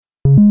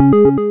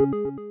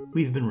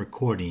We've been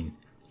recording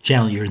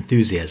Channel Your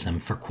Enthusiasm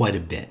for quite a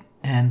bit,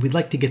 and we'd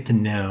like to get to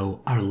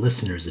know our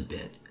listeners a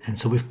bit. And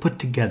so we've put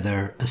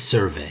together a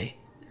survey.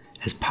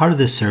 As part of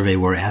this survey,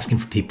 we're asking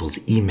for people's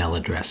email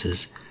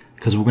addresses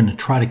because we're going to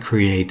try to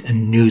create a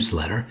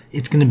newsletter.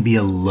 It's going to be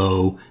a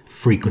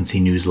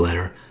low-frequency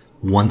newsletter,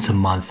 once a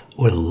month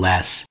or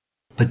less,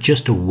 but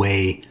just a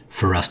way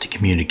for us to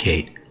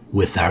communicate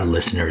with our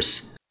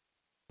listeners.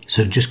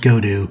 So just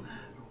go to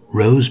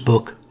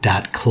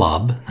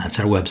rosebook.club, that's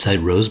our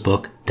website,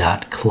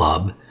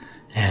 rosebook.club,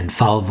 and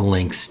follow the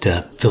links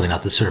to filling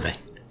out the survey.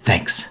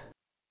 Thanks.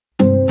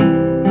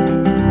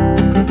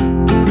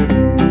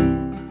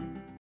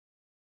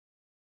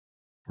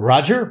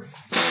 Roger?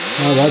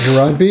 Roger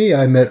Rodby.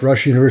 I'm at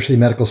Rush University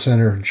Medical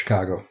Center in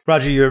Chicago.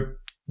 Roger,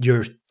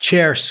 your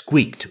chair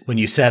squeaked when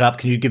you sat up.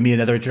 Can you give me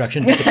another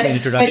introduction? Just a clean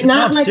introduction.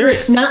 Not I'm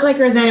serious. Not like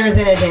Rosanna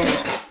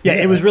Dana. Yeah,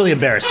 it was really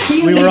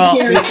embarrassing. We were all...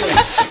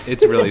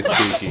 It's really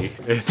squeaky.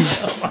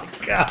 Oh, my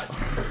God.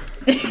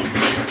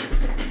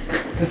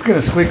 It's going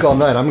to squeak all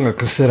night. I'm going to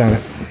go sit on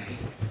it.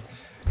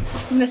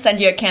 I'm going to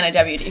send you a can of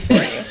WD-40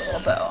 with a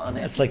little bow on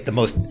it. That's like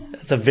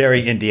that's a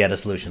very Indiana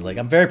solution. Like,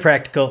 I'm very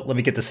practical. Let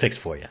me get this fixed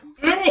for you.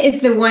 Anna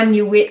is the one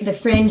the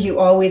friend you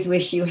always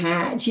wish you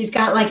had. She's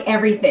got like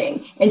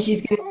everything, and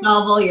she's going to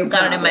solve all your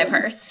problems. Got it in my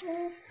purse.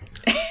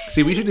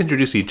 See, we should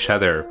introduce each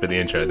other for the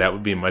intro. That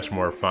would be much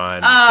more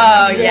fun.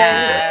 Oh,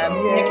 yeah.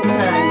 Next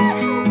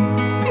time.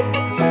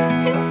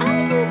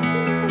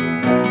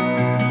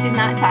 She's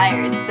not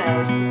tired,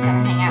 so she's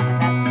going to hang out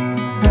with us.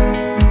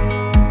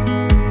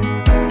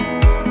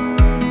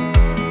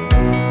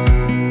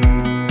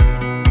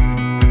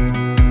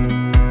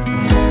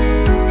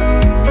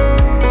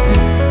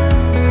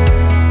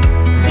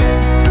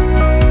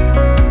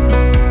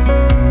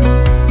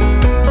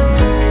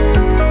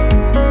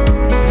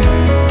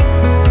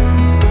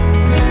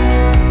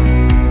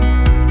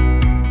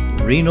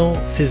 Renal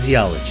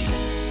physiology,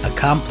 a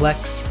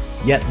complex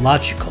yet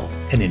logical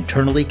and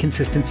internally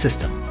consistent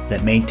system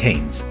that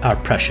maintains our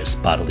precious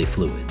bodily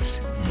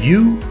fluids.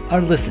 You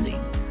are listening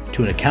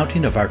to an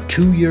accounting of our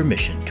 2-year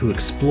mission to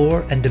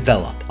explore and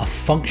develop a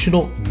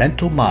functional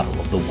mental model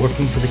of the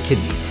workings of the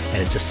kidney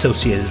and its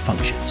associated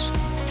functions.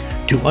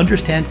 To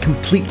understand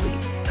completely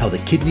how the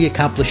kidney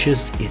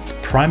accomplishes its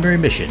primary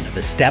mission of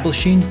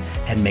establishing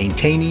and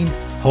maintaining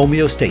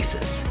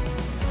homeostasis.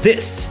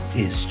 This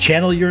is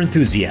Channel Your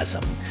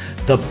Enthusiasm,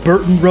 the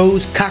Burton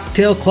Rose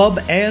Cocktail Club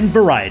and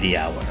Variety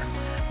Hour.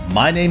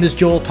 My name is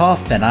Joel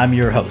Toff, and I'm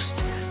your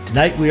host.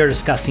 Tonight we are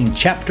discussing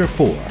Chapter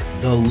 4,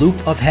 The Loop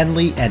of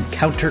Henle and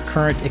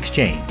Countercurrent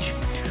Exchange,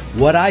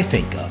 what I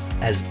think of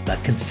as the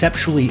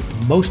conceptually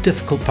most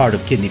difficult part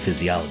of kidney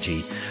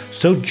physiology,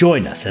 so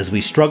join us as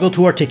we struggle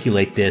to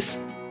articulate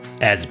this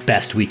as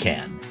best we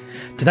can.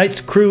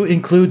 Tonight's crew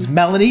includes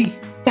Melanie.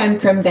 I'm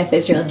from Beth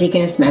Israel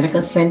Deaconess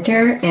Medical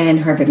Center and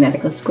Harvard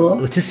Medical School.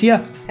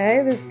 Leticia.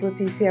 Hi, this is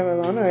Leticia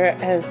Rolón, or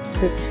as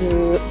this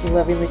crew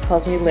lovingly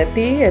calls me,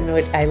 Letty, and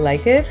I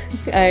like it.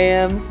 I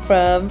am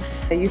from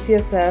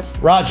UCSF.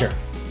 Roger.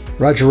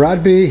 Roger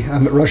Rodby.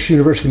 I'm at Rush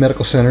University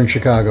Medical Center in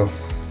Chicago.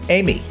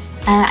 Amy.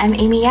 I'm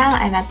Amy Yao.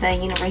 I'm at the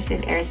University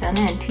of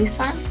Arizona in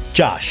Tucson.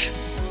 Josh.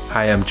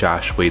 Hi, I'm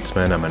Josh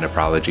Weitzman. I'm a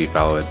nephrology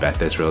fellow at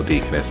Beth Israel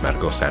Deaconess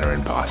Medical Center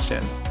in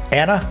Boston.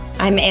 Anna.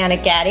 I'm Anna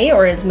Gaddy,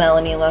 or as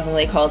Melanie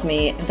lovingly calls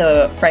me,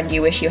 the friend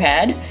you wish you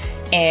had.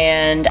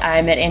 And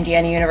I'm at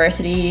Indiana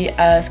University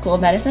School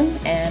of Medicine,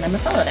 and I'm a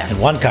fellow there.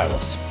 And Juan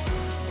Carlos.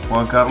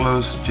 Juan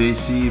Carlos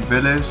J.C.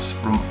 Velez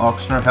from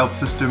Ochsner Health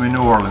System in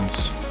New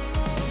Orleans.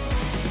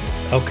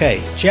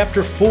 Okay,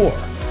 Chapter 4,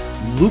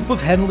 Loop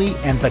of Henle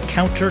and the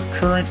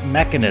Countercurrent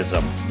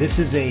Mechanism. This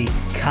is a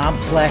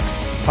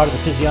complex part of the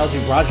physiology.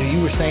 Roger,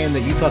 you were saying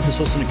that you thought this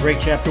wasn't a great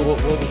chapter.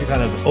 What was your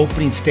kind of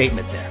opening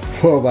statement there?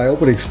 Well, my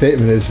opening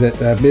statement is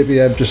that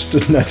maybe I'm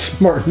just not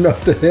smart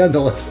enough to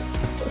handle it.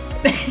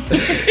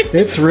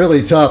 It's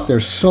really tough.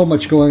 There's so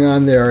much going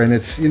on there, and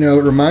it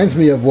reminds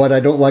me of what I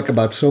don't like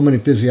about so many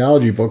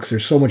physiology books.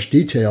 There's so much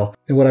detail.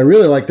 And what I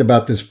really liked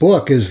about this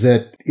book is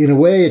that, in a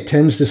way, it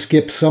tends to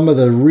skip some of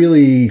the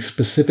really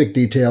specific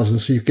details, and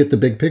so you get the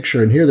big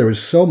picture. And here there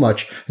was so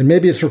much, and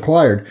maybe it's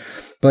required,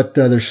 but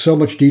there's so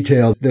much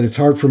detail that it's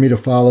hard for me to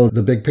follow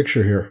the big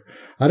picture here.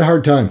 I had a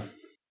hard time.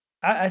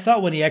 I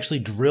thought when he actually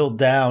drilled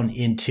down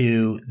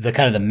into the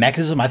kind of the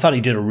mechanism, I thought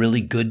he did a really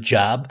good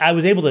job. I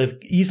was able to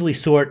easily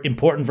sort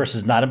important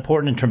versus not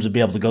important in terms of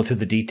being able to go through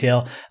the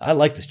detail. I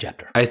like this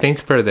chapter. I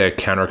think for the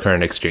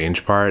countercurrent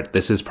exchange part,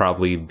 this is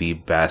probably the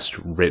best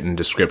written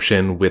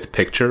description with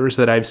pictures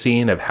that I've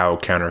seen of how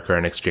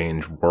countercurrent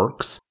exchange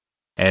works.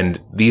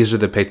 And these are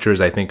the pictures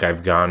I think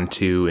I've gone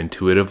to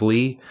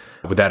intuitively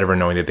without ever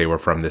knowing that they were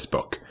from this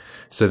book.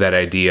 So that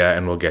idea,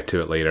 and we'll get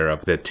to it later,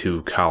 of the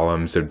 2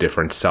 columns of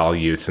different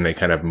solutes, and they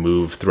kind of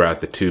move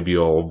throughout the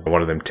tubule.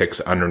 One of them ticks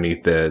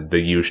underneath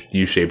the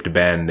U-shaped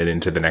bend and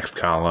into the next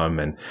column,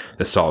 and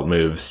the salt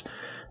moves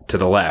to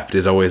the left,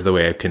 is always the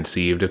way I've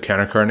conceived of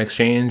countercurrent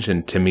exchange.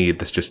 And to me,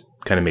 this just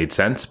kind of made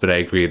sense, but I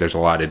agree there's a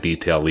lot of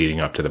detail leading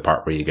up to the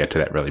part where you get to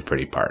that really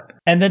pretty part.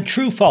 And then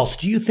true, false.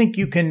 Do you think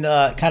you can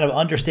kind of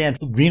understand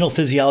renal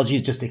physiology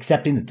is just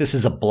accepting that this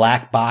is a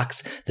black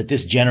box, that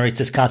this generates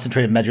this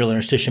concentrated medullary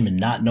interstitium and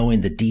not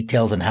knowing the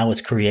details and how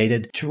it's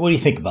created? What do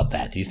you think about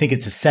that? Do you think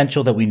it's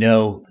essential that we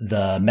know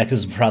the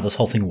mechanism for how this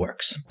whole thing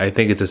works? I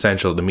think it's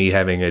essential to me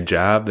having a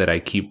job that I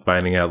keep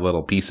finding out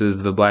little pieces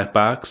of the black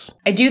box.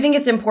 I do think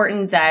it's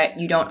important that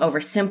you don't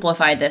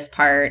oversimplify this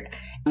part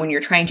when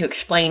you're trying to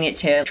explain it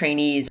to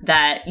trainees,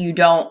 that you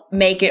don't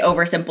make it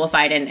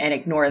oversimplified and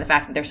ignore the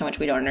fact that there's so much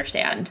we don't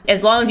understand.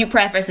 As long as you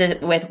preface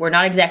it with, we're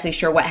not exactly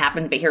sure what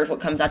happens, but here's what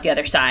comes out the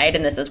other side,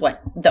 and this is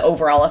what the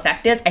overall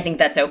effect is, I think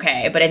that's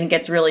okay. But I think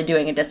it's really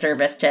doing a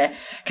disservice to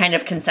kind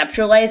of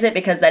conceptualize it,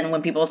 because then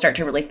when people start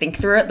to really think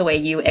through it the way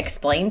you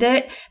explained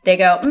it, they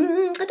go,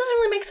 that doesn't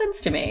really make sense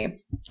to me.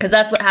 Because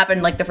that's what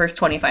happened like the first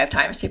 25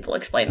 times people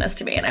explained this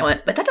to me. And I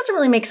went, but that doesn't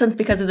really make sense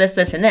because of this,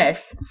 this, and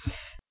this.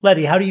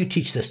 Letty, how do you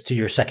teach this to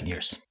your second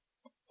years?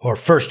 Or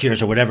first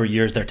years, or whatever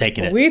years they're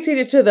taking it? We teach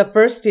it to the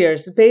first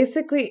years.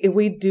 Basically,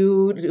 we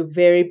do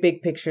very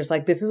big pictures.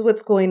 Like, this is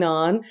what's going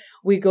on.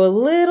 We go a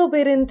little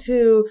bit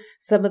into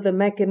some of the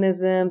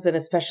mechanisms and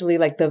especially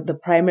like the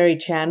primary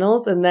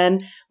channels. And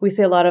then we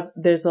say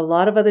there's a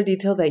lot of other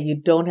detail that you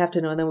don't have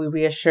to know. And then we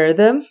reassure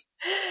them.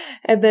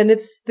 And then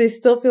they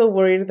still feel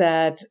worried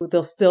that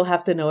they'll still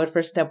have to know it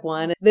for step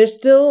one. There's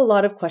still a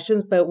lot of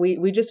questions, but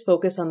we just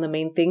focus on the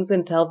main things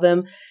and tell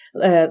them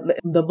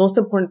the most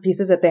important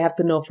pieces that they have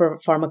to know for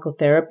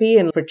pharmacotherapy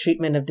and for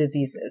treatment of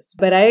diseases.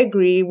 But I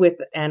agree with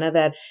Anna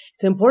that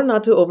it's important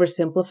not to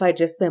oversimplify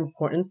just the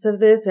importance of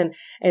this, and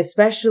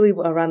especially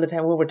around the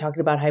time when we're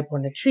talking about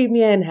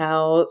hyponatremia and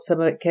how some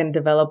of it can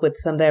develop with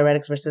some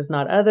diuretics versus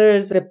not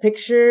others. The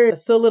picture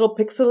is still a little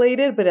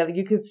pixelated, but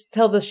you could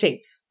tell the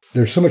shapes.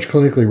 There's so much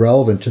clinically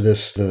relevant to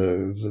this,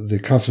 the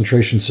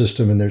concentration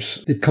system, and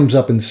it comes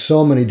up in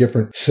so many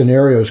different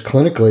scenarios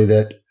clinically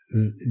that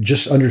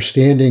just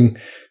understanding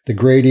the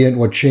gradient,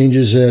 what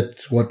changes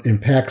it, what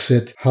impacts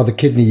it, how the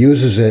kidney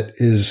uses it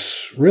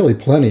is really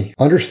plenty.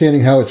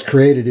 Understanding how it's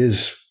created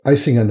is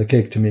icing on the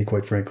cake to me,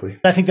 quite frankly.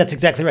 I think that's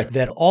exactly right.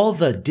 That all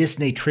the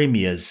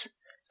dysnatremias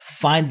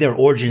find their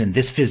origin in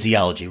this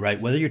physiology, right?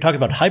 Whether you're talking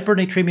about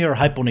hypernatremia or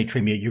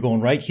hyponatremia, you're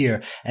going right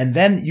here. And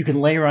then you can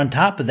layer on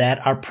top of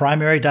that, our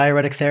primary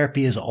diuretic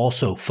therapy is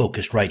also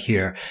focused right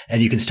here.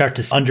 And you can start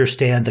to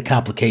understand the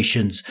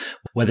complications,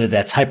 whether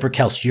that's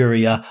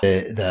hypercalciuria,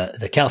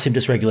 the calcium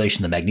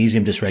dysregulation, the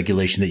magnesium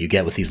dysregulation that you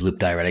get with these loop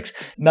diuretics.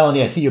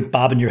 Melanie, I see you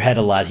bobbing your head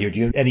a lot here. Do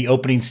you have any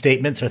opening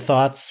statements or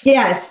thoughts?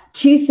 Yes,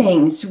 two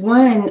things.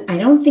 One, I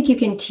don't think you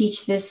can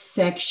teach this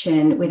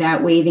section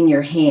without waving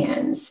your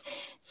hands.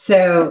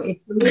 So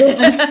it's a little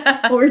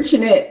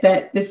unfortunate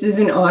that this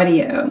isn't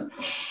audio.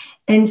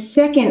 And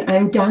second,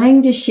 I'm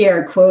dying to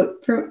share a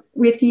quote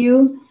with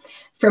you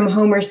from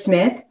Homer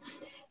Smith.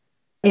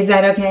 Is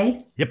that okay?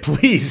 Yeah,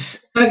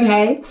 please.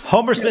 Okay.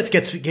 Homer Smith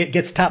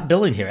gets top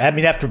billing here. I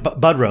mean, after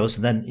Budrose,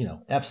 and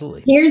then,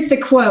 absolutely. Here's the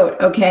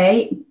quote,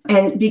 okay?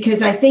 And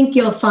because I think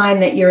you'll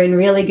find that you're in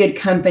really good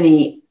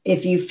company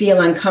if you feel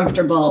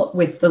uncomfortable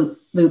with the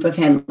loop of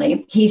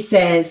Henle. He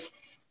says,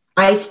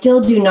 "I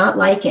still do not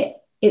like it.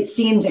 It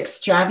seems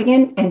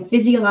extravagant and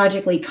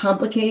physiologically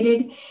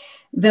complicated,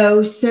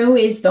 though so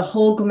is the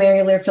whole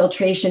glomerular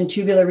filtration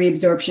tubular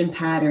reabsorption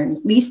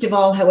pattern. Least of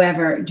all,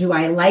 however, do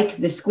I like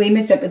the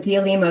squamous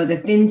epithelium of the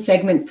thin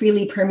segment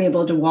freely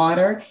permeable to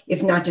water,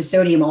 if not to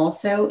sodium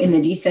also, in the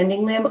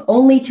descending limb,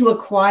 only to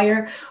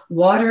acquire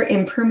water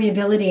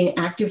impermeability and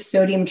active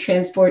sodium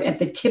transport at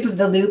the tip of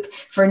the loop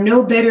for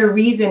no better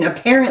reason,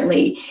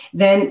 apparently,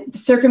 than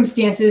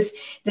circumstances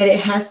that it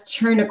has to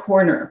turn a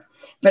corner.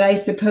 But I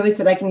suppose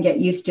that I can get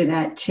used to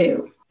that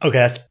too."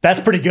 Okay, that's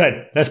pretty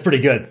good. That's pretty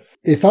good.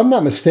 If I'm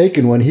not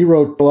mistaken, when he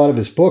wrote a lot of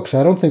his books,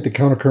 I don't think the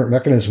countercurrent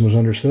mechanism was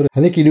understood. I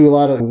think he knew a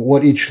lot of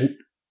what each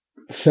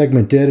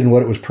segment did and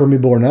what it was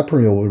permeable or not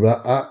permeable.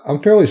 But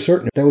I'm fairly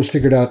certain that was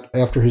figured out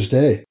after his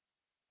day.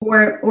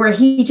 Or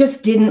he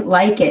just didn't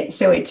like it,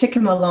 so it took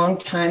him a long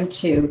time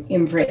to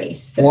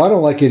embrace. So. Well, I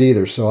don't like it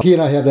either, so he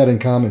and I have that in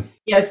common.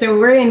 Yeah, so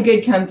we're in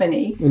good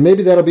company. And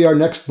maybe that'll be our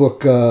next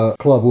book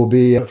club, will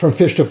be From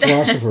Fish to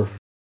Philosopher.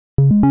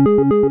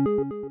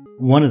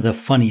 One of the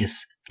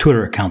funniest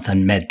Twitter accounts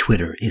on Med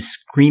Twitter is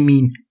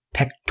Screaming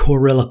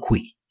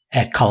Pectoriloquy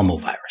at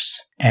Colomovirus.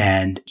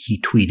 And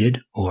he tweeted,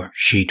 or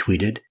she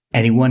tweeted,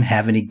 "Anyone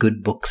have any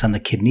good books on the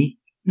kidney?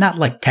 Not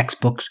like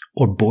textbooks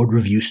or board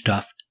review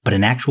stuff, but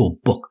an actual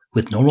book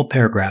with normal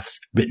paragraphs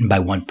written by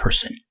one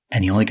person."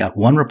 And he only got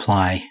one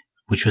reply,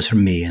 which was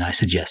from me, and I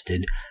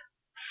suggested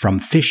From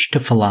Fish to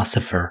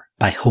Philosopher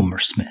by Homer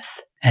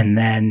Smith. And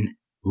then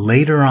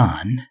later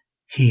on,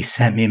 he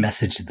sent me a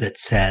message that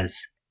says,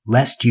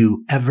 "Lest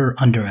you ever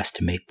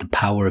underestimate the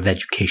power of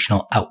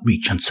educational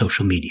outreach on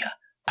social media,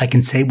 I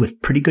can say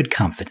with pretty good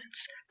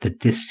confidence that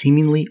this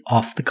seemingly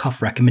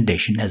off-the-cuff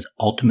recommendation has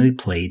ultimately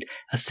played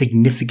a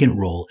significant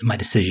role in my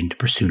decision to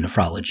pursue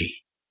nephrology."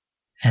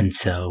 And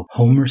so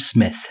Homer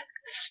Smith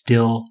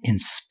still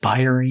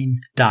inspiring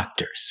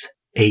doctors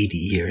 80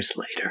 years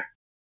later.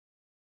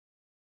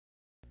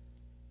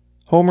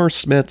 Homer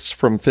Smith's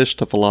From Fish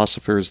to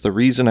Philosopher is the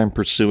reason I'm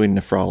pursuing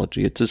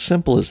nephrology. It's as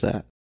simple as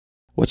that.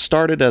 What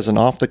started as an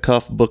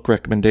off-the-cuff book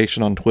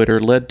recommendation on Twitter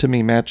led to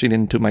me matching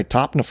into my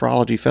top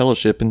nephrology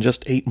fellowship in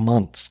just 8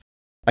 months.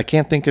 I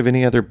can't think of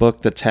any other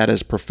book that's had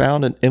as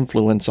profound an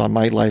influence on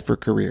my life or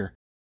career.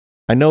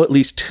 I know at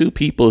least 2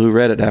 people who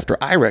read it after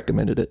I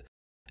recommended it,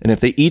 and if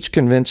they each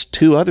convinced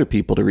 2 other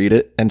people to read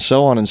it, and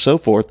so on and so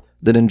forth,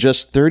 then in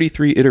just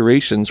 33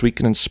 iterations we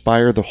can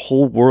inspire the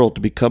whole world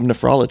to become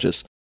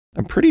nephrologists.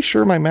 I'm pretty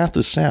sure my math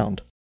is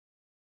sound.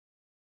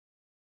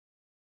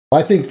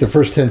 I think the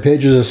first 10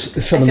 pages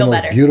is some of the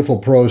most beautiful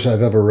prose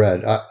I've ever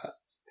read. I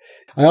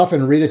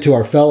often read it to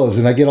our fellows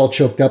and I get all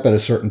choked up at a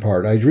certain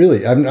part.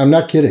 I'm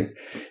not kidding.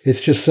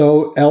 It's just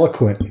so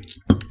eloquent.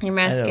 Your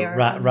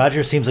mascara.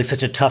 Roger seems like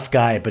such a tough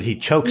guy, but he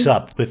chokes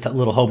up with that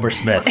little Homer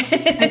Smith.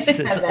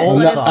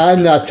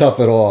 I'm not tough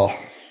at all.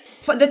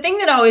 But the thing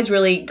that always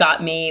really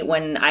got me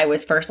when I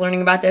was first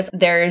learning about this,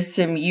 there's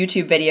some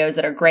YouTube videos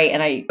that are great,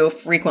 and I go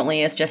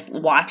frequently is just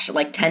watch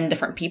like 10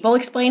 different people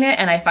explain it,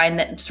 and I find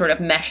that sort of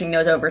meshing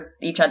those over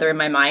each other in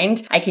my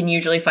mind, I can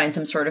usually find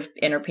some sort of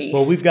inner peace.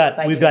 Well, we've got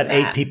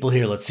 8 people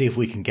here. Let's see if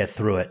we can get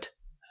through it.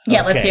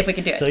 Yeah, let's see if we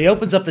can do it. So he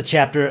opens up the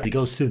chapter. He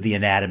goes through the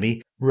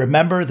anatomy.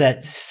 Remember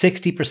that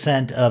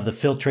 60% of the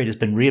filtrate has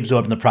been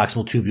reabsorbed in the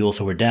proximal tubule,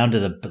 so we're down to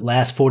the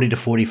last 40 to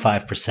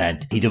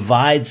 45%. He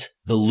divides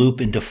the loop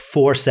into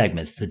 4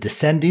 segments: the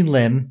descending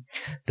limb,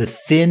 the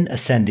thin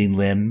ascending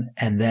limb,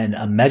 and then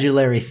a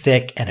medullary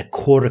thick and a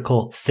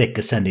cortical thick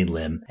ascending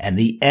limb. And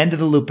the end of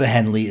the loop of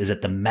Henle is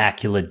at the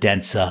macula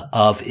densa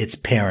of its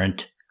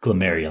parent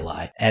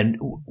glomeruli. And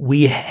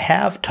we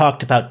have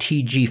talked about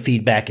TG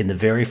feedback in the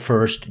very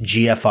first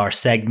GFR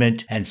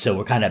segment. And so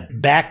we're kind of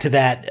back to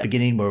that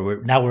beginning where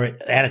we're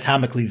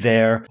anatomically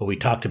there, where we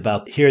talked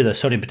about here the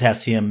sodium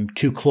potassium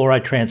 2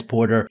 chloride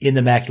transporter in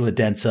the macula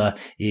densa.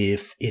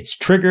 If it's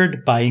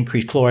triggered by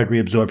increased chloride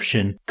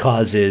reabsorption,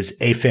 causes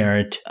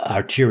afferent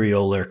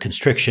arteriolar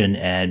constriction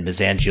and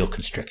mesangial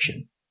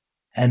constriction.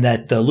 And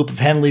that the loop of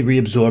Henle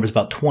reabsorbs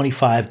about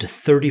 25 to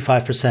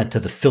 35%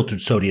 of the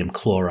filtered sodium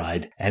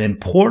chloride. And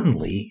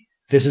importantly,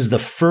 this is the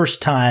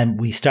first time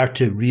we start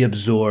to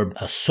reabsorb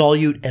a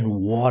solute and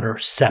water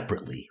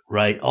separately,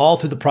 right? All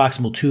through the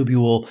proximal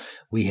tubule,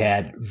 we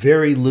had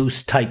very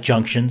loose, tight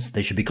junctions.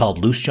 They should be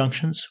called loose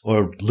junctions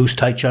or loose,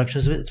 tight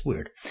junctions. It's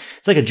weird.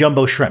 It's like a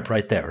jumbo shrimp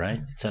right there, right?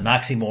 It's an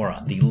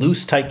oxymoron, the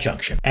loose, tight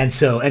junction. And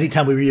so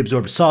anytime we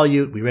reabsorb a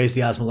solute, we raise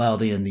the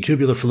osmolality in the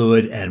tubular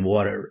fluid, and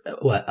water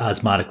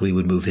osmotically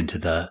would move into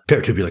the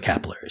peritubular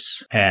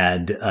capillaries.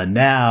 And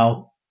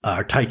now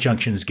our tight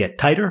junctions get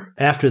tighter.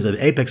 After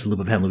the apex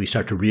loop of Henle, we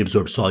start to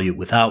reabsorb solute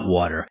without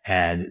water.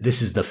 And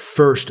this is the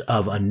first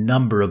of a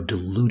number of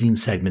diluting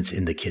segments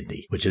in the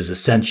kidney, which is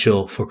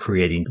essential for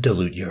creating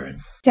dilute urine.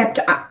 Except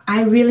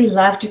I really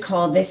love to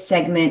call this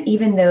segment,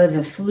 even though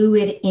the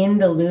fluid in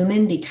the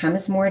lumen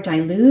becomes more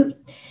dilute,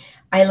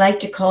 I like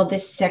to call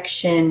this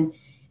section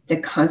the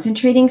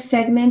concentrating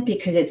segment,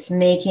 because it's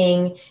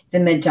making the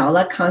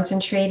medulla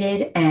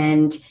concentrated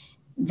and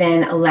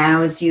then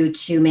allows you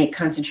to make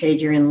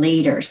concentrated urine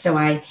later.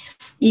 So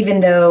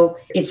even though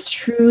it's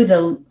true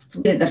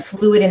the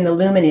fluid in the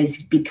lumen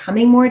is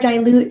becoming more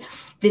dilute,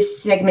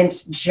 this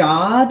segment's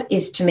job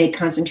is to make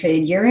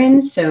concentrated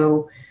urine,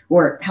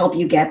 or help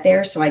you get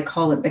there. So I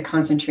call it the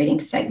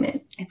concentrating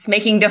segment. It's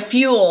making the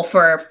fuel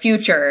for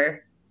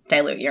future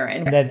dilute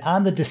urine. And then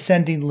on the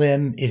descending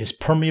limb, it is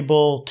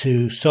permeable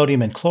to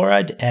sodium and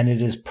chloride, and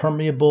it is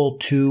permeable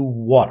to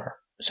water.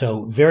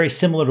 So very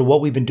similar to what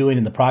we've been doing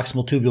in the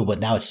proximal tubule, but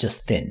now it's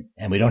just thin,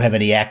 and we don't have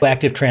any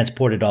active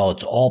transport at all.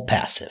 It's all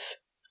passive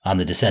on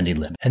the descending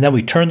limb. And then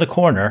we turn the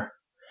corner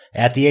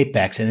at the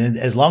apex, and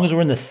as long as we're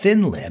in the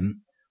thin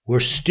limb, we're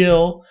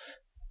still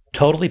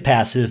totally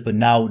passive, but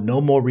now no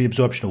more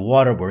reabsorption of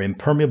water. We're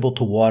impermeable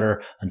to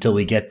water until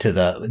we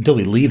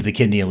leave the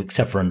kidney,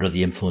 except for under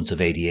the influence of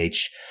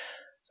ADH.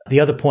 The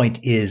other point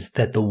is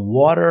that the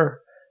water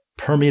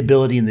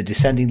permeability in the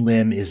descending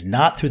limb is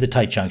not through the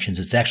tight junctions.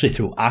 It's actually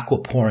through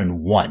aquaporin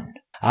 1.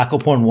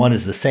 Aquaporin 1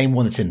 is the same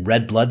one that's in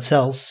red blood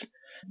cells,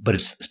 but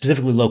it's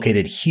specifically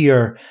located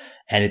here,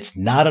 and it's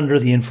not under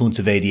the influence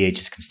of ADH.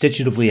 It's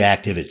constitutively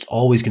active. It's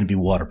always going to be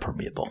water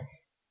permeable.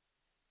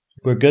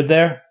 We're good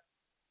there?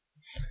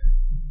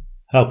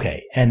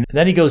 Okay, and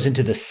then he goes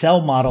into the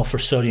cell model for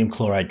sodium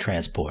chloride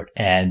transport.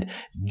 And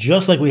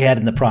just like we had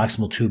in the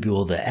proximal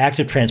tubule, the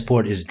active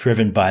transport is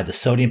driven by the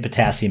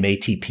sodium-potassium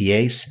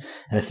ATPase.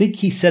 And I think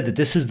he said that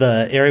this is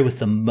the area with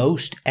the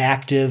most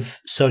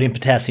active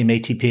sodium-potassium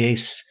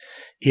ATPase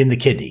in the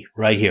kidney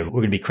right here.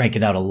 We're going to be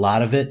cranking out a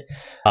lot of it.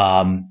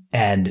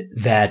 And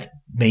that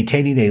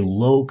maintaining a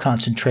low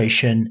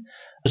concentration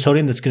of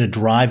sodium, that's going to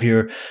drive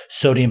your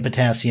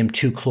sodium-potassium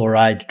 2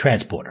 chloride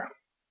transporter.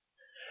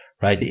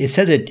 Right. It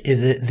says that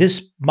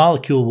this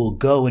molecule will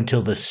go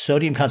until the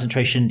sodium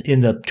concentration in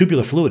the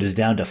tubular fluid is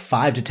down to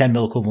 5 to 10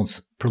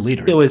 milliequivalents per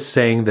liter. It was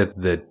saying that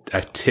the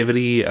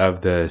activity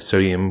of the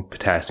sodium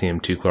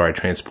potassium 2 chloride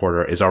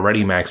transporter is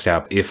already maxed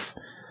out if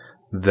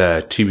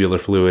the tubular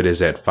fluid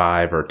is at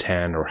 5 or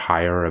 10 or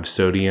higher of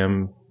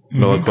sodium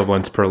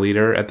milliequivalents per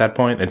liter at that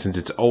point. And since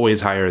it's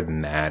always higher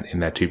than that in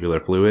that tubular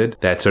fluid,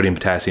 that sodium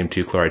potassium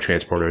 2-chloride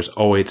transporter is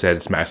always at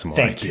its maximal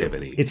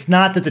activity. It's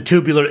not that the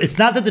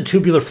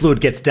tubular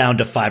fluid gets down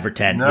to 5 or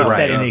 10. It's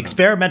that in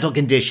experimental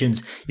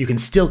conditions, you can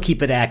still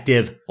keep it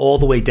active all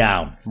the way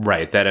down.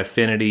 Right. That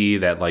affinity,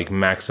 that like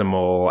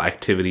maximal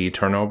activity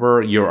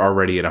turnover, you're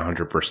already at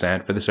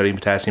 100% for the sodium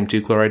potassium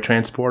 2-chloride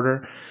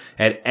transporter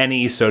at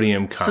any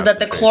sodium concentration. So that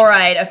the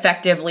chloride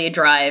effectively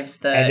drives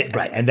the...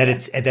 And that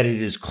it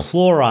is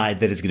chloride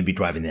that is going to be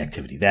driving the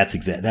activity. That's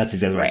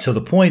exactly right. So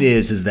the point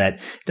is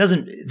that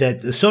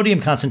the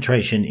sodium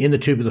concentration in the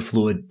tubular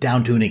fluid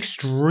down to an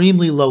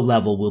extremely low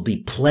level will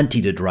be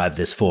plenty to drive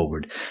this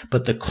forward.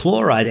 But the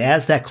chloride,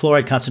 as that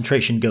chloride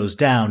concentration goes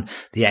down,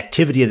 the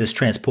activity of this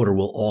transporter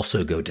will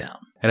also go down.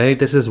 And I think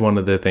this is one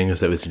of the things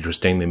that was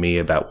interesting to me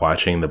about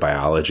watching the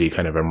biology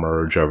kind of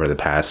emerge over the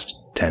past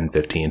 10,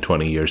 15,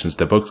 20 years since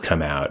the book's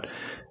come out,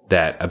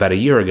 that about a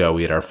year ago,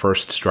 we had our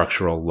first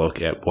structural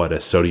look at what a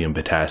sodium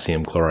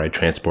potassium chloride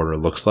transporter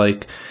looks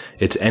like.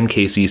 It's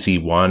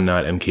NKCC1,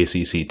 not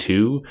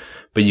NKCC2,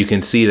 but you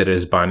can see that it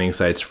has binding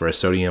sites for a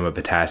sodium, a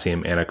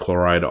potassium, and a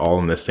chloride all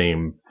in the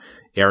same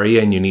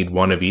area, and you need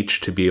one of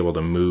each to be able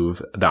to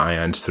move the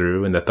ions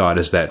through. And the thought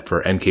is that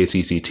for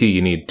NKCC2,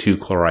 you need 2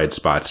 chloride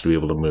spots to be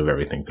able to move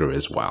everything through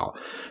as well.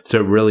 So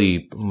it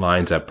really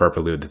lines up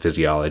perfectly with the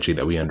physiology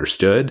that we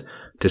understood.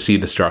 To see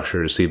the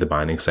structure, to see the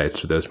binding sites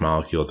for those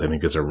molecules, I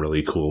think is a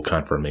really cool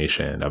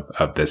confirmation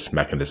of this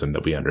mechanism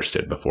that we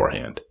understood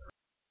beforehand.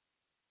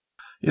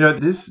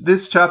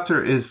 This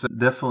chapter is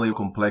definitely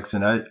complex,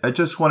 and I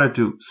just wanted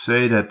to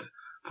say that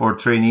for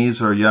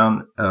trainees or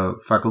young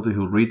faculty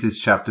who read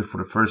this chapter for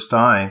the first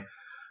time,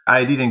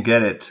 I didn't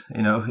get it.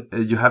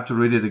 You have to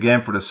read it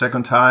again for the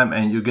second time,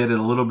 and you get it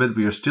a little bit,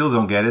 but you still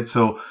don't get it.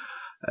 So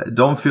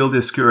don't feel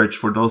discouraged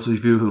for those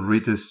of you who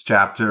read this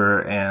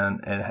chapter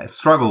and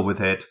struggle with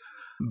it.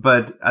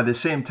 But at the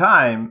same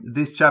time,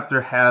 this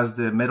chapter has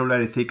the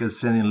medullary thick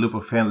ascending loop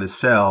of Henle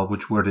cell,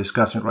 which we're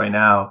discussing right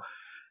now.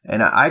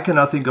 And I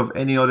cannot think of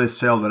any other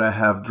cell that I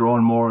have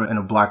drawn more in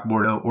a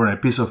blackboard or in a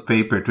piece of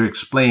paper to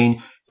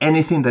explain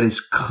anything that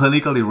is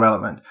clinically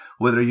relevant.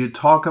 Whether you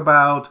talk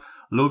about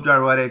loop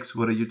diuretics,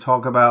 whether you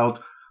talk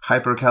about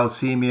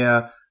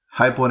hypercalcemia,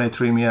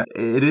 hyponatremia,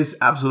 it is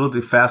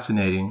absolutely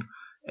fascinating.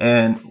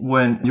 And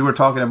when you were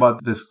talking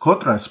about this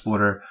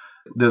cotransporter,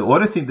 the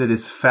other thing that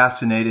is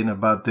fascinating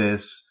about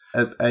this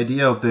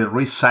idea of the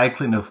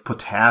recycling of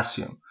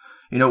potassium.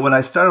 When I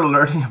started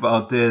learning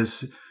about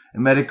this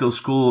in medical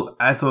school,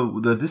 I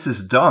thought that this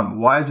is dumb.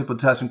 Why is the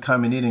potassium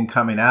coming in and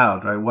coming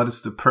out, right? What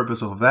is the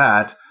purpose of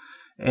that?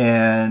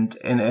 And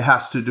it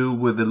has to do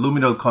with the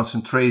luminal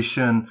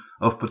concentration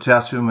of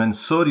potassium and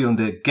sodium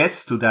that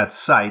gets to that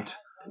site.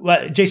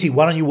 Well, JC,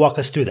 why don't you walk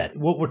us through that?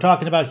 What we're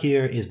talking about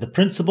here is the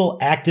principal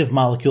active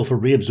molecule for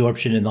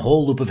reabsorption in the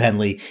whole loop of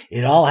Henle.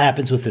 It all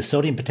happens with the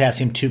sodium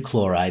potassium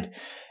 2-chloride.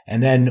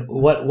 And then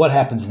what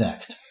happens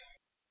next?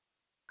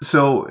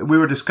 So we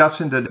were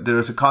discussing that there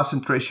is a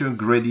concentration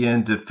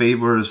gradient that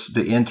favors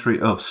the entry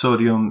of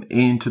sodium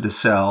into the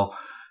cell.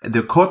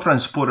 The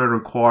cotransporter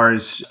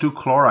requires 2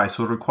 chlorides,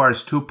 so it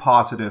requires 2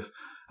 positive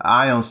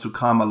ions to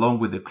come along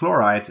with the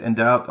chloride, and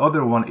the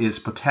other one is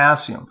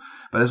potassium.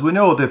 But as we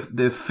know,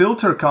 the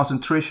filter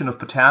concentration of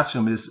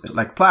potassium is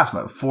like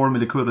plasma, 4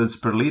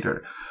 milliequivalents per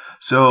liter.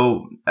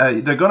 So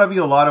there are going to be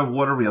a lot of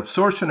water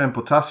reabsorption and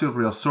potassium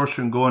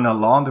reabsorption going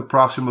along the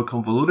proximal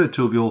convoluted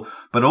tubule,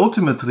 but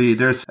ultimately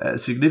there's a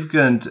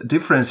significant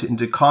difference in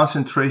the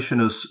concentration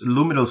of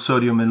luminal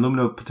sodium and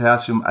luminal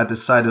potassium at the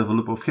site of the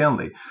loop of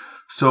Henle.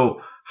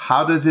 So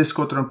how does this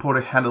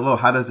cotransporter handle it?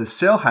 How does the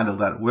cell handle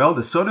that? Well,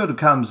 the sodium that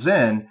comes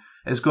in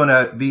is going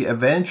to be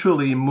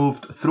eventually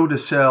moved through the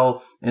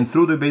cell and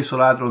through the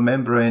basolateral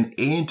membrane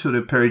into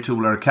the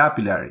peritubular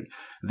capillary.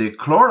 The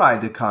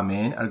chloride that come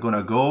in are going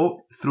to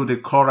go through the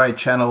chloride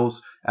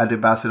channels at the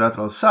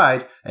basolateral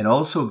side and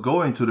also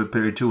go into the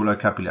peritubular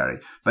capillary.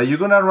 But you're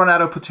going to run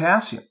out of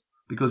potassium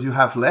because you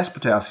have less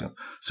potassium.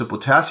 So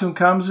potassium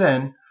comes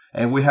in,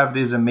 and we have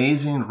this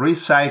amazing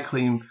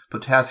recycling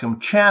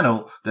potassium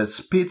channel that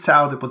spits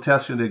out the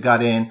potassium that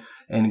got in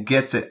and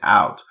gets it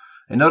out.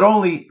 And not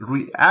only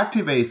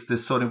reactivates the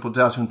sodium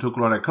potassium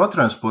 2-chloride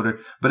cotransporter,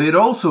 but it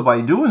also, by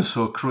doing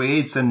so,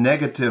 creates a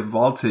negative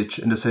voltage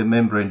in the cell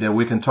membrane that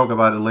we can talk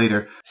about it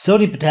later.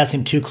 Sodium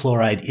potassium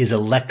 2-chloride is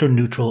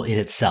electroneutral in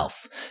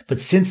itself.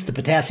 But since the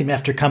potassium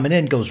after coming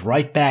in goes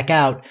right back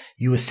out,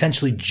 you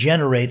essentially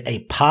generate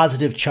a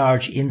positive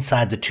charge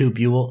inside the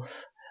tubule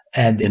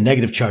and a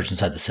negative charge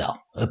inside the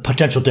cell, a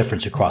potential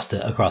difference across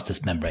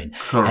this membrane.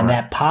 Correct. And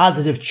that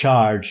positive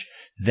charge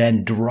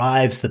then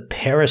drives the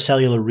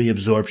paracellular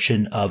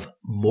reabsorption of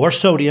more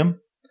sodium,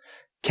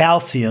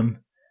 calcium,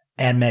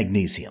 and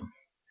magnesium.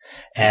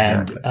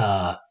 And,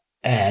 Exactly.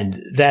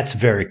 And that's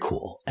very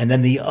cool. And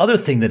then the other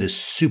thing that is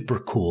super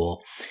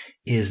cool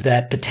is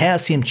that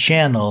potassium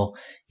channel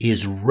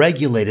is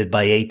regulated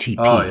by ATP.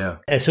 Oh, yeah.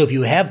 And so if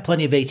you have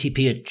plenty of ATP,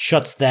 it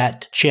shuts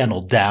that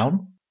channel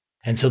down.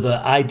 And so the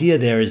idea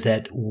there is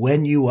that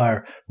when you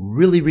are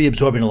really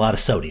reabsorbing a lot of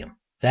sodium,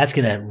 That's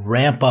going to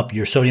ramp up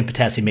your sodium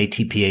potassium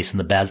ATPase in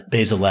the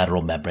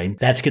basolateral membrane.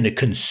 That's going to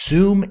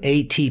consume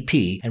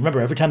ATP. And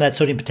remember, every time that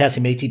sodium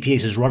potassium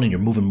ATPase is running, you're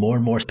moving more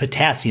and more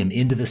potassium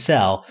into the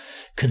cell.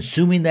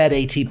 Consuming that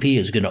ATP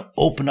is going to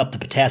open up the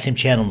potassium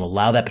channel and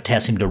allow that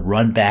potassium to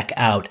run back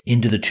out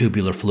into the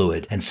tubular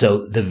fluid. And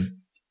so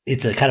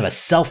it's a kind of a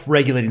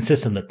self-regulating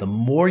system that the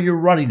more you're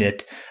running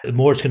it, the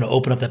more it's going to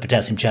open up that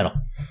potassium channel.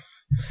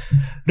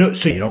 No,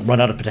 so you don't run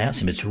out of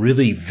potassium. It's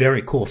really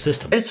very cool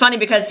system. It's funny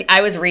because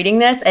I was reading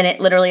this and it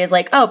literally is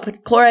like, oh,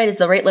 chloride is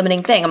the rate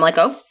limiting thing. I'm like,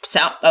 oh,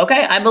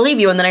 okay, I believe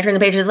you. And then I turn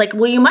the page and it's like,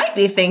 well, you might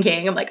be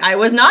thinking. I'm like, I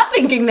was not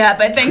thinking that,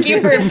 but thank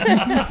you for.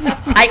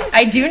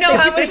 I do know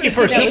how much. Thank you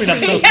for assuming I'm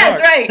so smart. Yes,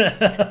 right.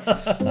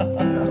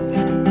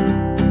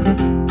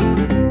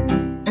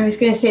 I was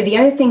going to say the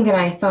other thing that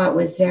I thought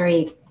was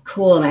very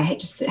cool, and I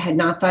had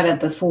not thought of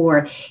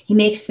before. He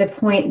makes the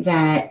point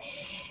that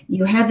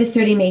you have the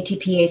sodium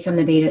ATPase on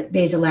the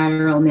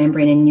basolateral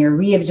membrane and you're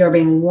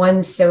reabsorbing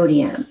one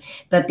sodium.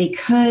 But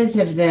because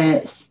of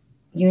the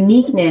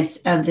uniqueness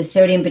of the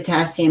sodium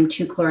potassium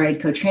 2-chloride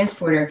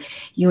cotransporter,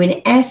 you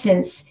in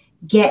essence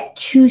get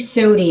 2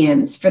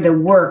 sodiums for the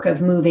work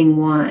of moving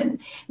one,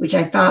 which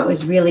I thought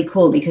was really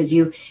cool because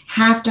you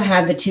have to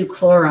have the 2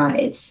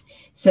 chlorides.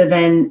 So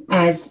then,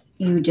 as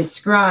you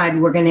described,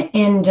 we're going to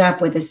end up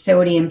with a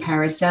sodium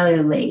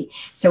paracellularly.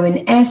 So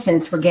in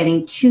essence, we're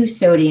getting 2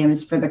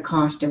 sodiums for the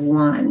cost of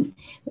 1,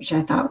 which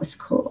I thought was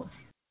cool.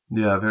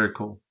 Yeah, very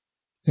cool.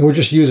 And we're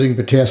just using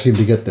potassium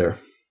to get there.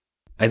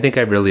 I think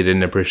I really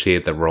didn't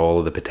appreciate the role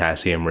of the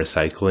potassium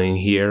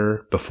recycling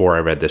here before I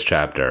read this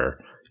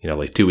chapter.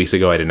 Like 2 weeks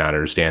ago, I did not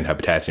understand how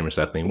potassium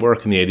recycling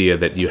worked, and the idea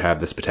that you have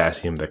this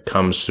potassium that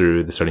comes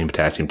through the sodium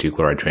potassium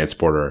 2-chloride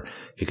transporter,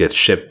 it gets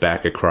shipped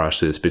back across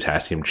to this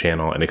potassium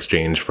channel in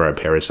exchange for a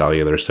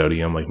paracellular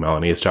sodium like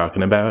Melanie is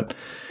talking about.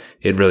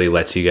 It really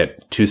lets you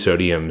get 2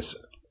 sodiums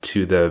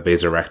to the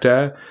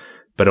vasorecta,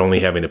 but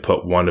only having to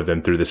put one of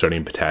them through the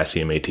sodium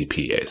potassium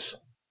ATPase.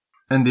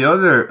 And the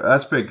other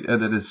aspect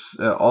that is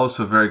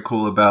also very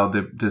cool about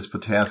this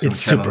potassium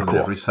channel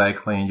cool.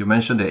 Recycling, you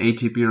mentioned the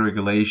ATP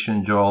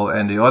regulation, Joel,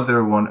 and the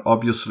other one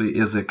obviously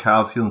is the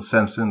calcium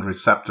sensing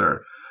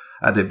receptor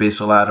at the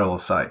basolateral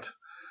site.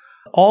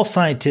 All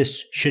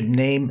scientists should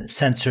name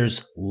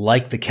sensors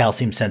like the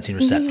calcium sensing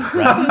receptor,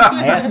 right?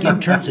 I ask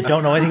interns that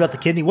don't know anything about the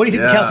kidney, what do you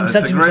think the calcium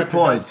sensing receptor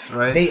does? That's a great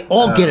point, right? They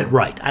all get it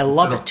right. I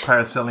love it.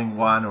 Paracellin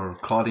 1 or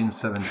Claudin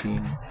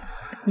 17.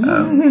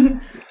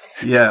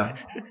 Yeah.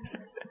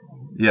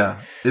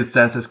 Yeah, it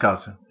senses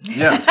calcium.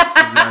 Yeah,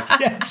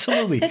 exactly. Yeah,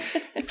 absolutely.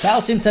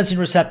 Calcium sensing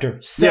receptor.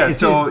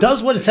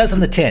 Does what it says on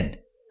the tin.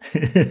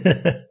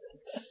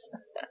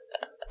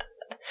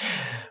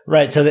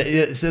 Right. So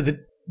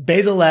the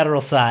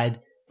basolateral side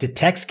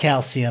detects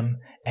calcium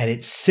and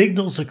it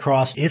signals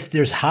across. If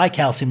there's high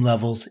calcium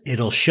levels,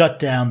 it'll shut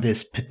down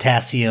this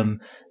potassium,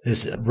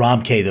 this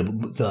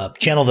ROMK, the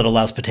channel that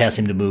allows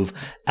potassium to move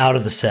out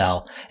of the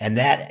cell. And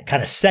that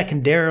kind of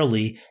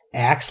secondarily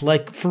acts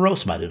like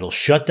furosemide. It'll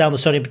shut down the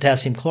sodium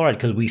potassium chloride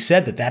because we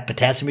said that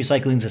potassium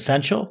recycling is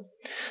essential.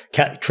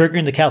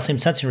 Triggering the calcium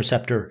sensing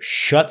receptor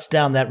shuts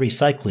down that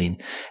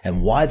recycling.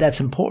 And why that's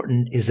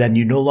important is then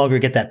you no longer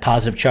get that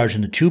positive charge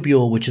in the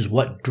tubule, which is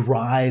what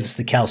drives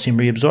the calcium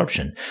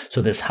reabsorption.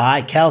 So this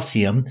high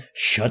calcium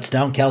shuts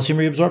down calcium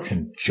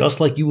reabsorption, just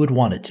like you would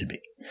want it to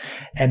be.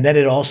 And then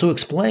it also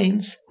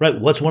explains,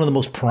 right, what's one of the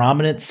most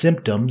prominent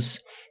symptoms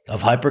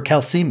of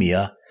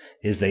hypercalcemia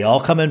is they all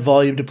come in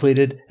volume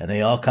depleted and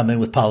they all come in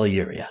with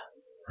polyuria,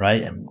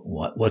 right? And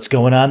what's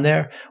going on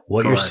there?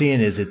 What You're seeing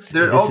is this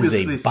is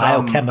a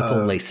biochemical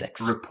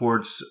Lasix.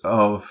 Reports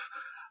of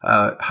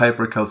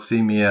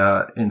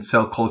hypercalcemia in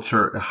cell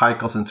culture, a high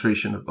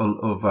concentration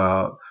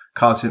of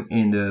calcium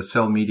in the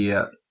cell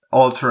media,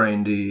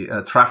 altering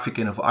the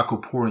trafficking of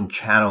aquaporin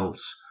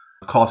channels,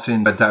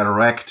 causing a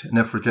direct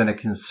nephrogenic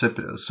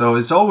insipidus. So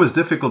it's always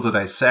difficult to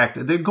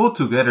dissect. They go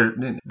together.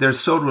 They're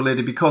so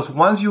related because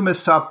once you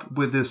mess up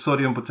with the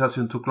sodium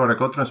potassium 2-chloride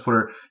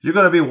cotransporter, you're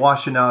going to be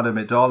washing out the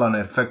medulla and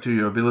affecting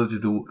your ability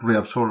to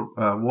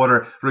reabsorb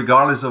water,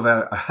 regardless of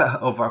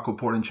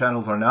aquaporin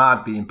channels are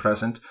not being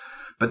present.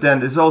 But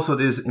then there's also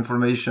this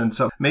information.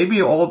 So maybe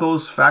all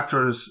those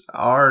factors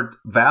are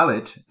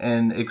valid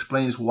and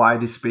explains why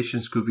these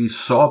patients could be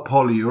so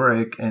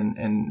polyuric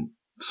and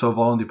so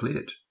volume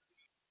depleted.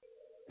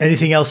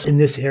 Anything else in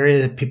this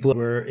area that people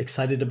were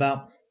excited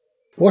about?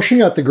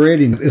 Washing out the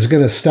gradient is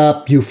going to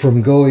stop you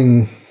from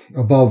going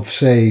above,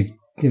 say,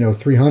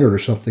 300 or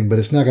something, but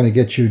it's not going to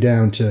get you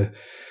down to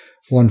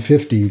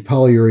 150,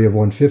 polyuria of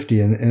 150.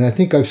 And I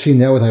think I've seen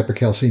that with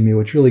hypercalcemia,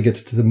 which really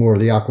gets to more of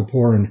the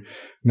aquaporin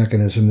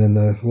mechanism than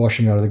the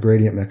washing out of the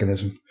gradient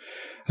mechanism.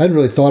 I hadn't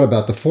really thought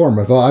about the form.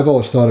 I've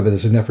always thought of it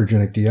as a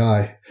nephrogenic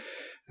DI.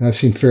 And I've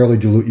seen fairly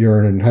dilute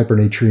urine and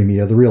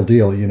hypernatremia, the real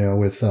deal,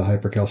 with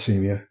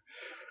hypercalcemia.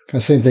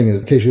 Same thing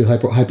occasionally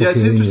with hypokalemia. Yeah,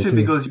 it's interesting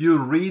because you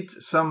read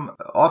some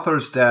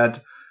authors that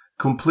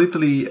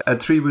completely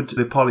attribute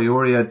the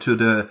polyuria to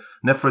the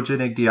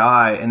nephrogenic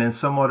DI, and in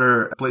some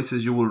other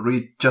places you will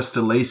read just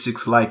the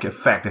Lasix-like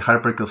effect. The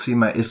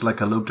hypercalcemia is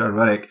like a loop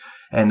diuretic,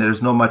 and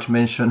there's not much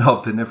mention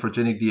of the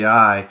nephrogenic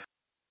DI.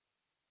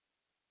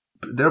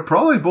 They're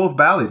probably both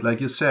valid,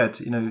 like you said.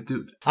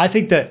 I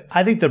think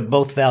they're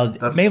both valid,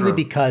 That's mainly true.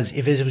 because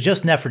if it was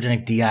just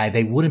nephrogenic DI,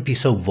 they wouldn't be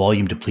so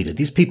volume depleted.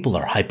 These people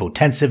are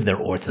hypotensive, they're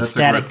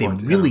orthostatic, they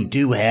really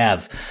do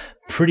have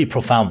pretty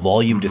profound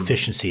volume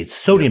deficiency. It's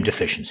sodium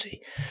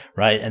deficiency,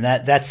 right? And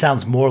that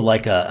sounds more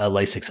like a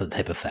Lasix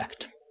type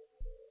effect.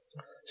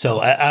 So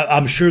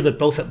I'm sure that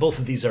both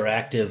of these are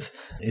active.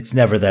 It's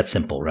never that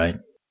simple, right?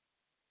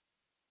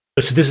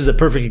 So this is a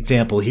perfect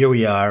example. Here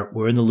we are.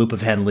 We're in the loop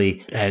of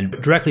Henle, and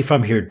directly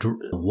from here,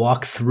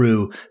 walk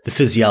through the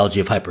physiology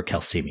of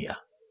hypercalcemia.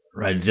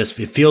 Right? It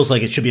feels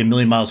like it should be a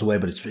million miles away,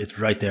 but it's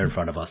right there in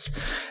front of us.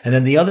 And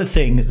then the other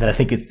thing that I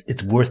think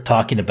it's worth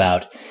talking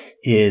about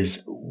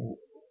is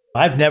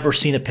I've never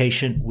seen a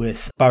patient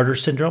with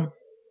Barter's syndrome.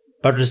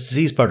 Barter's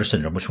disease, Barter's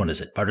syndrome. Which one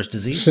is it? Barter's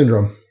disease?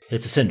 Syndrome.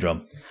 It's a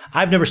syndrome.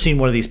 I've never seen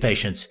one of these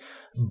patients,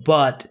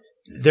 but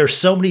there's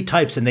so many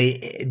types and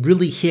they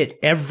really hit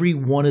every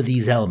one of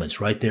these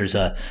elements, right?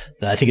 And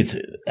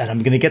I'm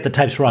going to get the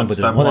types wrong, but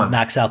there's one that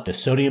knocks out the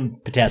sodium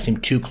potassium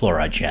 2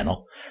 chloride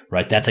channel,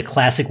 right? That's a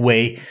classic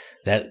way,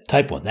 that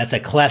type 1. That's a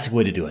classic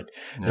way to do it.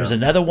 Yeah. There's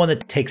another one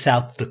that takes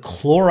out the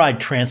chloride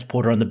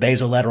transporter on the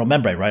basolateral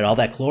membrane, right? All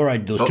that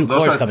chloride, those two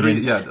chlorides coming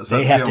in,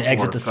 they have to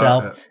exit the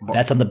cell.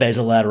 That's on the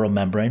basolateral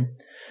membrane.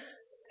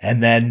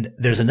 And then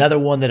there's another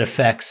one that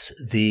affects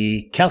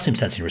the calcium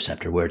sensing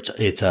receptor, where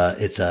it's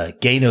a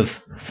gain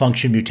of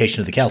function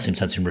mutation of the calcium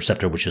sensing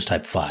receptor, which is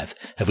type 5.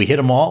 Have we hit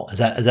them all? Is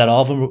that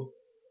all of them?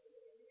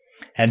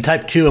 And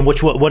type 2, and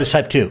what is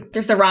type 2?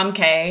 There's the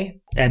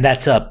ROMK. And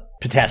that's a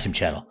potassium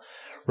channel.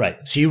 Right.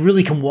 So you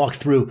really can walk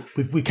through,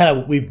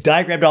 we've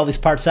diagrammed all these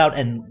parts out,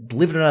 and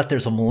believe it or not,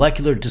 there's a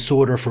molecular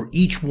disorder for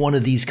each one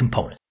of these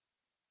components.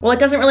 Well, it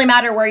doesn't really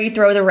matter where you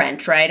throw the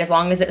wrench, right? As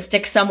long as it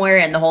sticks somewhere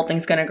and the whole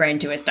thing's going to grind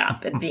to a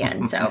stop at the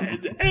end. So,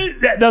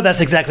 no,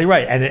 that's exactly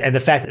right. And the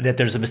fact that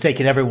there's a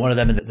mistake in every one of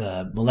them and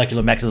the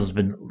molecular mechanism has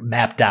been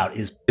mapped out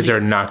is there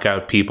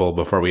knockout people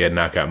before we had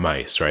knockout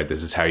mice, right?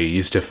 This is how you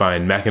used to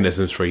find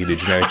mechanisms for you to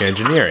genetic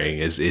engineering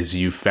is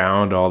you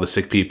found all the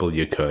sick people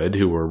you could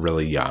who were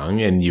really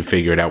young, and you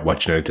figured out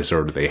what genetic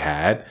disorder they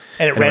had,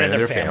 and it ran in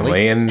their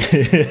family. And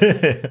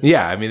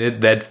yeah, I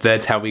mean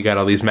that's how we got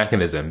all these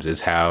mechanisms.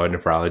 Is how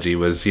nephrology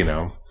was,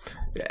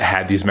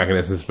 had these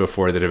mechanisms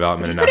before the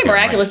development of knockout mice. It's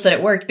pretty miraculous that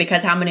it worked,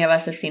 because how many of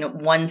us have seen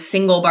one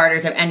single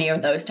Barter's of any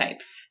of those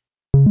types?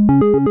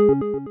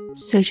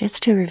 So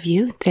just to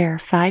review, there are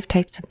 5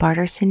 types of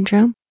Barter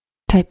syndrome.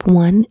 Type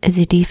 1 is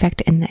a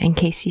defect in the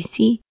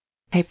NKCC.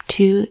 Type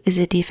 2 is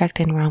a defect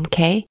in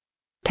ROMK.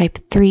 Type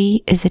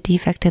 3 is a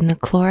defect in the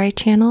chloride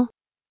channel.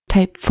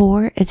 Type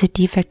 4 is a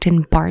defect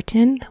in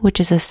Barton,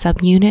 which is a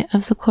subunit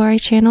of the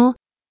chloride channel.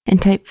 And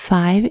type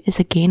 5 is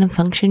a gain of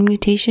function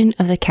mutation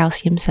of the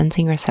calcium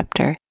sensing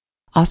receptor,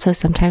 also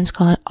sometimes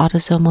called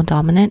autosomal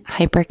dominant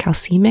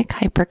hypercalcemic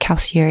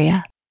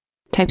hypercalciuria.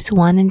 Types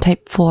 1 and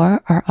type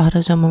 4 are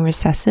autosomal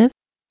recessive,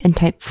 and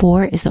type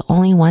 4 is the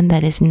only one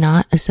that is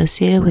not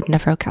associated with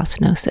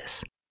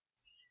nephrocalcinosis.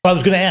 I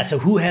was going to ask, so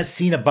who has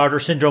seen a Barter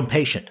syndrome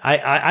patient?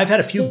 I've had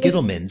a few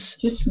Gittlemans.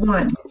 Just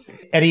one.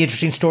 Any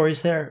interesting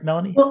stories there,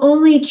 Melanie? Well,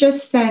 only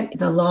just that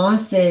the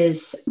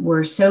losses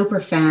were so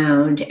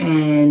profound,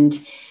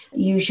 and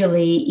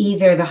usually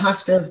either the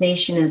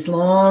hospitalization is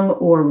long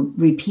or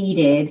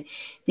repeated,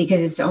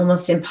 because it's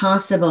almost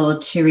impossible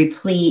to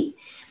replete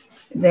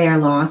their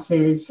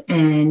losses,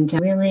 and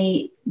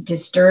really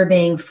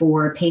disturbing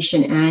for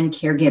patient and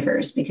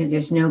caregivers, because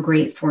there's no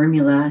great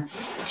formula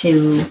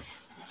to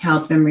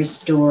help them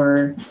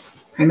restore.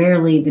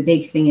 Primarily, the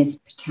big thing is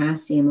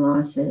potassium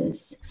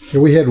losses. Yeah,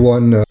 we had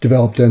one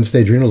developed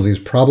end-stage renal disease,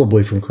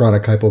 probably from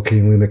chronic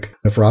hypokalemic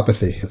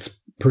nephropathy. It's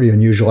pretty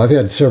unusual. I've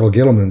had several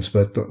Gittlemans,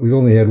 but we've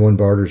only had one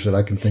Barter's that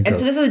I can think of. And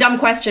so this is a dumb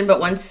question, but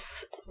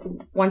once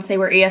they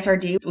were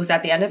ESRD, was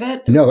that the end of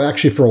it? No,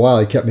 actually, for a while,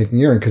 he kept making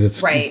urine because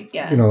it's, right,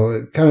 yeah.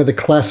 Kind of the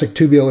classic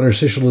tubular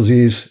interstitial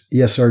disease,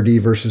 ESRD,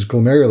 versus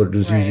glomerular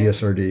disease, right.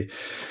 ESRD.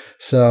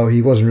 So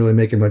he wasn't really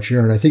making much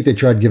urine. I think they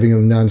tried giving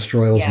him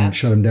non-steroidals and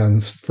shut him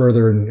down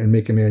further and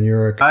make him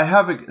anuric. I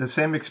have the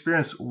same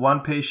experience.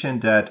 One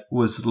patient that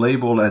was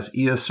labeled as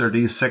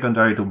ESRD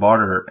secondary to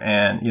Barter.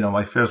 And,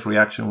 my first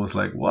reaction was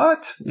like,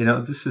 what?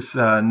 This is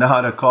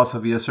not a cause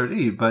of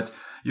ESRD. But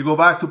you go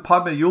back to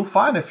PubMed, you'll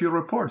find a few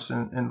reports.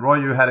 And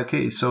Roy, you had a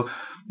case. So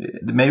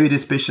maybe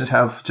these patients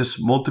have just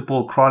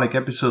multiple chronic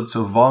episodes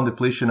of volume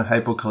depletion of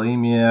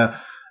hypokalemia,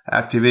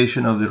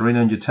 activation of the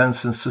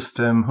renin-angiotensin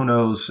system, who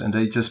knows, and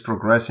they just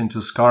progress into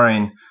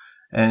scarring.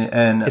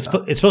 And it's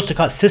supposed to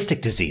cause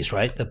cystic disease,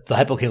 right? The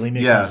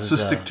hypokalemia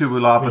causes cystic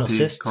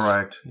tubulopathy,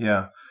 correct,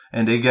 yeah.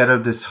 And they get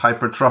this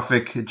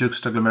hypertrophic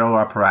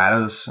juxtaglomerular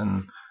apparatus,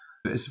 and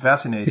it's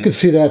fascinating. You can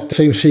see that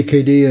same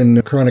CKD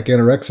in chronic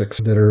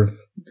anorexics that are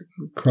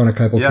chronic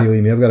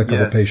hypokalemia. I've got a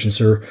couple of patients,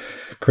 their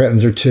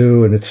creatinines are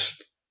 2, and it's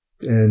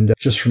and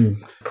just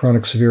from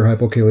chronic severe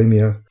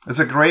hypokalemia. It's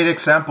a great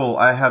example.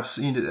 I have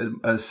seen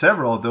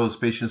several of those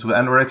patients with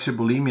anorexia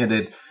bulimia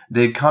that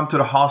they come to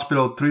the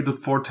hospital 3 to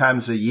 4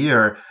 times a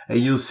year, and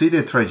you see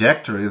the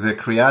trajectory, the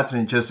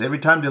creatinine. Just every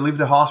time they leave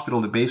the hospital,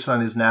 the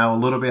baseline is now a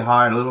little bit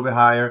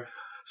higher.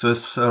 So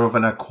it's sort of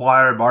an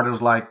acquired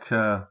Barter's-like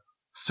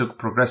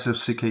progressive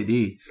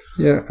CKD.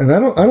 Yeah, and I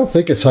don't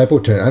think it's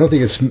hypotension. I don't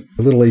think it's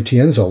little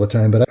ATNs all the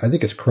time, but I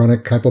think it's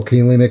chronic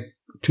hypokalemic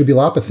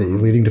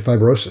tubulopathy leading to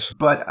fibrosis.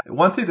 But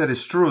one thing that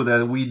is true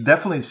that we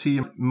definitely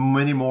see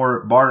many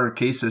more Barter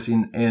cases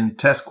in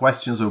test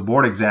questions or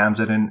board exams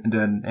than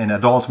in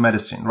adult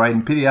medicine, right?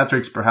 In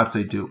pediatrics, perhaps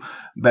they do.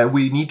 But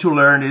we need to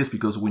learn this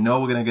because we know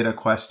we're going to get a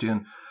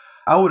question.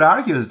 I would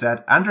argue is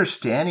that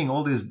understanding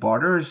all these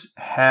Barters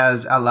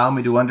has allowed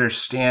me to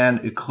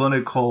understand a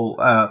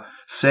clinical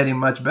setting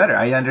much better.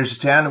 I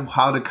understand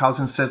how the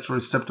calcium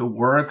receptor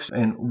works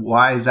and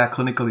why is that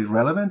clinically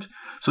relevant.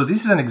 So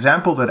this is an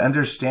example that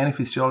understanding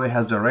physiology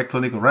has direct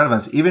clinical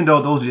relevance. Even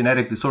though those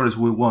genetic disorders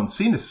we won't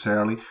see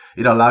necessarily,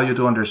 it allows you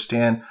to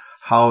understand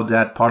how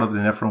that part of the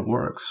nephron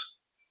works.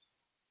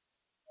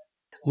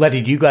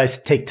 Letty, do you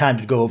guys take time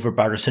to go over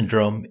Barter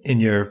syndrome in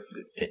your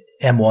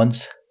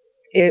M1s?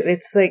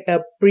 It's like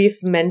a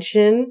brief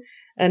mention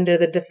under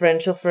the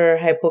differential for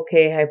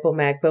hypo-K,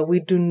 hypomag, but we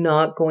do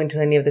not go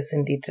into any of this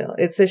in detail.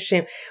 It's a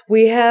shame.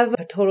 We have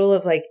a total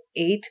of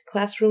 8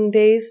 classroom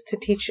days to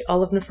teach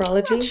all of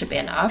nephrology. That should be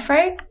enough,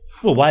 right?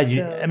 Well, why?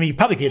 You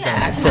probably get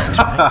that in 6,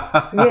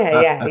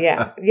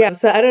 right? Yeah.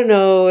 So I don't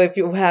know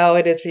how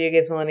it is for you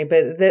guys, Melanie,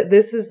 but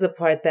this is the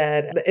part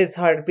that is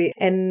hard to be,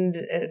 and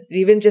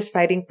even just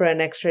fighting for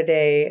an extra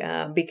day,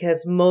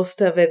 because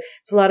most of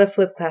it's a lot of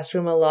flipped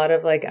classroom, a lot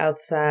of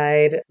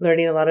outside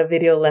learning, a lot of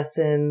video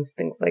lessons,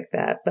 things like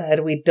that.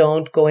 But we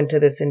don't go into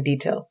this in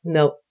detail.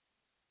 Nope.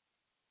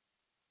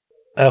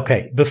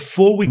 Okay,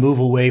 before we move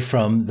away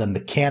from the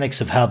mechanics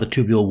of how the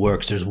tubule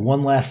works, there's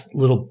one last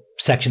little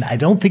section. I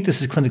don't think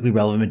this is clinically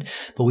relevant,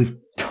 but we've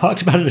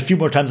talked about it a few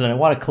more times and I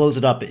want to close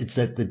it up. It's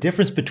that the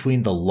difference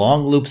between the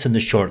long loops and the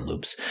short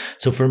loops.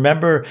 So if you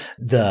remember,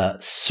 the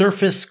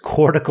surface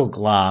cortical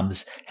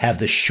gloms have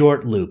the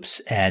short loops,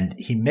 and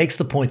he makes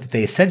the point that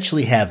they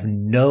essentially have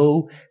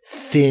no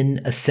thin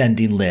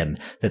ascending limb,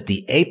 that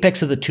the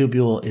apex of the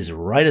tubule is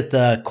right at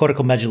the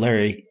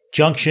corticomedullary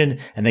junction,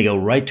 and they go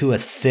right to a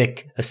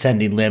thick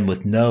ascending limb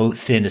with no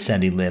thin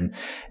ascending limb.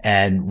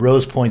 And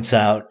Rose points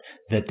out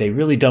that they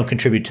really don't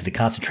contribute to the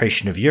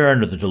concentration of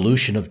urine or the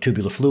dilution of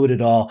tubular fluid at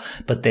all,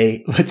 but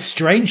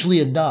strangely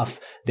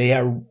enough, they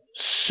are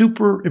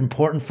super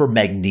important for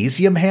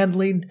magnesium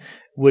handling,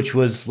 which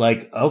was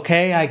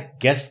okay, I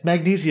guess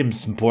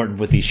magnesium's important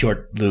with these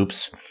short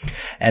loops,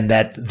 and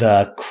that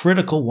the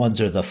critical ones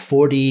are the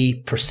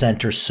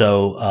 40% or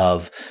so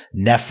of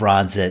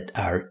nephrons that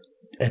are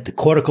at the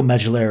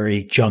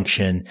corticomedullary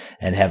junction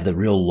and have the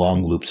real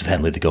long loops of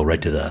Henle that go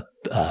right to the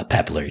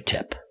papillary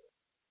tip.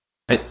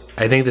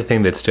 I think the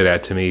thing that stood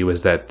out to me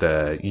was that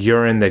the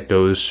urine that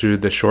goes through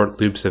the short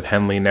loops of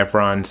Henle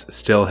nephrons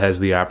still has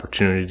the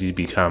opportunity to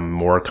become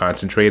more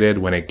concentrated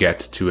when it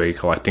gets to a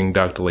collecting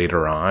duct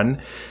later on.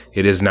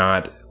 It is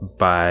not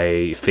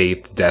by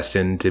fate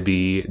destined to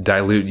be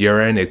dilute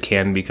urine. It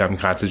can become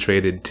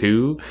concentrated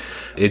too.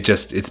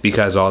 It's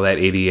because all that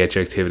ADH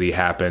activity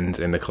happens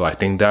in the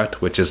collecting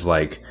duct, which is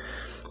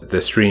the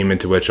stream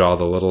into which all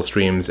the little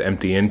streams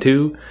empty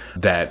into,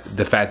 that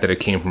the fact that it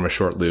came from a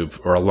short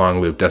loop or a long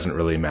loop doesn't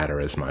really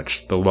matter as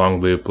much. The long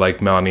loop, like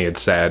Melanie had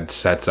said,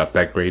 sets up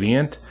that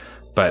gradient,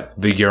 but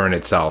the urine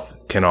itself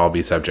can all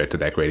be subject to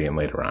that gradient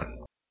later on.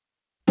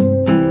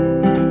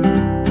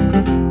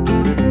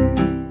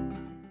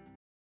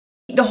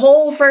 The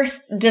whole first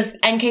just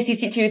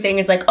NKCC2 thing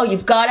is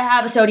you've got to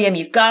have a sodium,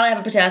 you've got to have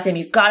a potassium,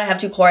 you've got to have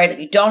 2 chlorides. If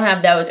you don't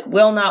have those, it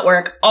will not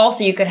work.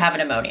 Also, you could have an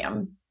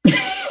ammonium.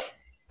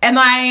 Am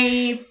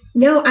I?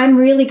 No, I'm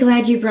really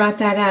glad you brought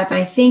that up.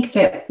 I think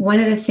that one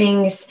of the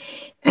things,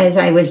 as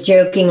I was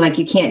joking,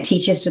 you can't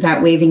teach this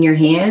without waving your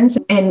hands.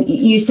 And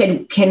you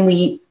said, can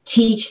we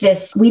teach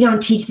this? We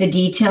don't teach the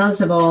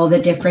details of all the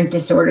different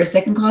disorders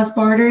that can cause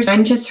Barters.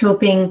 I'm just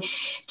hoping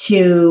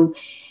to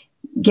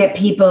get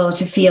people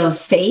to feel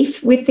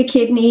safe with the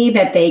kidney,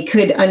 that they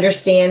could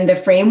understand the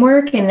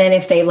framework. And then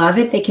if they love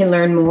it, they can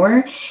learn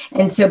more.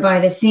 And so by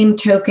the same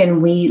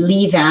token, we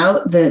leave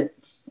out the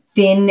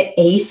thin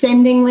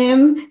ascending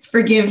limb,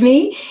 forgive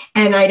me,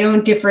 and I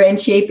don't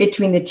differentiate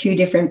between the 2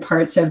 different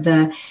parts of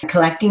the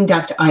collecting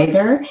duct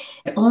either.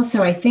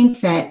 Also, I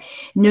think that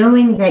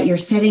knowing that you're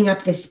setting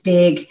up this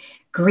big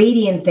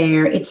gradient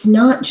there, it's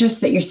not just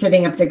that you're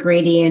setting up the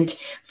gradient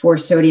for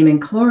sodium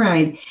and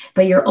chloride,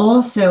 but you're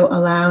also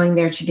allowing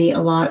there to be a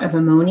lot of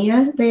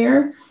ammonia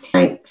there.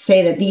 I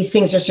say that these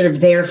things are sort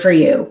of there for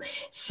you.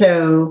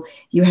 So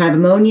you have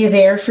ammonia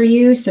there for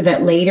you so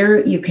that later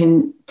you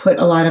can put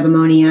a lot of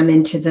ammonium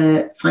into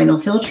the final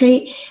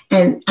filtrate.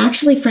 And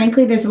actually,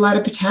 frankly, there's a lot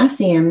of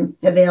potassium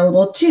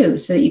available too,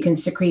 so that you can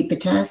secrete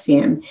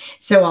potassium.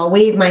 So I'll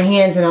wave my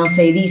hands and I'll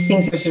say these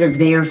things are sort of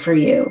there for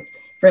you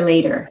for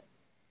later.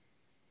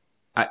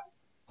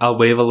 I'll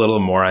wave a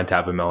little more on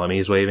top of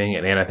Melanie's waving.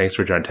 And Anna, thanks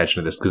for drawing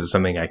attention to this because it's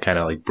something I kind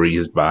of like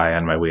breezed by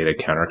on my way to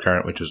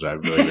Countercurrent, which is what I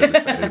really was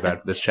excited about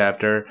for this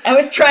chapter. I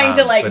was trying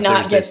to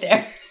not get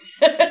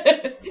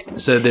there.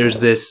 So there's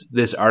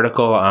this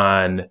article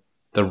on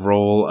the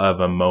role of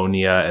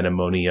ammonia and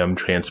ammonium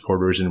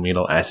transporters in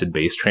renal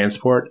acid-base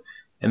transport.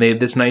 And they have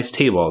this nice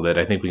table that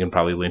I think we can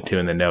probably link to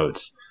in the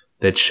notes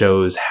that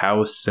shows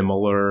how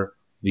similar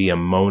the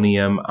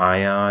ammonium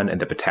ion and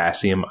the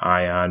potassium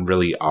ion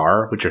really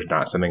are, which is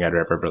not something I'd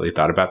ever really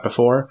thought about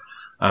before.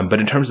 But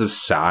in terms of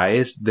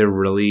size, they're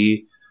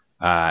really,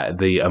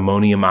 the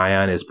ammonium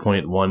ion is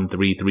 0.133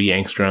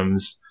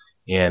 angstroms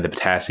and the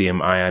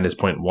potassium ion is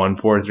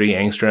 0.143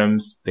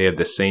 angstroms. They have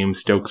the same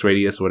Stokes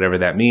radius, whatever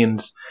that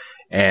means,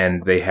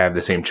 and they have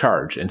the same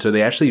charge. And so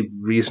they actually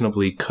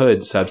reasonably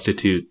could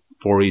substitute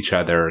for each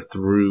other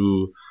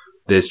through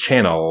this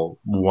channel,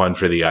 one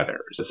for the other.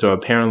 So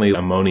apparently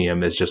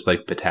ammonium is just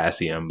like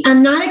potassium.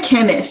 I'm not a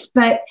chemist,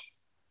 but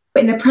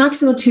in the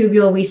proximal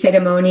tubule, we said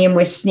ammonium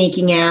was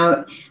sneaking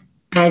out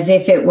as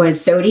if it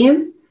was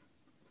sodium.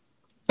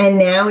 And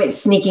now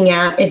it's sneaking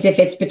out as if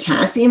it's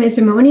potassium. Is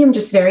ammonium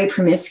just very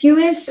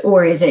promiscuous,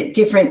 or is it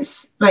different?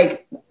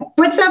 Like,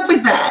 what's up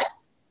with that?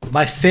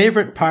 My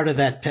favorite part of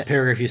that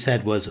paragraph you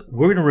said was,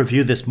 we're going to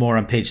review this more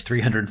on page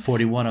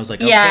 341. I was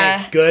like,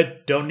 okay,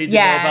 good. Don't need to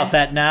know about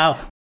that now.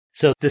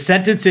 So the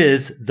sentence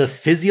is, the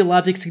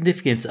physiologic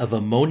significance of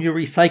ammonia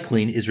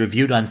recycling is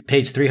reviewed on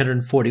page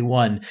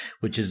 341,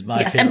 which is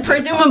my favorite. And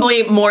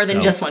presumably more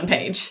than just one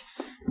page.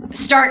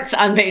 Starts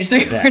on page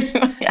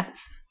 341,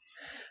 yes.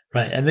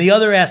 Right. And the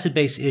other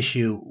acid-base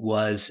issue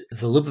was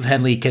the loop of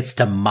Henle gets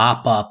to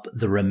mop up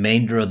the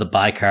remainder of the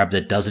bicarb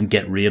that doesn't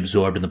get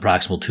reabsorbed in the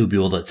proximal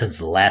tubule, that since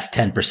the last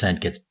 10%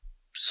 gets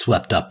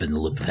swept up in the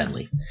loop of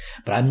Henle.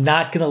 But I'm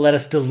not going to let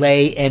us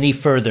delay any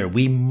further.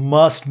 We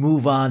must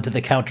move on to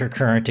the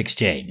countercurrent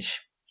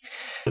exchange.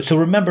 So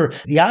remember,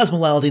 the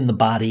osmolality in the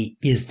body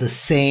is the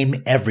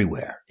same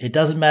everywhere. It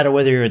doesn't matter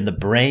whether you're in the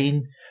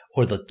brain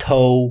or the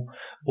toe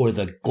or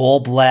the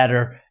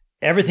gallbladder.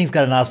 Everything's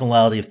got an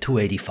osmolality of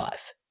 285.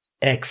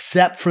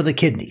 Except for the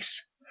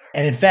kidneys.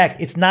 And in fact,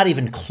 it's not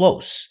even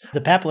close.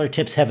 The papillary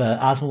tips have an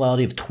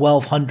osmolality of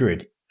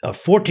 1,200,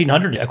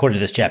 1,400, according to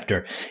this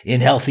chapter,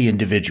 in healthy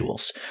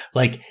individuals.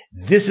 Like,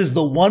 this is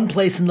the one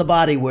place in the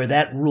body where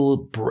that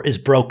rule is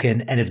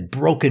broken, and it's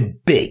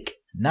broken big.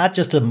 Not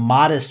just a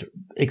modest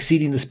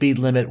exceeding the speed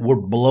limit. We're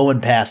blowing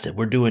past it.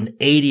 We're doing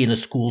 80 in a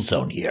school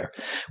zone here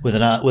with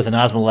an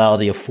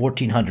osmolality of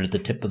 1,400 at the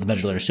tip of the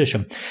medullary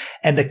interstitium.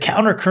 And the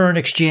countercurrent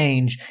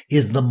exchange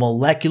is the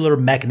molecular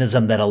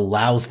mechanism that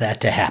allows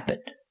that to happen.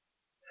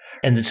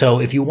 And so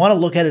if you want to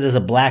look at it as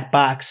a black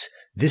box,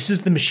 this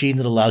is the machine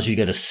that allows you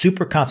to get a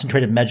super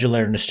concentrated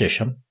medullary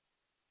interstitium.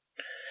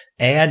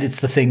 And it's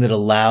the thing that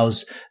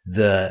allows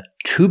the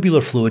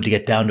tubular fluid to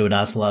get down to an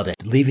osmolality.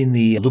 Leaving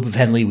the loop of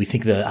Henle, we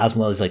think the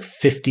osmolality is like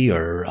 50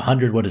 or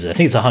 100. What is it? I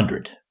think it's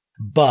 100.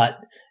 But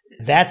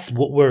that's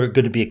what we're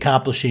going to be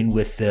accomplishing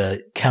with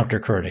the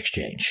countercurrent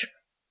exchange.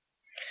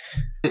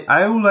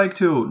 I would like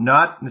to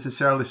not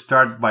necessarily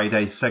start by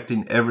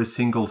dissecting every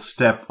single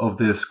step of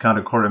this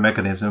countercurrent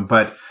mechanism,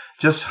 but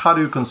just how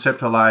do you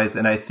conceptualize?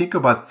 And I think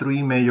about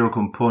three major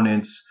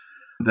components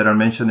that are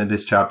mentioned in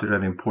this chapter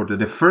that are important.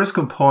 The first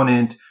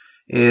component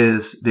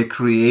is the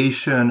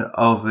creation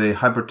of the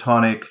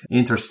hypertonic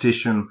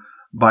interstitium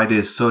by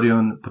the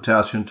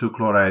sodium-potassium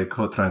 2-chloride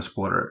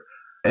cotransporter.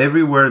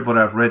 Everywhere that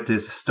I've read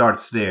this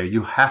starts there.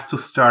 You have to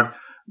start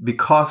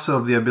because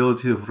of the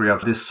ability of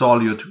react the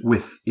solute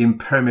with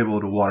impermeable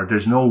to water.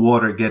 There's no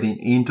water getting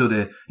into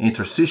the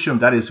interstitium.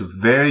 That is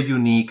very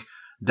unique.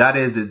 That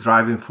is the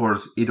driving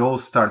force. It all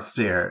starts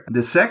there.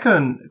 The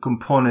second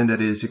component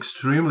that is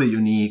extremely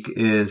unique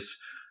is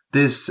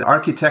this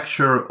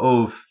architecture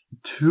of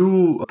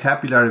two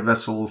capillary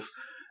vessels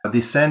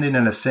descending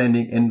and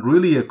ascending in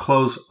really a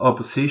close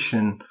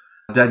opposition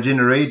that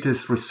generate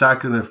this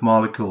recycling of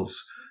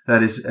molecules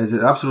that is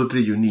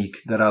absolutely unique,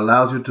 that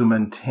allows you to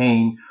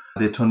maintain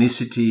the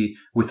tonicity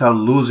without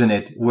losing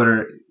it,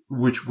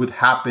 which would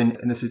happen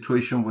in a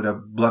situation where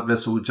a blood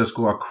vessel would just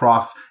go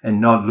across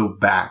and not loop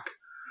back.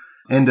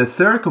 And the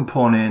third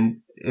component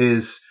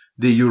is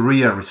the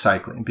urea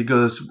recycling,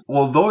 because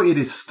although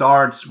it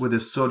starts with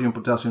the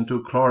sodium-potassium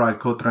 2-chloride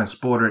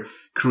cotransporter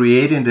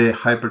creating the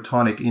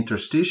hypertonic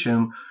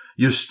interstitium,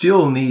 you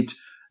still need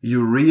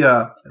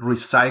urea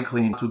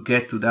recycling to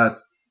get to that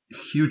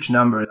huge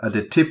number at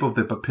the tip of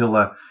the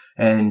papilla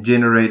and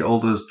generate all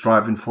those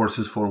driving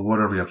forces for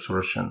water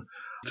reabsorption.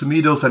 To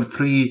me, those are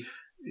three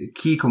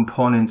key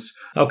components.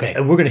 Okay,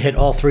 and we're going to hit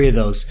all three of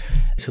those.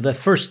 So the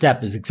first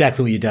step is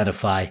exactly what you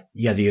identify.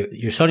 You have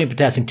your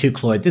sodium-potassium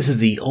 2-chloride. This is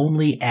the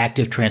only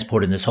active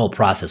transport in this whole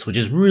process, which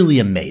is really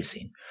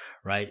amazing,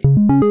 right?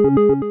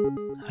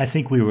 I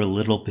think we were a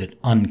little bit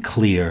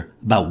unclear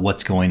about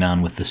what's going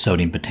on with the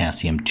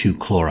sodium-potassium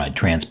 2-chloride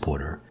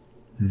transporter.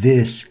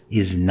 This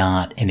is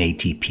not an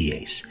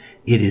ATPase.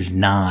 It is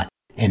not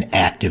an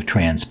active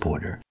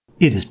transporter.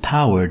 It is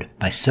powered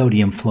by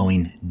sodium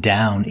flowing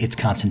down its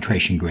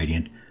concentration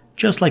gradient,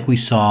 just like we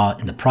saw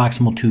in the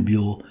proximal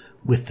tubule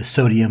with the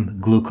sodium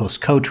glucose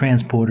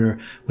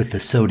cotransporter, with the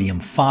sodium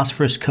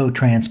phosphorus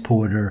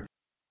cotransporter.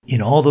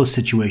 In all those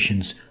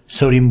situations,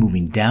 sodium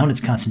moving down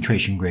its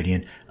concentration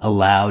gradient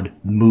allowed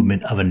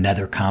movement of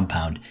another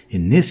compound.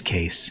 In this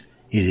case,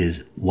 it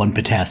is 1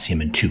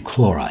 potassium and 2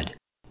 chloride.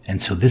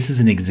 And so this is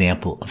an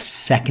example of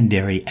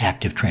secondary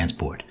active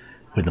transport,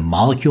 where the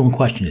molecule in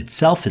question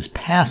itself is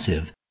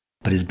passive,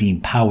 but is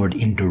being powered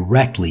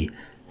indirectly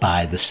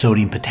by the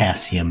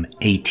sodium-potassium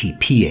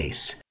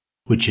ATPase,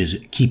 which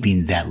is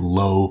keeping that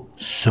low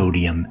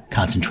sodium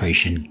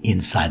concentration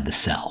inside the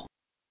cell.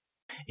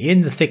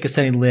 In the thick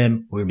ascending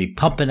limb, we're going to be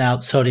pumping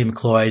out sodium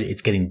chloride.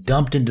 It's getting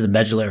dumped into the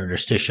medullary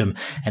interstitium,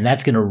 and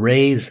that's going to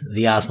raise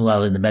the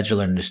osmolality in the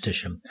medullary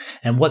interstitium.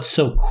 And what's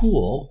so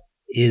cool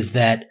is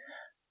that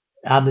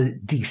on the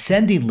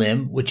descending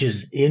limb, which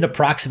is in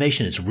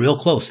approximation, it's real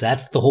close.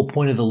 That's the whole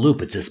point of the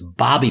loop. It's this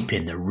bobby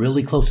pin. They're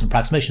really close in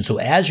approximation. So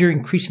as you're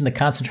increasing the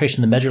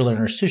concentration in the medullary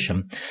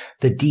interstitium,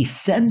 the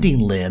descending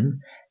limb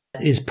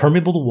is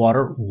permeable to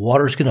water.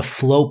 Water is going to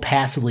flow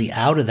passively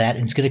out of that,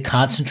 and it's going to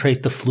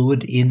concentrate the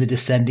fluid in the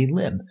descending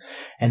limb.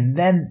 And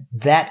then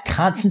that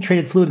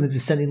concentrated fluid in the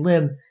descending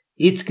limb,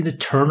 it's going to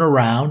turn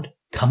around,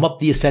 come up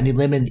the ascending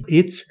limb, and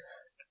its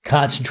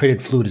concentrated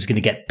fluid is going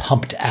to get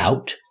pumped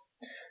out.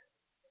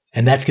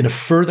 And that's going to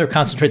further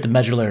concentrate the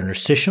medullary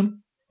interstitium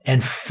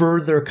and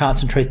further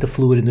concentrate the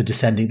fluid in the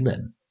descending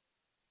limb.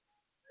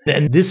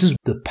 And this is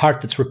the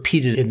part that's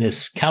repeated in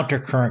this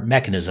countercurrent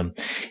mechanism,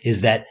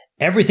 is that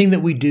everything that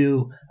we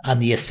do on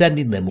the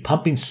ascending limb,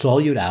 pumping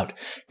solute out,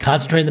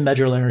 concentrating the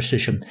medullary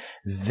interstitium,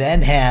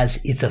 then has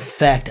its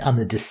effect on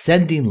the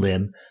descending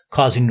limb,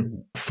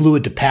 causing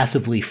fluid to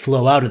passively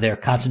flow out of there,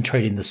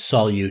 concentrating the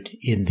solute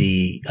in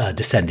the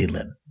descending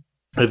limb.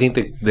 I think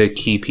the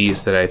key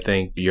piece that I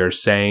think you're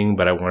saying,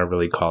 but I want to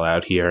really call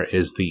out here,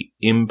 is the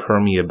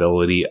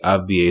impermeability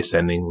of the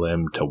ascending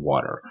limb to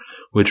water,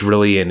 which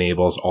really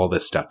enables all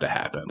this stuff to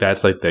happen.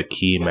 That's like the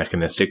key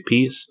mechanistic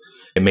piece.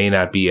 It may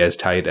not be as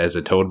tight as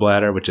a toad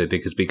bladder, which I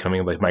think is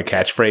becoming like my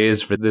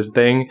catchphrase for this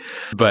thing,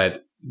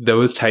 but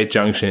those tight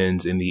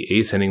junctions in the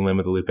ascending limb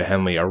of the loop of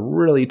Henle are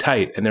really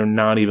tight, and they're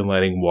not even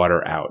letting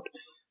water out.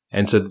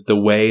 And so the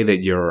way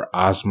that your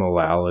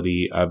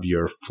osmolality of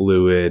your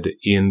fluid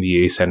in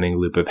the ascending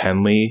loop of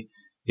Henle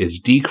is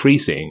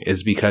decreasing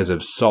is because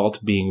of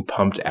salt being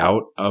pumped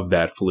out of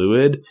that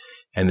fluid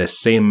and the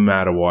same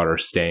amount of water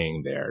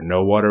staying there.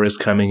 No water is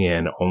coming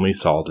in, only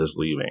salt is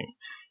leaving.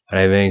 And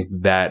I think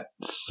that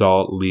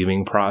salt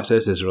leaving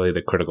process is really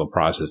the critical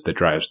process that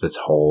drives this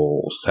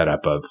whole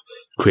setup of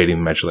creating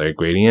the medullary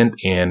gradient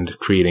and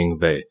creating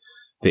the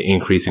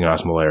increasing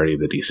osmolarity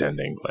of the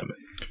descending limb.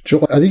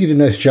 Joel, I think you did a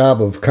nice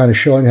job of kind of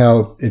showing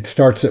how it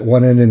starts at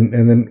one end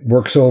and then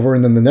works over,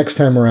 and then the next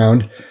time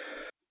around,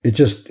 it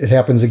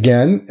happens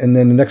again, and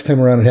then the next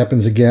time around it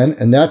happens again,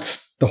 and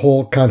that's the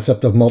whole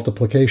concept of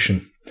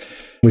multiplication,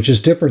 which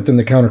is different than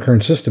the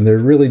countercurrent system. They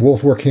really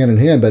both work hand in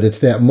hand, but it's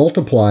that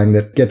multiplying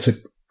that gets it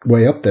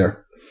way up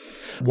there.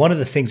 One of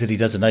the things that he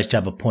does a nice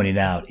job of pointing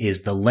out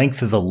is the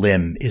length of the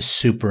limb is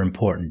super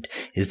important,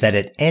 is that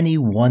at any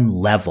one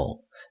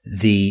level,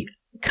 the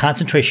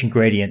concentration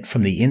gradient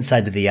from the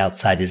inside to the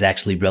outside is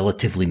actually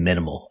relatively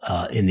minimal.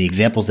 In the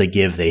examples they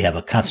give, they have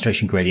a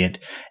concentration gradient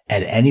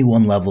at any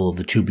one level of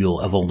the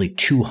tubule of only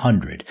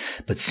 200.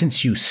 But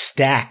since you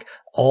stack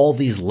all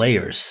these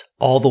layers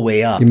all the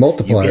way up, you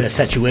get a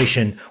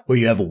situation where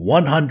you have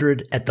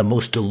 100 at the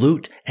most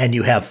dilute and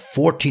you have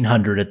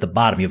 1400 at the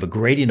bottom. You have a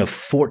gradient of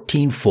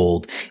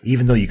 14-fold,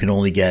 even though you can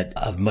only get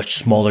a much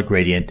smaller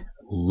gradient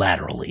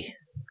laterally.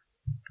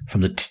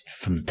 From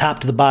the top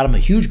to the bottom, a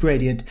huge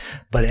gradient,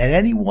 but at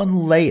any one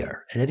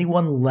layer, at any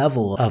one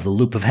level of the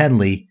loop of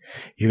Henle,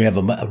 you're going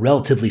to have a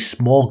relatively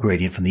small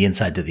gradient from the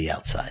inside to the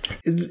outside.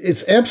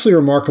 It's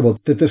absolutely remarkable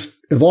that this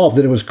evolved,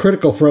 that it was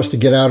critical for us to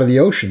get out of the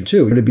ocean,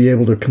 too, to be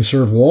able to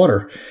conserve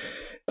water.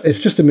 It's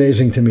just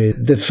amazing to me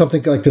that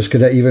something like this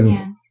could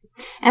even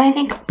and I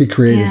think be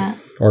created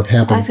or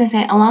happen. I was going to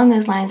say, along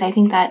those lines, I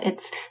think that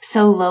it's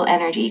so low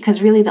energy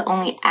because really the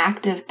only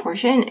active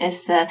portion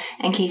is the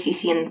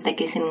NKCC and the thick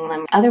ascending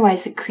limb.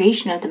 Otherwise, the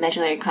creation of the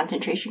medullary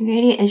concentration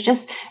gradient is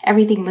just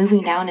everything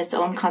moving down its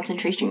own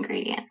concentration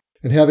gradient.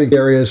 And having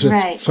areas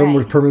that's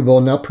somewhat permeable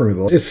and not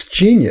permeable. It's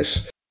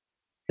genius.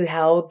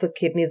 How the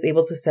kidney is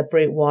able to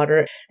separate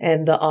water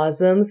and the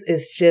osms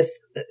is just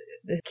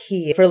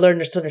key for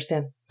learners to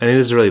understand. And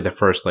this is really the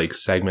first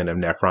segment of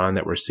nephron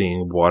that we're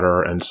seeing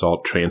water and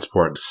salt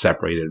transport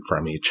separated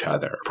from each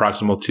other.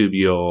 Proximal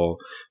tubule,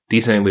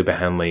 descending loop of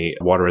Henle,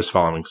 water is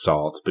following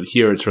salt. But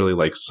here it's really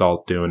like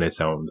salt doing its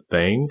own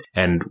thing,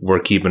 and we're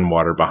keeping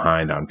water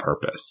behind on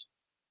purpose.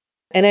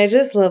 And I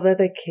just love that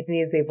the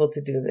kidney is able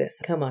to do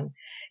this. Come on.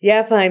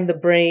 Yeah, fine. The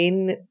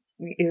brain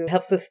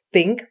helps us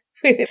think,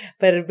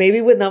 but maybe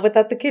not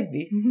without the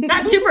kidney.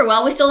 Not super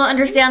well. We still don't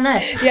understand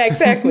this. Yeah,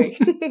 exactly.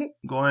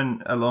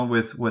 Going along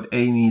with what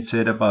Amy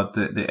said about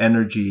the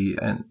energy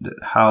and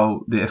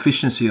how the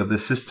efficiency of the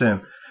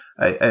system,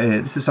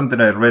 this is something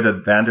I read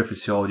at Vander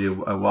Physiology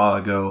a while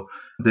ago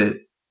that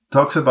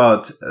talks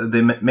about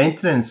the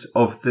maintenance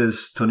of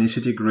this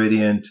tonicity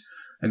gradient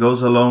It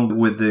goes along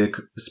with the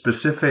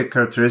specific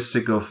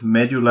characteristic of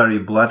medullary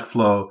blood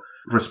flow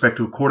respect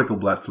to cortical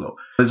blood flow.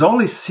 There's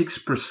only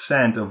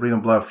 6% of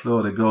renal blood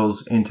flow that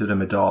goes into the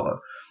medulla.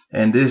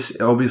 And this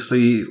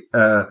obviously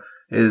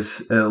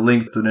is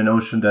linked to the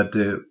notion that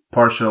the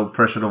partial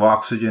pressure of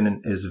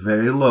oxygen is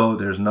very low.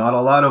 There's not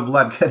a lot of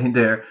blood getting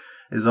there.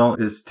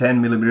 It's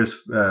 10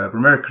 millimeters per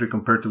mercury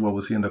compared to what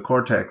we see in the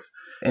cortex.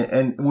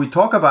 And we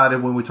talk about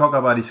it when we talk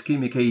about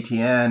ischemic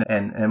ATN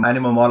and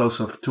animal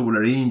models of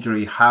tubular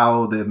injury,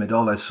 how the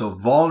medulla is so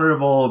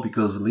vulnerable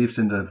because it lives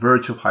in the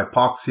verge of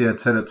hypoxia, et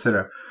cetera, et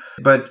cetera.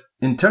 But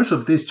in terms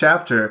of this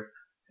chapter,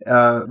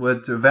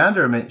 what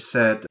Vander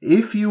said,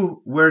 if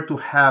you were to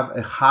have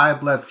a high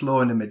blood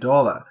flow in the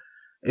medulla,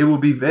 it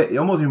would be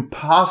almost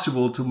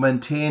impossible to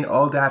maintain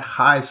all that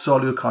high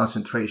solute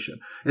concentration.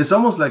 It's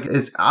almost like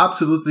it's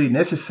absolutely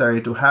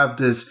necessary to have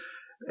this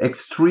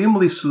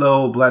extremely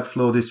slow blood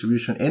flow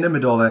distribution in the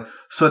medulla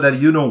so that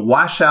you don't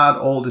wash out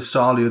all the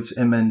solutes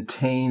and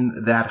maintain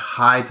that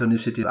high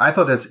tonicity. I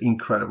thought that's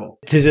incredible.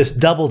 To just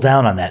double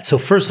down on that. So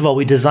first of all,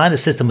 we designed a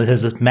system that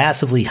has this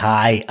massively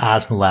high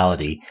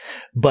osmolality,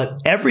 but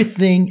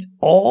everything,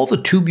 all the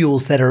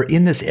tubules that are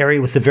in this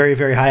area with the very,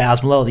 very high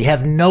osmolality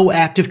have no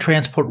active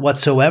transport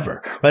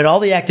whatsoever, right?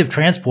 All the active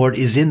transport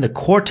is in the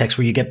cortex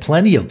where you get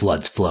plenty of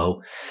blood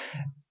flow.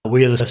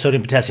 We have the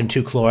sodium potassium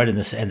 2 chloride and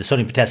the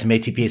sodium potassium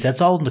ATPase.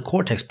 That's all in the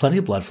cortex, plenty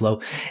of blood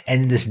flow.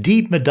 And in this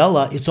deep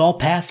medulla, it's all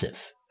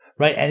passive,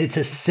 right? And it's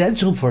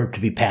essential for it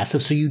to be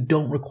passive so you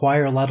don't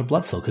require a lot of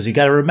blood flow. Because you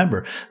got to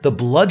remember, the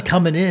blood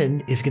coming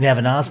in is going to have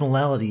an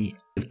osmolality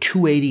of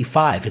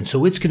 285. And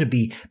so it's going to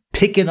be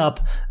picking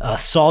up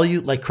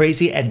solute like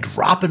crazy and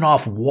dropping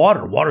off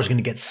water. Water is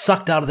going to get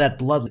sucked out of that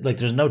blood like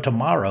there's no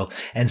tomorrow.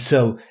 And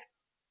so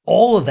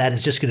all of that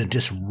is just going to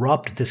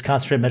disrupt this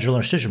concentrated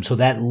medullary interstitium. So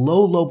that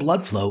low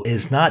blood flow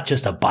is not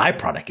just a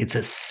byproduct. It's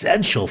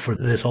essential for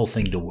this whole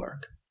thing to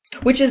work.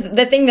 Which is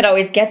the thing that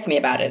always gets me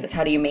about it, is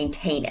how do you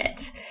maintain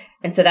it?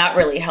 And so that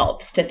really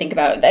helps to think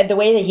about. The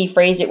way that he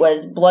phrased it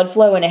was blood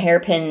flow in a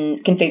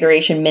hairpin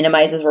configuration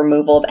minimizes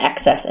removal of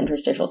excess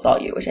interstitial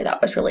solute, which I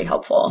thought was really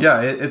helpful. Yeah,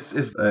 it's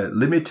a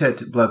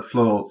limited blood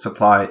flow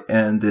supply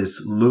and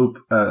this loop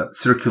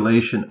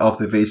circulation of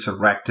the vasa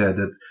recta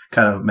that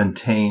kind of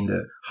maintain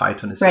the high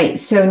tonicity. Right.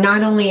 So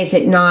not only is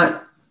it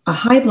not a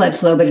high blood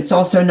flow, but it's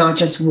also not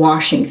just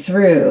washing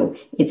through.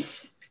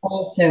 It's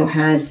also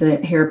has the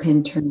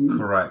hairpin turn.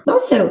 Correct.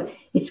 Also,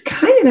 it's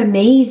kind of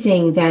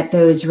amazing that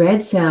those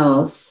red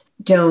cells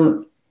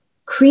don't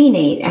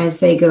crenate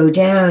as they go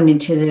down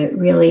into the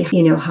really,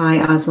 high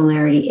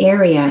osmolarity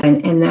area.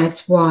 And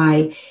that's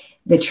why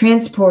the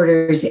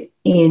transporters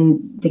in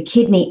the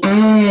kidney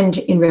and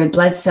in red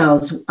blood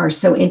cells are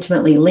so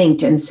intimately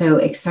linked and so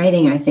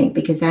exciting, I think,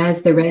 because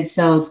as the red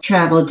cells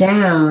travel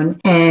down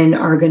and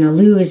are going to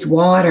lose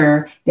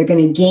water, they're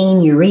going to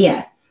gain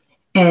urea.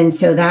 And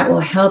so that will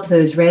help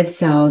those red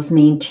cells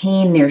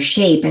maintain their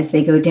shape as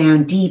they go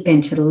down deep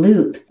into the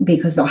loop,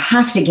 because they'll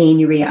have to gain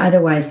urea.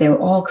 Otherwise, they'll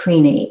all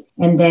crenate.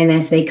 And then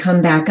as they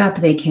come back up,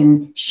 they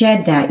can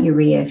shed that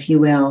urea, if you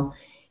will,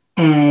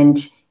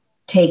 and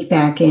take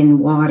back in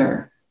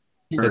water.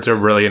 It's a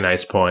really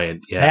nice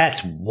point. Yeah.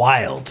 That's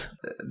wild.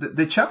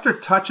 The chapter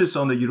touches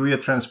on the urea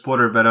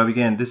transporter, but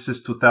again, this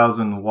is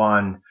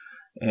 2001.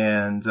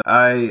 And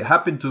I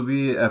happened to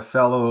be a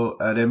fellow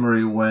at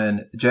Emory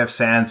when Jeff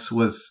Sands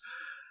was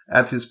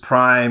at his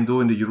prime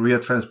doing the urea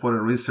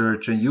transporter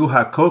research, and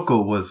Juha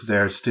Koko was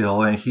there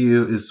still, and he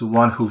is the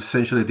one who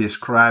essentially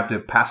described the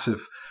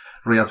passive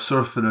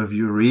reabsorption of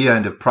urea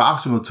in the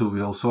proximal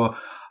tubule. So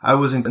I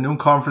was in a noon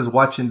conference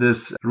watching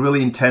this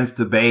really intense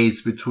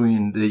debates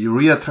between the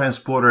urea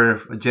transporter,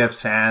 Jeff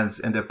Sands,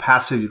 and the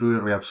passive urea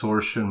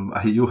reabsorption,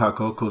 Juha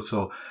Koko.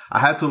 So I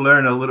had to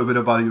learn a little bit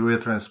about urea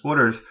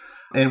transporters.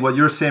 And what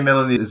you're saying,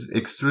 Melanie, is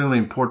extremely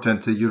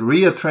important. The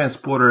urea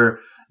transporter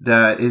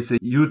that is a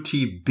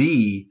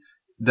UTB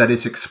that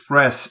is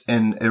expressed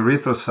in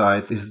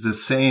erythrocytes is the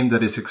same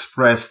that is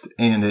expressed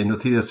in the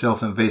endothelial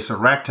cells and vasa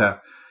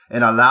recta,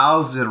 and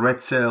allows the red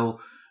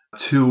cell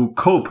to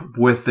cope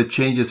with the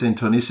changes in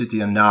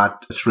tonicity and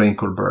not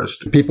shrink or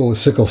burst. People with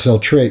sickle cell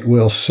trait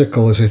will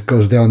sickle as it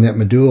goes down that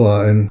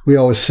medulla. And we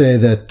always say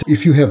that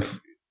if you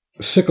have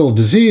sickle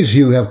disease,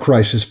 you have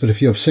crisis, but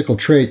if you have sickle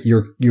trait,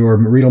 your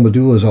renal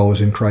medulla is always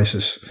in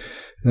crisis.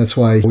 And that's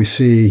why we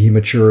see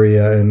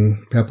hematuria and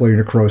papillary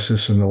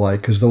necrosis and the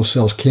like, because those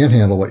cells can't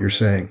handle what you're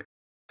saying.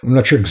 I'm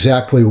not sure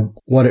exactly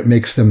what it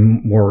makes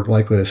them more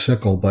likely to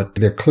sickle, but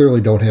they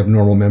clearly don't have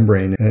normal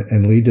membrane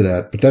and lead to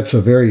that. But that's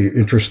a very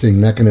interesting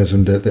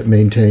mechanism that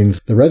maintains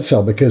the red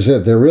cell, because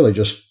they're really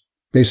just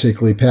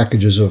basically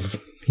packages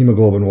of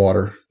hemoglobin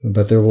water,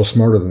 but they're a little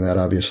smarter than that,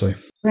 obviously.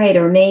 Right.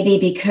 Or maybe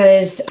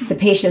because the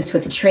patients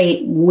with the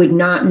trait would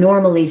not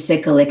normally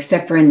sickle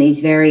except for in these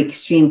very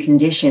extreme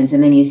conditions.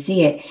 And then you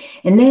see it.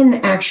 And then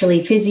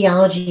actually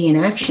physiology in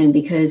action,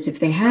 because if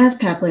they have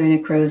papillary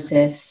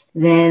necrosis,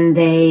 then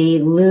they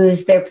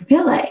lose their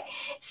papillae.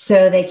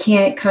 So they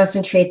can't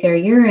concentrate their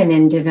urine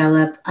and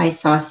develop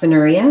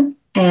isostenuria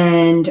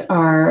and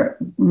are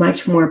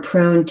much more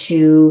prone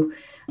to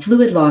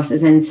fluid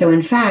losses. And so,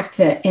 in fact,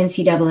 the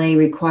NCAA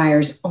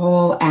requires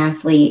all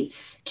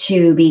athletes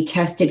to be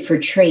tested for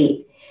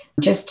trait,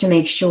 just to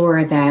make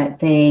sure that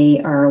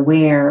they are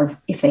aware,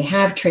 if they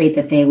have trait,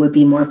 that they would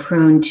be more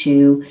prone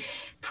to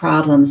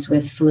problems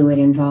with fluid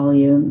and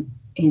volume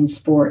in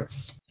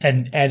sports.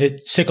 And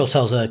sickle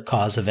cell is a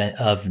cause of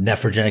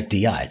nephrogenic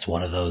DI. It's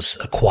one of those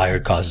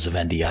acquired causes of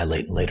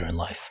NDI later in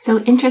life. So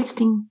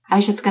interesting. I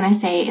was just going to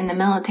say, in the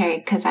military,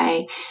 because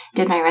I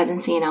did my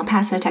residency in El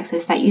Paso,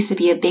 Texas, that used to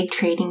be a big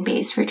training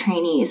base for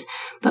trainees.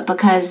 But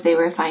because they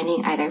were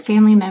finding either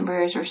family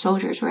members or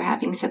soldiers were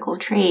having sickle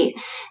trait,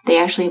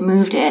 they actually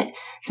moved it.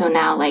 So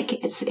now,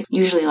 it's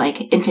usually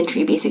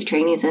infantry basic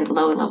trainings in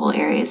lower level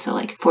areas, so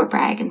Fort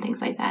Bragg and things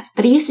like that.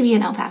 But it used to be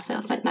in El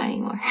Paso, but not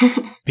anymore.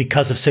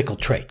 Because of sickle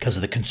trait, because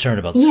of the concern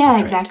about sickle trait.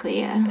 Yeah, exactly,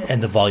 yeah.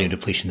 And the volume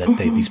depletion that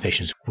these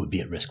patients would be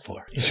at risk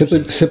for.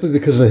 Simply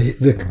because of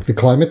the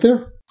climate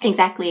there?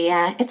 Exactly,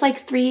 yeah. It's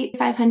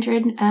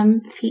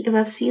 500 feet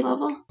above sea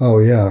level. Oh,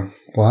 yeah.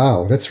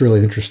 Wow, that's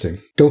really interesting.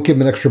 Don't give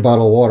them an extra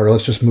bottle of water.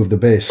 Let's just move the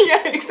base.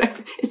 Yeah,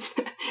 exactly. It's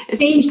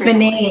change the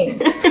name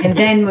and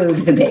then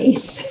move the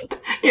base.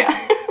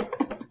 Yeah.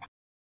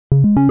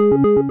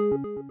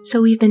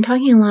 So we've been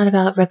talking a lot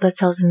about red blood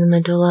cells in the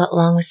medulla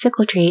along with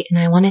sickle trait, and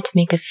I wanted to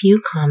make a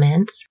few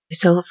comments.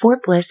 So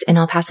Fort Bliss in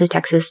El Paso,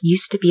 Texas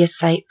used to be a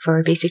site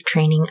for basic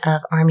training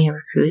of Army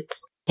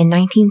recruits. In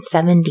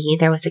 1970,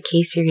 there was a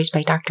case series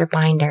by Dr.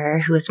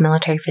 Binder, who was a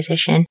military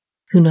physician,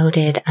 who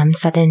noted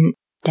sudden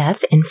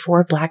death in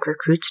 4 Black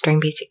recruits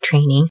during basic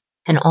training,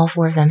 and all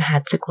 4 of them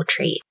had sickle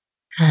trait.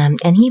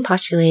 And he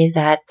postulated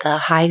that the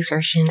high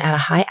exertion at a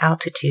high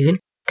altitude,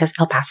 because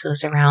El Paso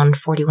is around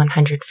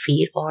 4,100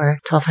 feet or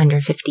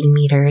 1,250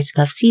 meters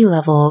above sea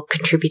level,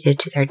 contributed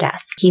to their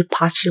deaths. He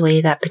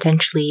postulated that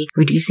potentially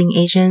reducing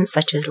agents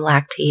such as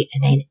lactate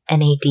and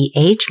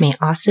NADH may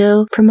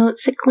also promote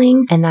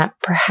sickling, and that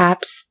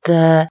perhaps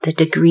the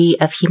degree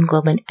of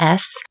hemoglobin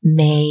S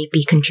may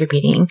be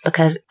contributing,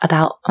 because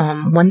about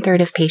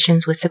 1/3 of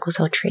patients with sickle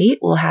cell trait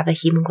will have a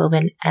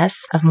hemoglobin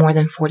S of more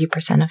than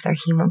 40% of their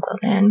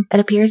hemoglobin. It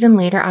appears in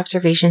later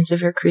observations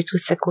of recruits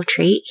with sickle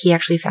trait, he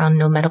actually found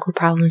no medical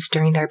problems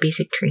during their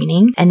basic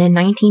training. And in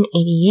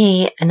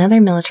 1988, another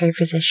military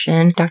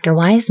physician, Dr.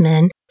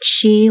 Wiseman,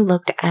 she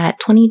looked at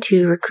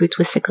 22 recruits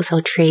with sickle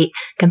cell trait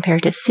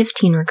compared to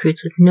 15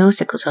 recruits with no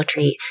sickle cell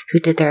trait who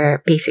did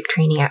their basic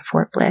training at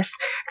Fort Bliss.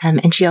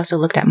 And she also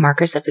looked at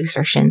markers of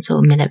exertion,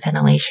 so minute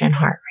ventilation,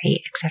 heart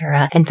rate,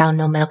 etc., and found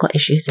no medical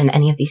issues in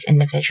any of these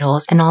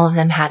individuals. And all of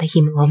them had a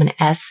hemoglobin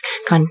S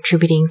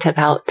contributing to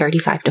about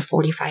 35 to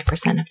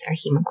 45% of their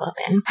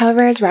hemoglobin.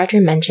 However, as Roger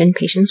mentioned,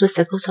 patients with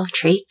sickle cell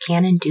trait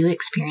can and do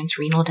experience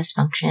renal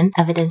dysfunction,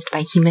 evidenced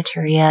by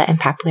hematuria and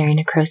papillary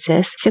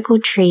necrosis. Sickle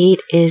trait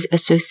is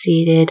associated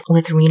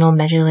with renal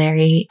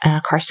medullary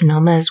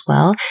carcinoma as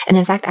well. And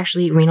in fact,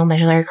 actually, renal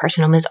medullary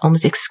carcinoma is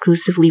almost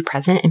exclusively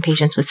present in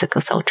patients with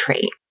sickle cell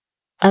trait.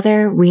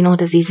 Other renal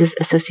diseases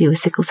associated with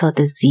sickle cell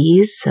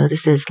disease, so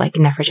this is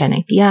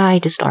nephrogenic DI,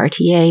 distal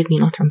RTA,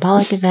 venal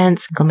thrombotic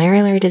events,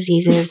 glomerular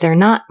diseases, they're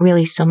not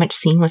really so much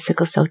seen with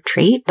sickle cell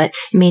trait, but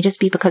it may just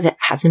be because it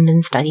hasn't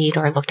been studied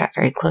or looked at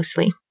very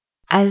closely.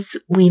 As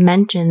we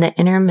mentioned, the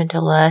inner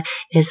medulla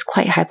is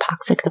quite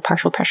hypoxic. The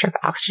partial pressure of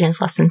oxygen is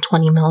less than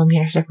 20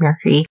 millimeters of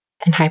mercury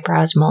and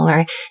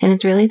hyperosmolar. And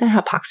it's really the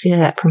hypoxia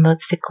that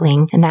promotes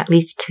sickling, and that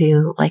leads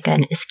to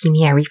an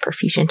ischemia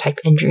reperfusion type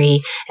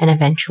injury and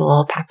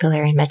eventual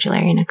papillary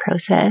medullary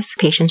necrosis.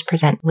 Patients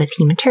present with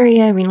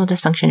hematuria, renal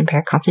dysfunction,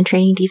 impaired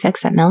concentrating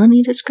defects that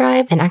Melanie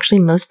described. And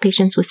actually, most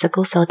patients with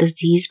sickle cell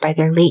disease by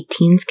their late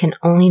teens can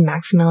only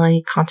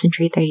maximally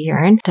concentrate their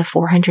urine to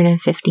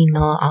 450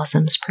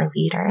 milliosms per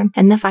liter.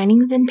 And the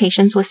findings in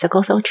patients with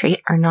sickle cell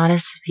trait are not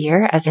as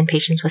severe as in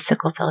patients with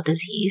sickle cell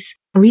disease.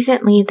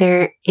 Recently,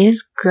 there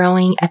is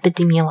growing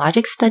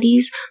epidemiologic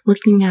studies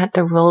looking at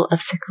the role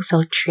of sickle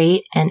cell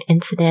trait and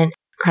incident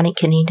chronic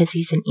kidney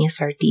disease and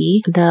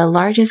ESRD. The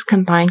largest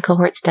combined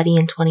cohort study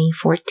in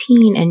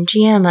 2014 in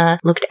JAMA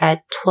looked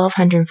at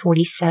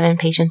 1,247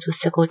 patients with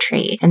sickle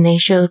trait, and they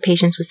showed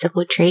patients with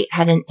sickle trait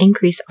had an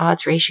increased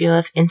odds ratio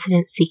of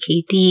incident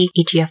CKD,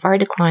 eGFR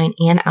decline,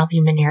 and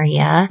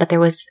albuminuria, but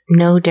there was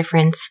no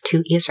difference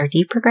to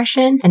ESRD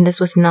progression, and this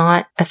was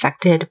not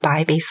affected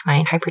by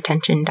baseline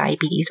hypertension,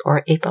 diabetes,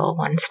 or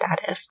ApoA1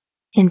 status.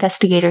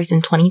 Investigators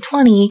in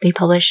 2020, they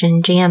published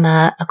in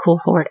JAMA a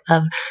cohort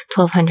of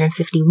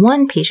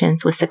 1,251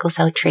 patients with sickle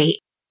cell trait,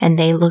 and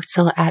they looked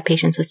at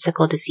patients with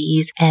sickle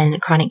disease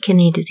and chronic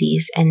kidney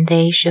disease, and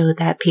they showed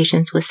that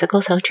patients with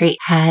sickle cell trait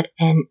had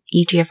an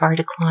eGFR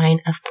decline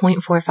of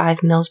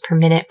 0.45 mils per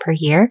minute per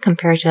year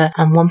compared to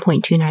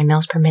 1.29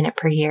 mils per minute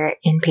per year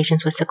in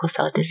patients with sickle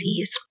cell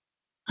disease.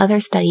 Other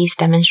studies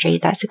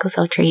demonstrate that sickle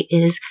cell trait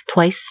is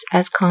twice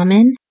as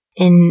common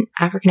in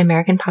African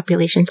American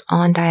populations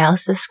on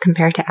dialysis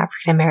compared to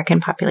African American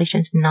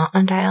populations not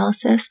on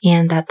dialysis,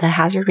 and that the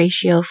hazard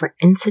ratio for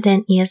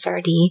incident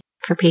ESRD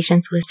for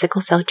patients with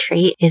sickle cell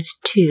trait is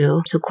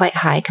 2, so quite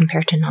high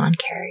compared to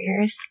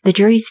non-carriers. The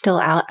jury's still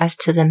out as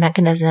to the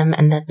mechanism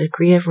and the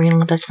degree of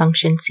renal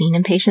dysfunction seen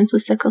in patients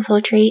with sickle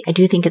cell trait. I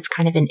do think it's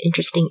kind of an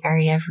interesting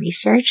area of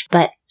research,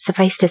 but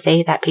suffice to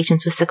say that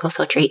patients with sickle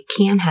cell trait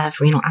can have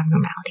renal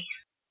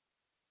abnormalities.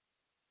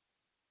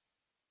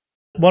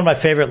 One of my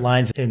favorite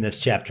lines in this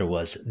chapter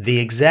was, the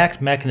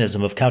exact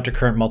mechanism of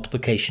countercurrent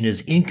multiplication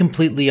is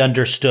incompletely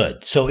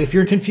understood. So if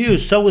you're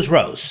confused, so was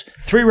Rose.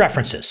 3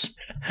 references.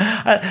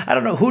 I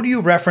don't know. Who do you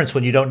reference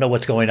when you don't know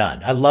what's going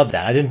on? I love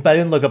that. I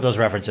didn't look up those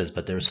references,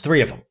 but there's 3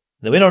 of them.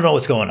 We don't know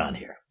what's going on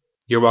here.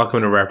 You're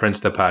welcome to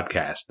reference the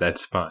podcast.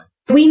 That's fine.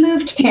 We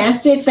moved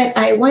past it, but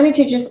I wanted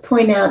to just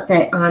point out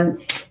that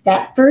on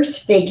that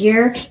first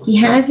figure, he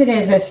has it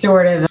as a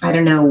sort of, I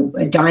don't know,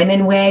 a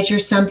diamond wedge or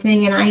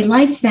something. And I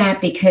liked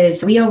that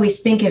because we always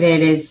think of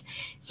it as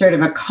sort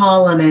of a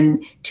column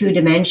and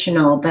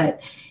 2-dimensional, but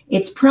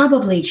it's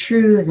probably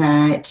true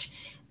that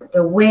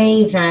the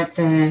way that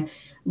the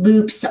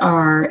loops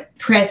are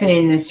present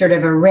in a sort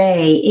of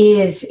array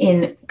is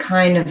in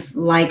kind of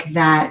like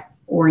that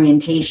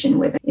orientation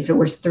with it. If it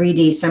was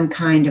 3D, some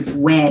kind of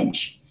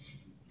wedge,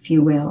 if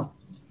you will.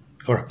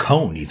 Or a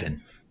cone,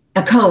 even.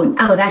 A cone.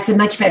 Oh, that's a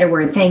much better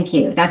word. Thank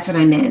you. That's what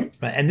I meant.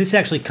 And this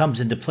actually comes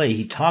into play.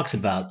 He talks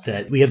about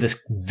that we have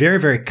this very,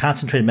 very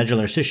concentrated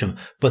medullary system,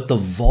 but the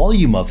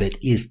volume of it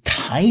is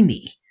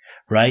tiny,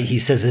 right? He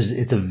says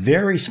it's a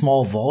very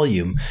small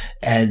volume,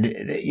 and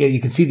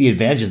you can see the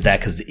advantages of that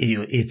because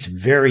it's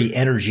very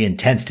energy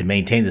intense to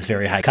maintain this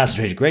very high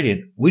concentration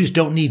gradient. We just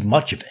don't need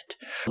much of it.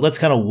 Let's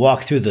kind of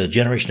walk through the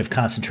generation of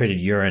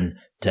concentrated urine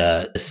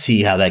to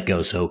see how that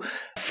goes. So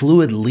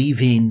fluid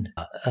leaving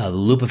the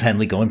loop of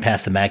Henle, going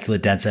past the macula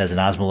densa, has an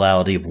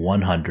osmolality of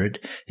 100.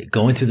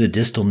 Going through the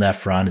distal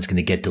nephron is going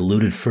to get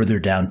diluted further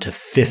down to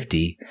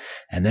 50.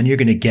 And then you're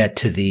going to get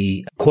to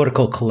the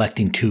cortical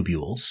collecting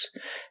tubules.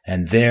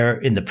 And there,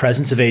 in the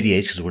presence of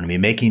ADH, because we're going to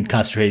be making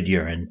concentrated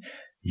urine,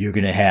 you're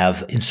going to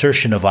have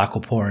insertion of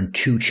aquaporin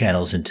 2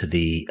 channels into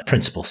the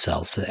principal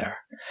cells there.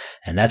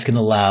 And that's going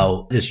to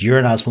allow this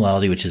urine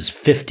osmolality, which is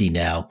 50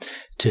 now,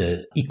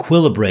 to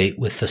equilibrate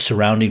with the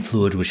surrounding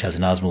fluid, which has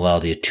an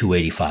osmolality of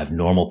 285,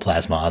 normal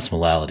plasma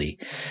osmolality.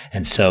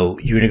 And so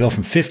you're going to go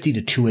from 50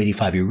 to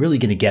 285. You're really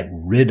going to get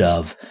rid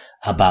of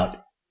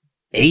about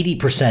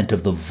 80%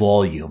 of the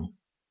volume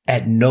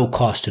at no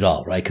cost at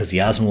all, right? Because the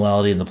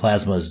osmolality in the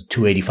plasma is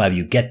 285.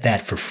 You get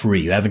that for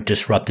free. You haven't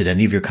disrupted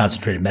any of your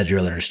concentrated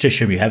medullary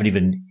interstitium. You haven't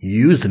even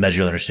used the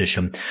medullary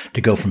interstitium to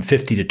go from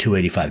 50 to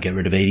 285, get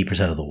rid of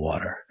 80% of the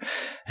water.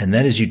 And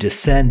then as you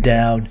descend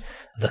down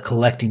the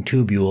collecting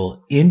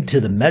tubule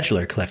into the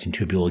medullary collecting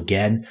tubule,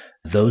 again,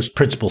 those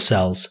principal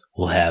cells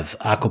will have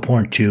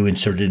aquaporin 2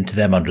 inserted into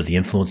them under the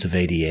influence of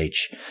ADH.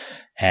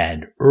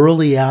 And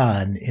early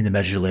on in the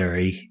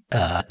medullary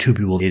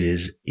tubule, it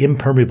is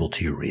impermeable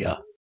to urea.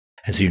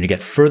 And so you're going to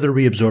get further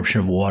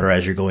reabsorption of water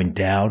as you're going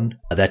down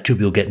that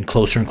tubule, getting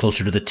closer and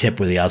closer to the tip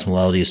where the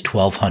osmolality is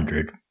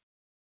 1200.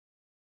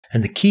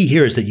 And the key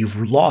here is that you've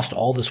lost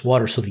all this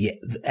water, so the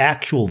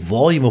actual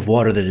volume of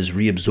water that is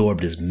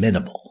reabsorbed is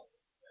minimal.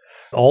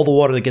 All the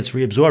water that gets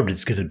reabsorbed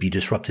is going to be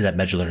disrupting that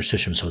medullary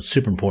interstitium, so it's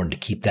super important to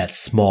keep that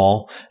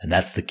small, and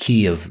that's the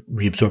key of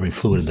reabsorbing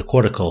fluid in the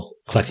cortical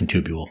collecting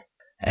tubule.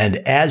 And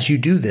as you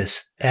do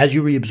this, as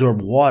you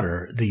reabsorb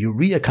water, the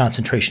urea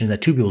concentration in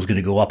that tubule is going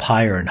to go up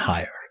higher and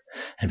higher.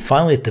 And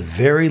finally, at the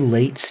very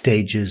late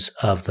stages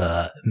of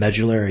the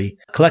medullary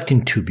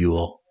collecting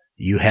tubule,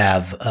 you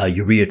have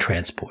urea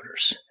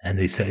transporters. And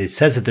it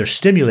says that they're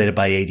stimulated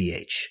by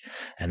ADH.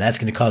 And that's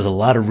going to cause a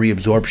lot of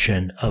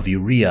reabsorption of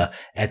urea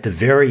at the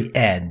very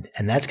end.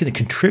 And that's going to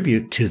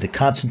contribute to the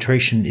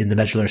concentration in the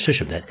medullary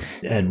system.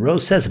 And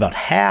Rose says about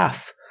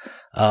half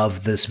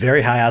of this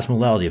very high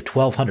osmolality of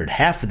 1200,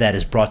 half of that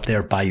is brought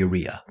there by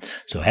urea.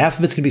 So half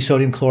of it's going to be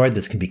sodium chloride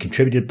that's going to be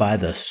contributed by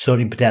the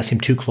sodium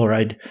potassium 2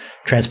 chloride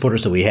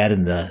transporters that we had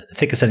in the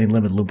thick ascending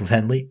limb of loop of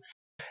Henle.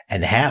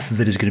 And half of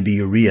it is going to be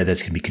urea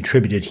that's going to be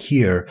contributed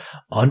here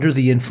under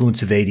the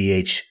influence of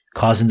ADH,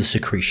 causing the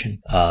secretion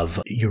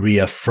of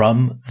urea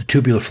from the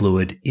tubular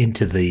fluid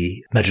into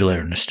the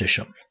medullary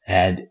interstitium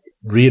and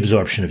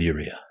reabsorption of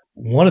urea.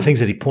 One of the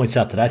things that he points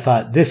out that I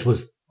thought this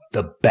was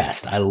the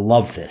best, I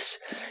love this,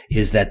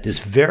 is that this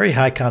very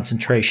high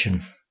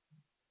concentration,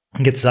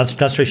 you get this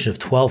concentration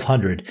of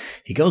 1200,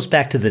 he goes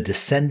back to the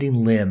descending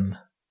limb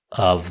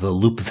of the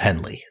loop of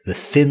Henle, the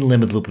thin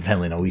limb of the loop of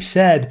Henle. Now, we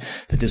said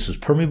that this was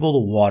permeable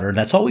to water, and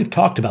that's all we've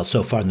talked about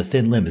so far in the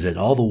thin limb, is that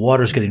all the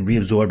water is getting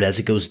reabsorbed as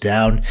it goes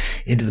down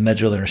into the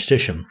medullary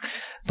interstitium.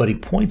 But he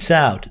points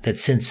out that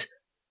since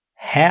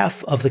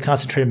half of the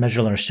concentrated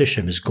medullary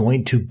interstitium is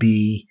going to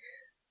be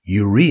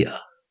urea,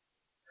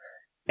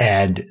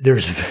 and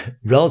there's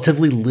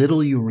relatively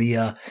little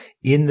urea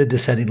in the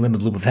descending limb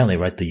of the loop of Henle,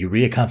 right? The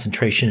urea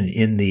concentration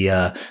in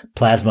the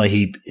plasma,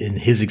 in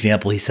his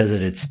example, he says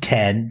that it's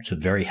 10. It's a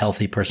very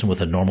healthy person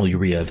with a normal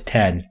urea of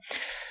 10.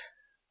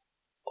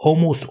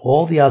 Almost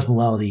all the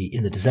osmolality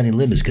in the descending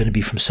limb is going to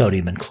be from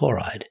sodium and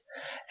chloride.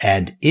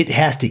 And it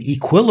has to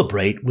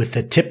equilibrate with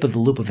the tip of the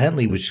loop of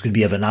Henle, which is going to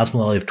be of an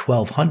osmolality of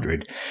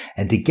 1200.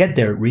 And to get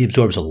there, it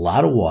reabsorbs a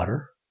lot of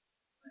water.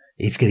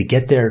 It's going to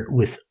get there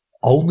with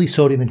only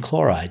sodium and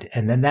chloride.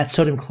 And then that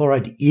sodium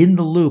chloride in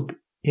the loop,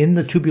 in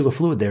the tubular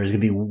fluid there, is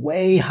going to be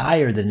way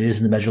higher than it is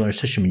in the medullary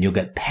interstitium. And you'll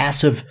get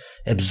passive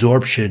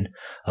absorption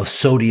of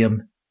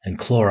sodium and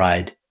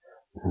chloride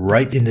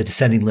right in the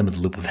descending limb of the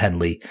loop of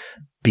Henle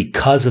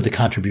because of the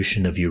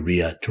contribution of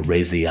urea to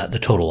raise the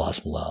total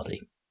osmolality.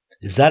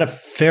 Is that a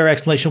fair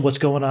explanation of what's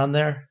going on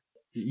there?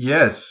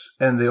 Yes.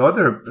 And the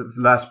other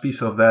last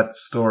piece of that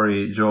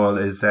story, Joel,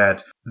 is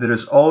that there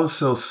is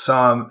also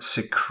some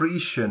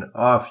secretion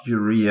of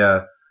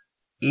urea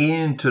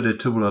into the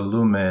tubular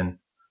lumen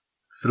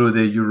through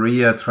the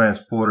urea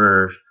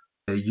transporter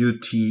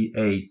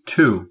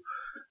UTA2,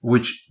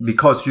 which,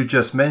 because you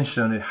just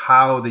mentioned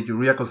how the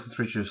urea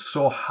concentration is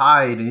so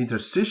high in the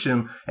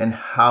interstitium and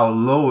how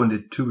low in the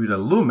tubular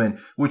lumen,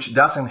 which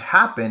doesn't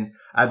happen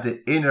at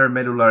the inner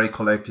medullary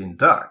collecting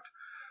duct.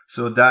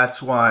 So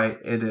that's why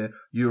the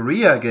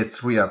urea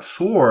gets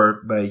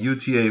reabsorbed by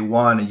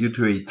UTA1 and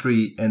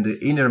UTA3 and the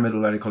inner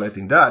medullary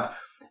collecting duct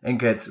and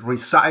gets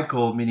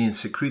recycled, meaning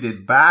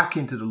secreted back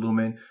into the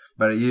lumen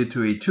by the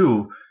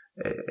UTA2,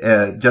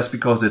 just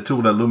because the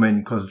tubular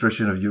lumen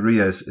concentration of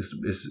urea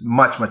is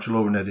much, much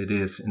lower than it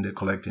is in the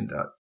collecting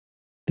duct.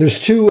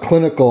 There's two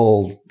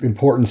clinical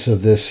importance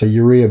of this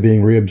urea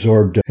being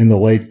reabsorbed in the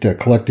late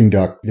collecting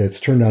duct that's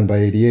turned on by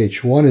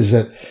ADH. One is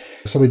that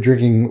somebody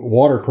drinking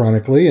water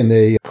chronically and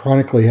they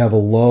chronically have a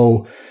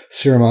low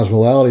serum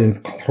osmolality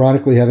and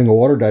chronically having a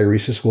water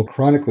diuresis will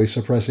chronically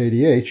suppress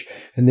ADH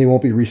and they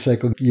won't be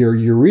recycling your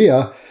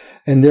urea.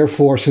 And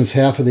therefore, since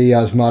half of the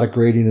osmotic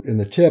gradient in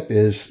the tip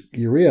is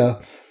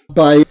urea,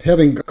 by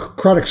having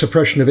chronic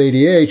suppression of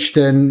ADH,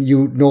 then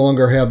you no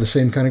longer have the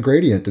same kind of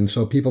gradient. And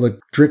so people that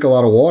drink a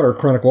lot of water,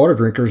 chronic water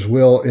drinkers,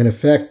 will in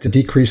effect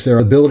decrease their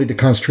ability to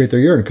concentrate their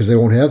urine because they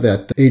won't have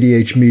that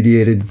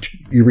ADH-mediated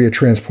urea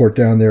transport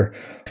down there.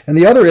 And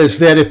the other is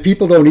that if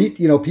people don't eat,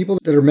 people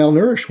that are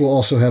malnourished will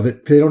also have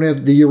it. They don't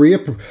have the urea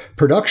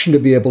production to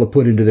be able to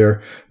put into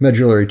their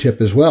medullary tip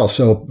as well.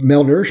 So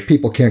malnourished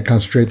people can't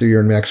concentrate their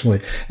urine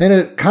maximally. And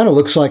it kind of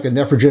looks like a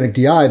nephrogenic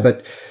DI,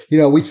 but,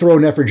 we throw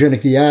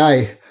nephrogenic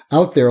DI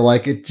out there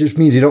like it just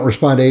means you don't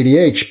respond to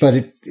ADH,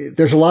 but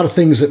there's a lot of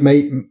things that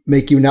may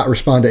make you not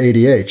respond to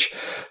ADH.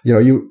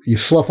 You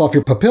slough off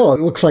your papilla.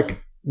 It looks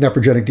like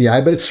nephrogenic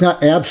DI, but it's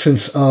not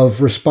absence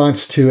of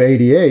response to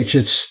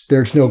ADH.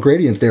 There's no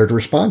gradient there to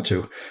respond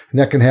to. And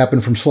that can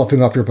happen from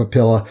sloughing off your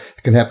papilla.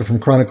 It can happen from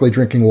chronically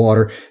drinking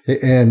water.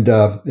 And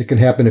it can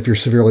happen if you're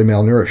severely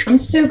malnourished. I'm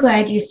so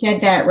glad you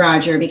said that,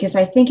 Roger, because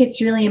I think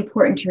it's really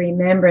important to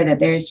remember that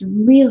there's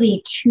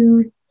really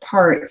two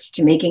parts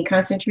to making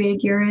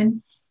concentrated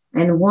urine.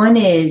 And one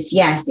is,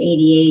 yes,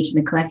 ADH in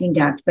the collecting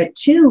duct, but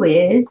two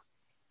is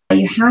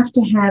you have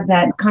to have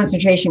that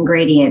concentration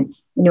gradient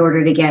in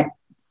order to get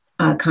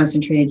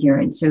concentrated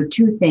urine. So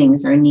two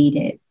things are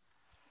needed.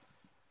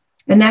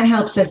 And that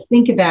helps us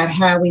think about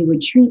how we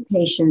would treat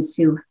patients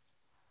who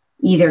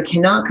either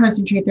cannot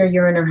concentrate their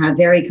urine or have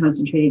very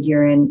concentrated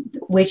urine.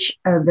 Which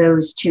of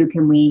those two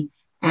can we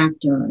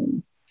act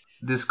on?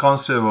 This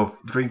concept of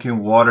drinking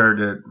water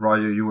that,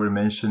 Roger, you were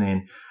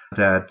mentioning,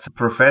 that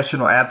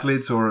professional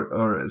athletes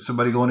or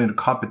somebody going into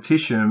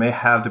competition may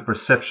have the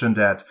perception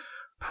that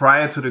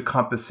prior to the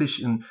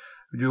competition,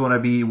 you want to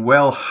be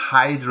well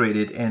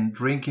hydrated and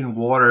drinking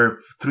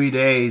water 3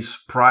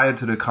 days prior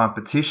to the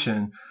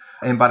competition.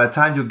 And by the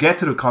time you get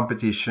to the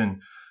competition,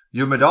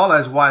 your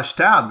medulla is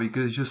washed out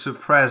because you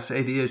suppress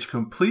ADH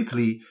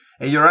completely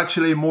and you're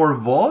actually more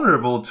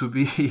vulnerable to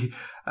be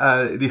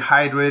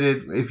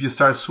dehydrated if you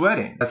start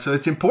sweating. So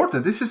it's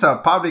important. This is a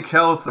public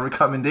health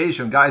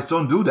recommendation. Guys,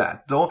 don't do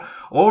that. Don't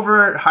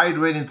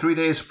overhydrate in 3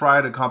 days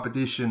prior to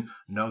competition.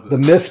 No good. The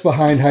myths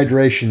behind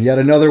hydration. Yet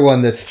another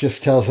one that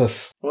just tells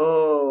us.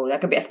 Whoa,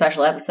 that could be a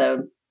special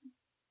episode.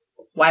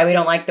 Why we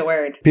don't like the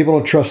word. People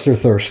don't trust their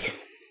thirst.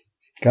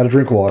 Got to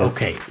drink water.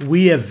 Okay,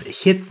 we have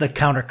hit the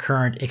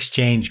countercurrent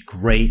exchange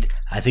great.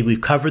 I think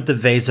we've covered the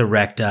vasa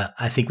recta.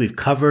 I think we've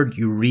covered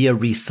urea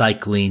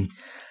recycling.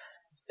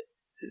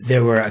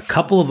 There were a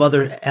couple of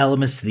other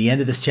elements to the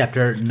end of this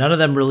chapter. None of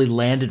them really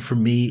landed for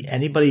me.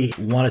 Anybody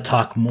want to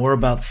talk more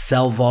about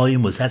cell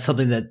volume? Was that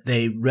something that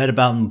they read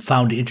about and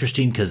found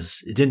interesting?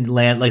 Because it didn't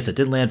land, like I said, it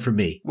didn't land for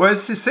me. Well,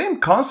 it's the same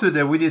concept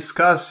that we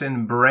discuss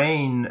in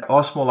brain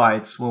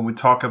osmolytes when we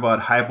talk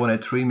about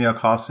hyponatremia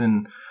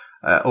causing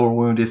or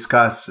when we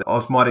discuss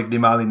osmotic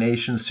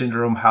demyelination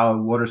syndrome, how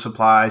water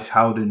supplies,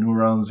 how the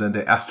neurons and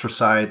the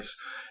astrocytes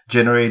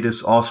generate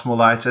these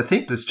osmolytes. I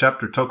think this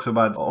chapter talks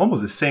about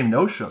almost the same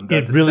notion.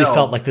 It really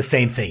felt like the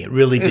same thing. It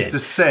really did. It's the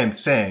same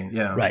thing,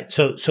 yeah. Right.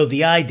 So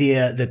the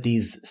idea that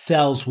these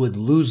cells would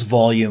lose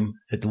volume,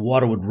 that the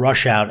water would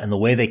rush out, and the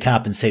way they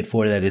compensate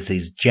for that is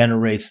these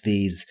generates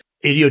these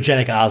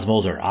idiogenic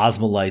osmoles or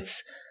osmolytes,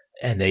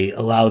 and they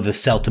allow the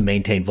cell to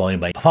maintain volume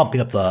by pumping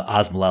up the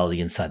osmolality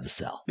inside the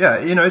cell. Yeah,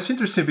 it's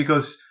interesting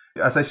because,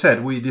 as I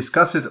said, we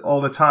discuss it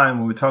all the time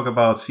when we talk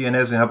about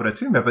CNS and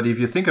hyponatremia, but if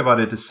you think about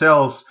it, the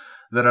cells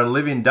that are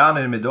living down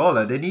in the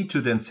medulla, they need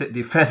to then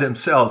defend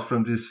themselves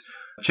from these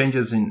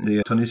changes in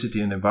the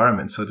tonicity and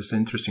environment. So it's an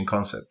interesting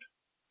concept.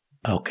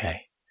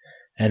 Okay.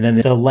 And then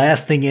the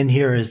last thing in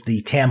here is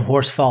the TAM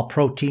Horsfall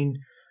protein.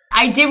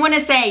 I did want to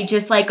say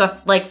just like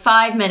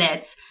 5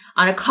 minutes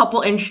on a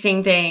couple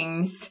interesting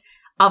things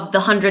of the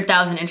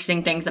 100,000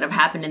 interesting things that have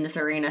happened in this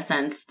arena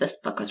since this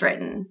book was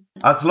written.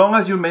 As long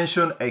as you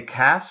mention a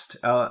cast,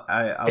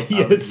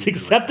 it's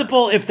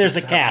acceptable if there's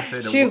a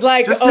cast. She's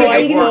like,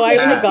 I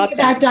forgot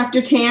about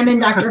Dr. Tam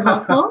and Dr.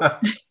 Horsfall.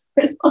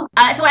 So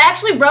I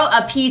actually wrote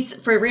a piece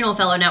for Renal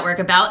Fellow Network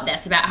about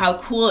this, about how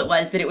cool it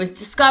was that it was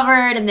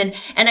discovered, and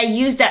I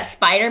used that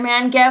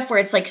Spider-Man gif where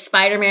it's like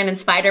Spider-Man and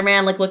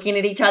Spider-Man like looking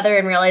at each other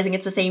and realizing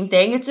it's the same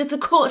thing. It's just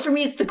for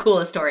me, it's the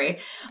coolest story.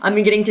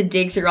 I'm getting to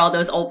dig through all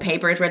those old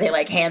papers where they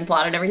like hand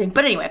plotted everything.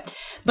 But anyway,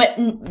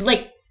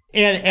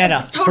 And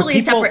Anna, totally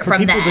separate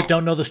from that. For people that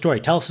don't know the story,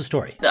 tell us the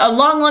story. A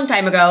long, long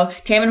time ago,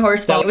 Tam and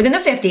Horsfall, it was in the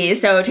 50s,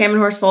 so Tam and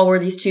Horsfall were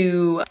these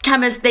two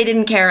chemists. They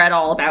didn't care at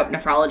all about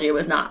nephrology. It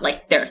was not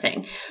like their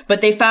thing.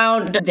 But they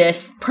found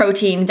this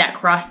protein that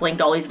cross-linked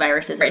all these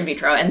viruses in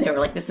vitro, and they were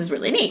like, this is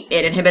really neat.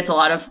 It inhibits a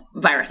lot of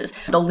viruses.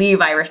 The Lee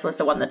virus was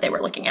the one that they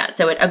were looking at.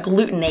 So it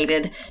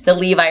agglutinated the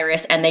Lee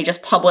virus, and they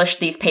just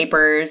published these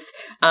papers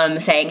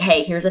saying,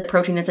 hey, here's a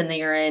protein that's in the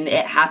urine.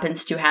 It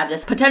happens to have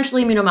this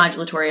potentially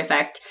immunomodulatory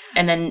effect.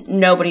 And then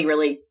nobody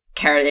really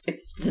cared if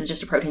this is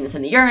just a protein that's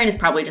in the urine. It's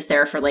probably just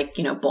there for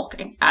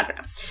bulking. I don't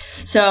know.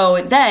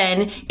 So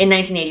then in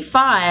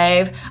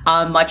 1985,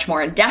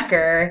 Muchmore and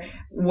Decker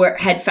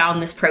had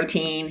found this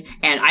protein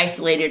and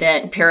isolated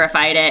it and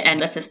purified it. And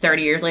this is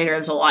 30 years later.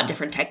 There's a lot of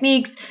different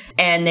techniques.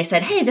 And they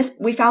said, hey,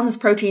 we found this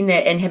protein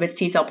that inhibits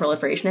T cell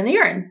proliferation in the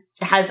urine.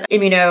 It has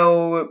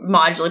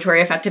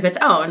immunomodulatory effect of its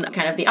own,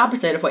 kind of the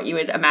opposite of what you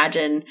would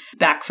imagine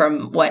back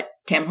from what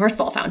Tam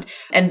Horsfall found.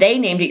 And they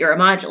named it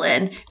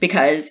uromodulin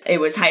because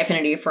it was high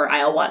affinity for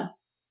IL-1.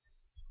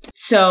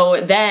 So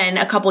then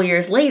a couple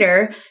years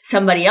later,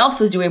 somebody else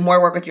was doing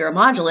more work with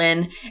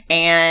uromodulin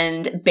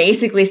and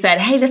basically said,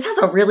 hey, this has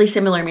a really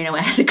similar amino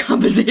acid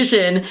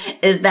composition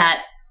as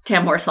that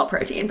Tam Horsfall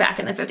protein back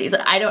in the 50s.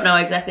 And I don't know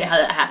exactly how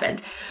that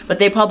happened, but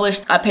they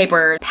published a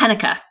paper,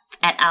 Pennica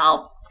et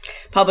al.,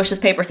 published this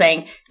paper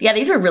saying, yeah,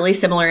 these are really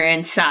similar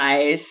in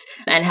size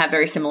and have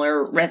very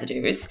similar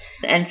residues.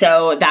 And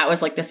so that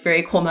was like this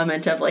very cool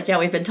moment of like, yeah,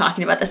 we've been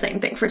talking about the same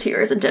thing for 2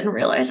 years and didn't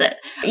realize it.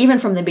 Even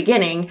from the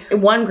beginning,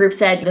 one group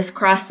said this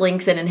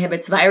cross-links and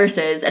inhibits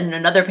viruses, and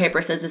another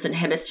paper says this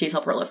inhibits T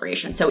cell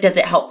proliferation. So does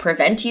it help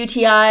prevent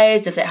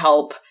UTIs? Does it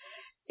help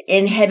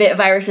inhibit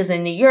viruses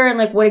in the urine?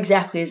 Like, what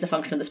exactly is the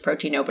function of this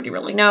protein? Nobody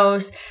really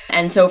knows.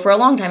 And so for a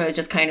long time, it was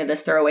just kind of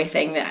this throwaway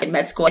thing that in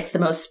med school, it's the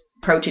most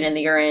protein in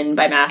the urine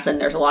by mass, and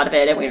there's a lot of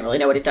it, and we don't really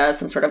know what it does,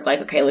 some sort of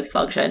glycocalyx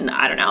function,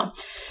 I don't know.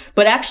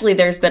 But actually,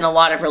 there's been a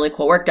lot of really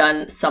cool work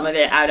done, some of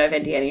it out of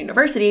Indiana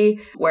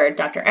University, where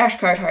Dr.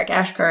 Ashkar, Tarek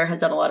Ashkar,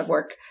 has done a lot of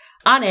work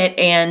on it.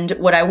 And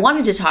what I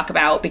wanted to talk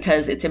about,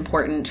 because it's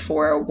important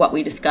for what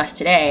we discussed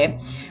today,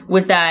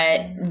 was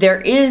that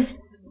there is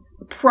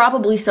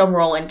probably some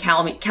role in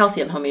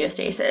calcium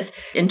homeostasis.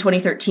 In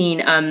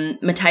 2013,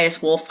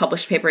 Matthias Wolf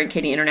published a paper in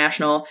Kidney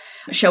International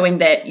showing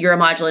that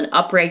uromodulin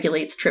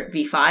upregulates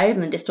TRPV5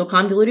 in the distal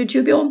convoluted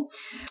tubule.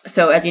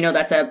 So as you know,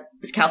 that's a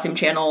calcium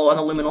channel on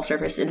the luminal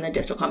surface in the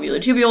distal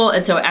convoluted tubule.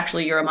 And so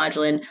actually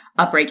uromodulin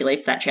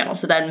upregulates that channel.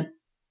 So then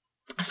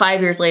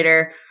 5 years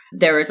later,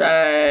 there was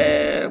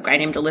a guy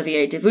named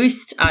Olivier de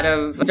Voost out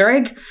of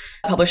Zurich,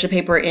 published a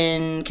paper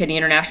in Kidney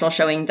International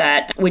showing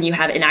that when you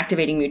have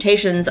inactivating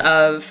mutations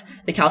of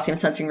the calcium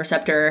sensing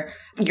receptor,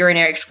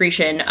 urinary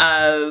excretion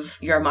of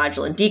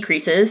uromodulin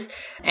decreases.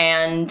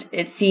 And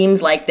it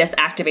seems like this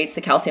activates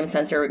the calcium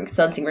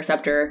sensing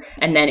receptor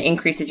and then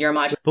increases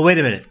uromodulin. But wait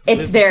a minute.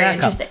 It's very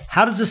interesting.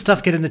 How does this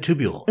stuff get in the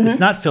tubule? Mm-hmm. It's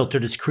not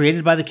filtered. It's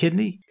created by the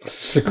kidney?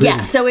 Secreted.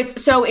 Yeah, so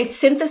it's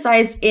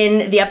synthesized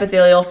in the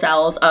epithelial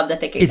cells of the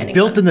thick ascending limb. It's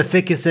built in the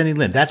thick ascending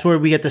limb. That's where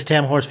we get this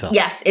Tam Horsfall.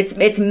 Yes,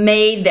 it's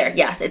made there.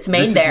 Yes, it's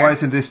made this there. Is why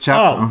it's in this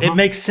chapter. Oh, it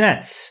makes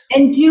sense.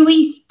 And do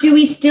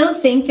we still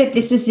think that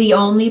this is the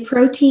only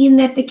protein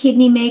that the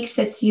kidney makes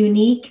that's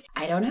unique?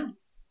 I don't know.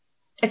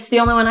 It's the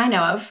only one I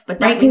know of, but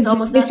that right, means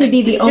almost this nothing. would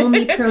be the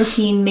only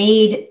protein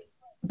made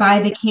by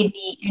the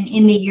kidney and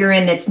in the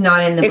urine that's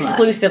not in the blood.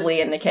 Exclusively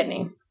in the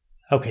kidney.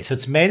 Okay, so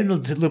it's made in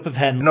the loop of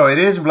Henle. No, it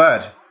is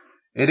blood.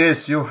 It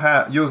is. You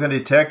can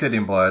detect it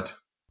in blood.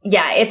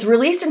 Yeah, it's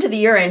released into the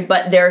urine,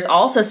 but there's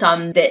also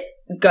some that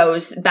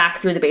goes back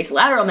through the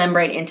basolateral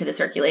membrane into the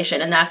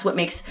circulation. And that's what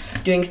makes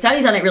doing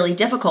studies on it really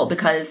difficult,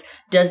 because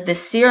does the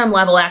serum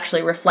level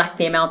actually reflect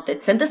the amount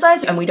that's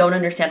synthesized? And we don't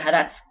understand how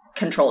that's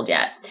controlled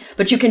yet.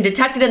 But you can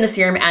detect it in the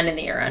serum and in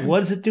the urine. What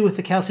does it do with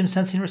the calcium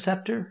sensing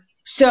receptor?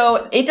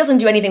 So it doesn't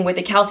do anything with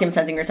the calcium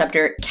sensing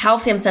receptor.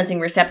 Calcium sensing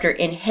receptor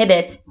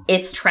inhibits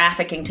its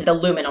trafficking to the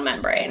luminal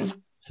membrane.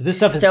 So this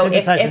stuff is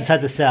synthesized inside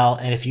the cell,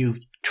 and if you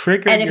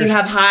trigger and if you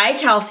have high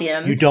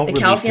calcium, you don't the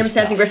release calcium this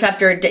sensing stuff.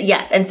 receptor,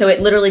 yes. And so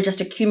it literally just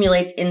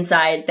accumulates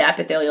inside the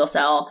epithelial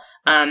cell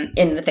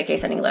in the thick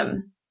ascending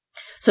limb.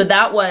 So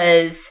that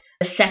was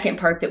the second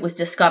part that was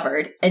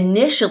discovered.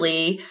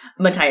 Initially,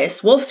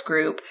 Matthias Wolf's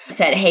group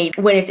said, hey,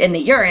 when it's in the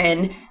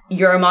urine,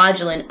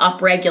 uromodulin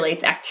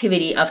upregulates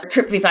activity of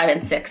TRPV5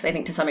 and 6, I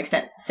think to some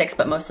extent 6,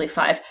 but mostly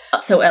 5.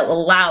 So it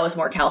allows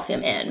more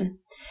calcium in.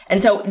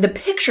 And so the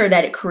picture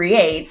that it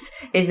creates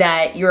is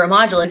that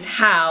uromodulin is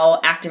how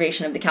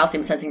activation of the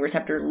calcium sensing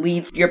receptor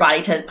leads your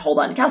body to hold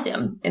on to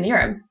calcium in the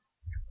urine.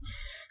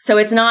 So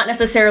it's not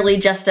necessarily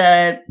just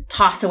a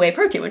toss away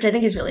protein, which I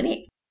think is really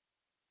neat.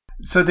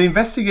 So the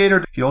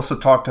investigator, he also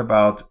talked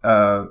about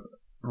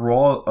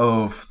role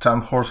of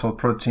Tamm-Horsfall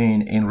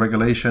protein in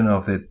regulation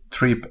of the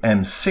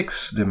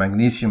TRPM6, the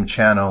magnesium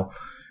channel,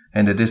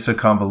 and the distal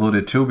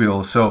convoluted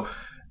tubule. So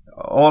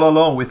all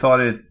along, we thought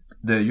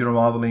the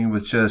uromodulin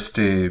was just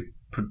a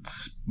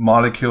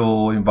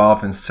molecule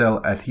involved in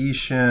cell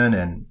adhesion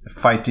and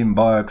fighting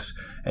bugs.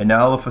 And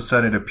now all of a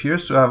sudden, it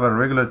appears to have a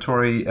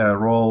regulatory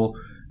role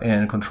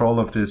in control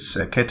of this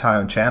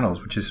cation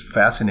channels, which is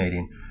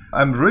fascinating.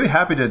 I'm really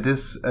happy that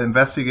this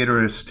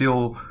investigator is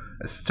still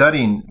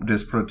studying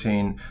this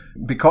protein.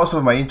 Because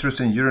of my interest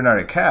in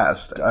urinary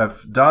cast,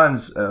 I've done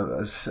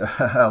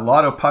a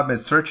lot of PubMed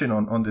searching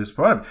on this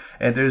product,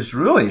 and there's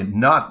really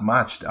not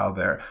much out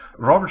there.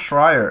 Robert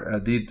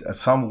Schreier did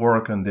some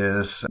work on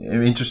this,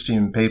 an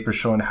interesting paper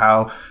showing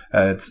how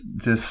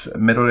this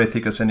medullary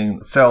thick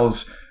ascending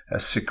cells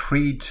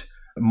secrete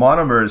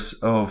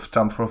monomers of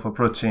Tamm-Horsfall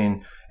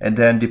protein. And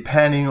then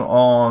depending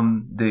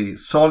on the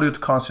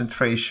solute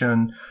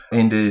concentration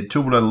in the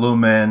tubular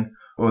lumen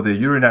or the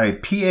urinary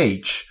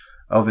pH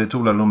of the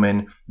tubular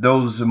lumen,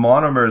 those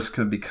monomers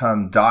could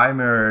become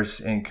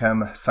dimers and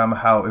can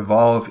somehow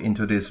evolve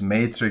into this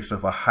matrix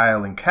of a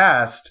hyaline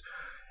cast,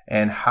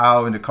 and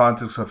how in the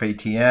context of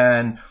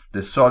ATN, the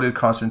solute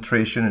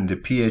concentration and the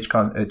pH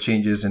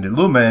changes in the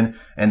lumen,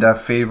 and that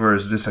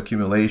favors this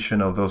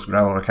accumulation of those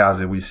granular casts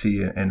that we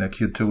see in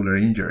acute tubular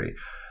injury.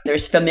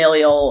 There's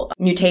familial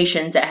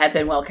mutations that have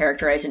been well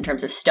characterized in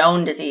terms of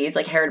stone disease,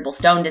 like heritable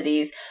stone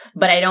disease.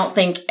 But I don't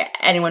think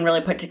anyone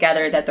really put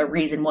together that the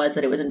reason was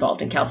that it was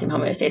involved in calcium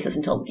homeostasis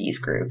until these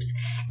groups.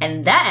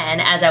 And then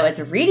as I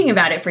was reading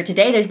about it for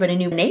today, there's been a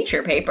new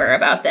Nature paper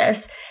about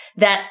this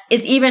that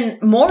is even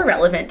more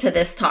relevant to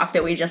this talk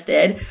that we just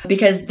did,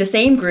 because the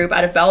same group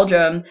out of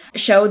Belgium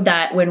showed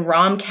that when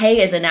ROMK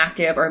is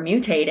inactive or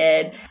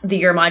mutated,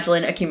 the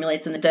uromodulin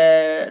accumulates in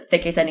the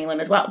thick ascending limb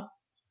as well.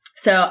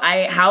 So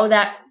how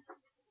that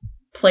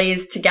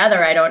plays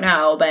together, I don't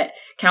know, but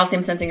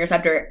calcium sensing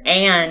receptor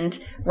and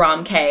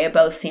ROMK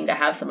both seem to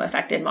have some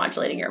effect in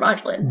modulating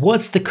uromodulin.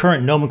 What's the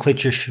current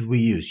nomenclature should we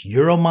use?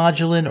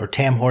 Uromodulin or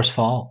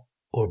Tamm-Horsfall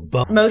or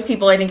both? Most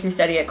people I think who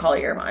study it call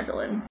it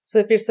uromodulin. So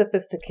if you're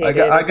sophisticated,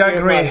 I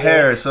got gray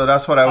hair, so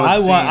that's what I was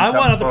saying. I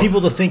want other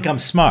people to think I'm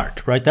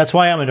smart, right? That's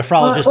why I'm a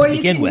nephrologist to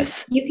begin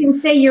with. You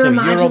can say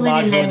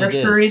uromodulin and then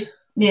refer to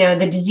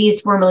the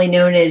disease formerly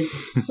known as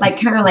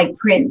kind of like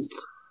Prince.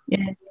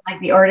 Like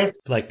the artist.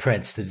 Like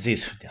Prince, the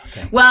disease.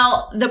 Okay.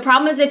 Well, the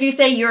problem is if you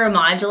say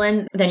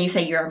uromodulin, then you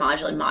say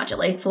uromodulin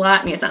modulates a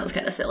lot. I mean, it sounds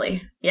kind of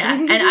silly. Yeah.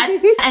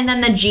 And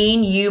then the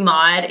gene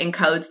UMOD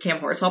encodes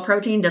Tamm-Horsfall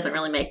protein doesn't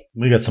really make...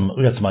 We got some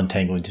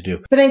untangling to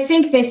do. But I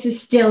think this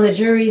is still, the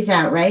jury's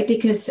out, right?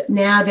 Because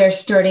now they're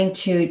starting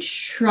to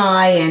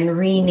try and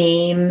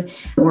rename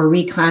or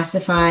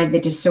reclassify the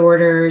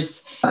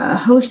disorders, a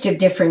host of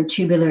different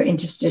tubular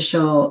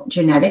interstitial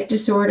genetic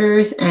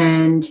disorders,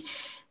 and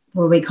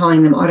what are we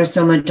calling them?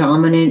 Autosomal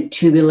dominant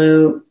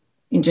tubular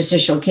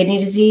interstitial kidney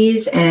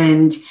disease,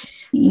 and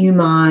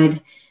UMOD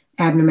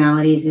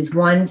abnormalities is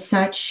one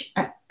such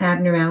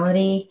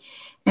abnormality.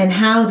 And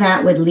how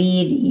that would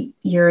lead,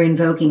 you're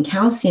invoking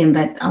calcium,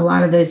 but a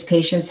lot of those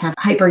patients have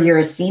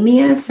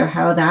hyperuricemia. So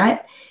how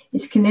that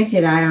is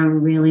connected, I don't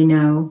really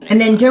know. And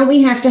then don't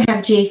we have to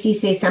have JC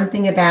say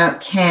something about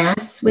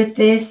CAS with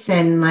this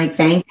and like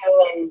Vanco?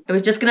 And I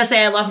was just going to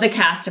say, I love the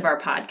cast of our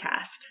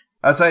podcast.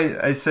 As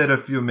I said a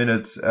few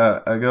minutes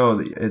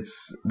ago,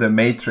 it's the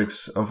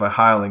matrix of a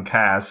hyaline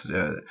cast,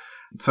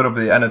 sort of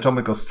the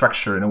anatomical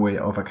structure in a way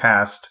of a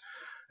cast.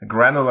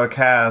 Granular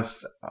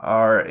casts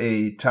are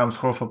a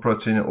Tamm-Horsfall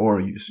protein, or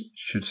you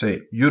should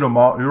say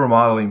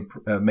uromodeling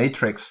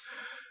matrix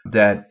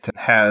that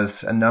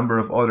has a number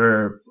of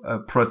other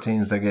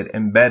proteins that get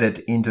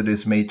embedded into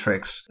this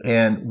matrix.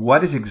 And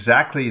what is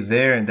exactly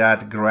there in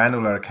that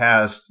granular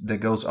cast that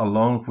goes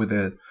along with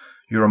the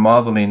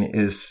uromodulin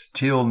is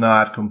still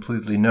not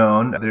completely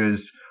known.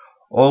 There's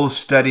all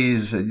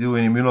studies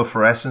doing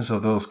immunofluorescence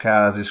of those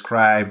casts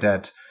describe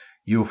that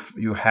you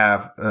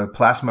have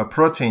plasma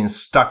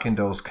proteins stuck in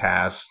those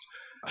casts,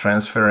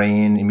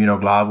 transferrin,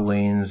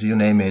 immunoglobulins, you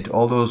name it,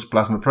 all those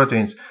plasma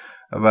proteins.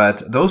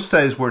 But those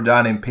studies were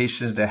done in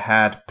patients that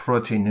had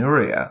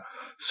proteinuria.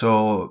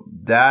 So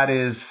that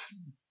is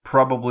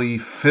probably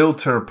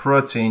filter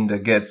protein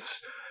that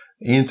gets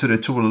into the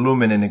tubular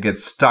lumen and it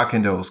gets stuck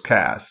in those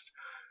casts.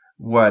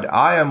 What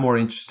I am more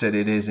interested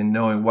in is in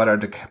knowing what are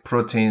the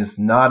proteins,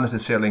 not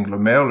necessarily in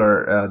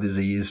glomerular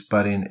disease,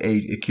 but in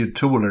acute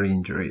tubular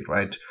injury,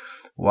 right?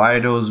 Why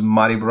those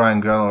muddy brown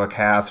granular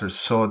casts are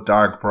so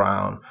dark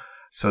brown?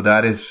 So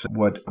that is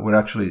what we're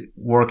actually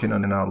working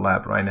on in our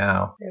lab right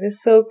now. It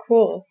is so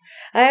cool.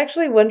 I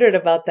actually wondered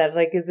about that.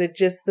 Like, is it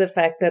just the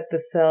fact that the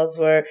cells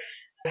were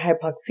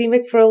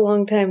hypoxemic for a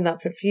long time,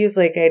 not perfused?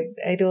 Like,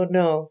 I don't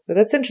know. But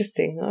that's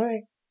interesting. All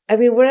right. I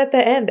mean, we're at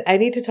the end. I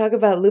need to talk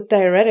about loop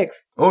diuretics.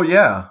 Oh,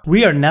 yeah.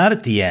 We are not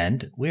at the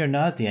end. We are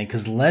not at the end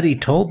because Letty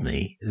told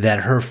me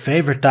that her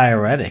favorite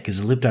diuretic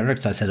is loop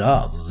diuretics. I said,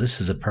 oh, this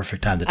is a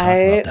perfect time to talk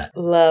about that. I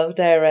love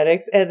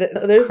diuretics. And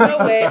there's no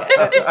way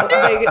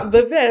like,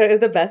 loop diuretics are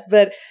the best,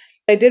 but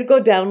I did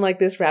go down like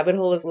this rabbit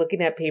hole of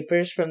looking at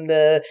papers from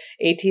the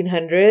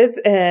 1800s,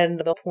 and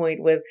the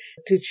point was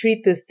to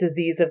treat this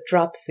disease of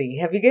dropsy.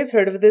 Have you guys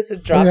heard of this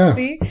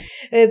dropsy? Oh, yeah.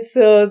 And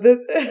so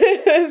this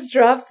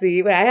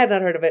dropsy, I had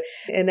not heard of it.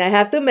 And I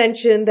have to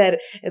mention that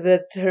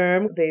the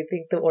term, they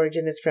think the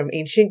origin is from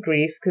ancient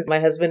Greece, because my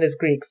husband is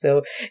Greek,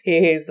 so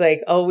he's like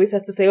always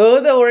has to say,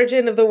 oh, the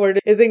origin of the word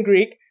is in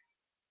Greek.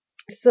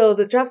 So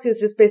the dropsy is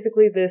just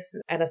basically this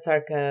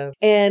anasarca.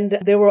 And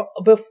there were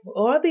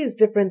all these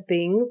different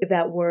things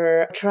that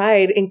were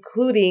tried,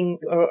 including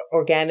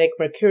organic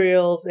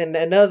mercurials and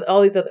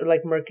all these other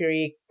like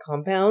mercury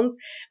compounds,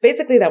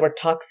 basically that were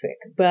toxic.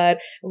 But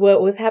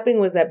what was happening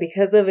was that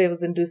because of it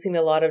was inducing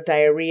a lot of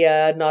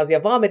diarrhea, nausea,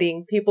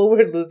 vomiting, people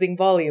were losing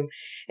volume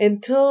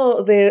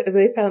until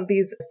they found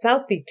these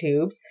Southey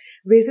tubes,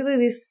 basically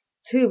these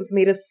tubes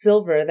made of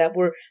silver that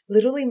were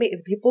literally made,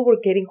 people were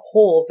getting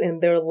holes in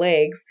their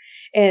legs,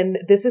 and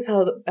this is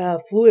how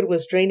fluid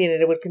was draining,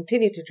 and it would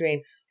continue to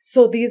drain.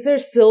 So these are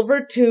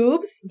silver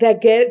tubes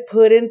that get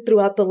put in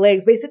throughout the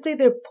legs. Basically,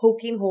 they're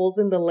poking holes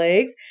in the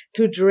legs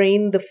to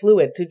drain the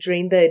fluid, to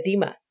drain the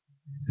edema.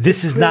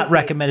 This is not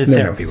recommended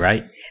therapy,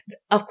 right?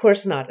 Of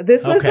course not.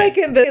 This was like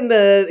in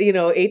the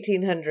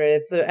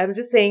 1800s. So I'm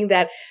just saying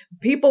that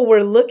people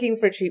were looking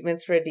for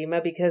treatments for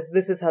edema because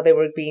this is how they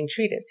were being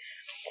treated.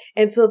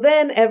 And so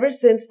then ever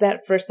since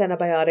that first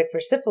antibiotic for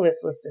syphilis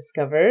was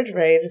discovered,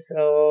 right?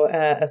 So,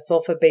 a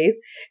sulfa base.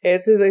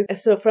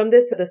 So from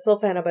this, the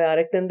sulfa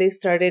antibiotic, then they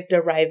started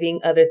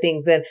deriving other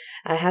things. And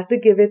I have to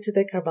give it to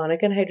the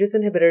carbonic anhydrase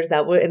inhibitors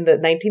that were in the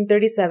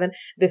 1937.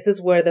 This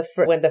is where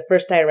when the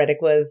first diuretic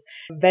was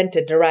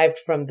invented, derived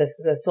from the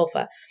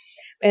sulfa.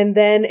 And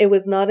then it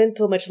was not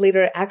until much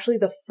later, actually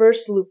the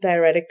first loop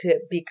diuretic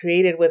to be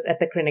created was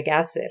ethacrynic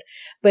acid,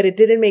 but it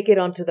didn't make it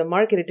onto the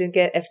market. It didn't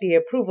get FDA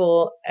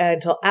approval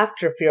until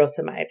after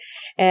furosemide.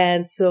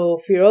 And so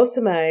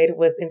furosemide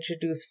was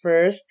introduced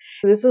first.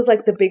 This was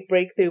like the big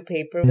breakthrough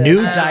paper.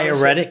 New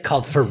diuretic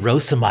called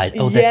furosemide.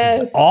 Oh, this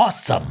is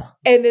awesome.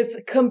 And it's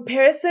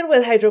comparison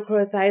with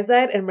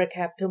hydrochlorothiazide and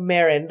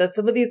mercaptomarin. That's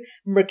some of these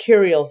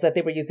mercurials that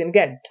they were using.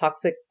 Again,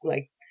 toxic,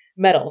 like,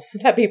 metals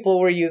that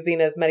people were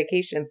using as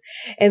medications.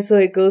 And so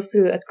it goes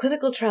through a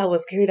clinical trial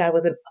was carried out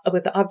with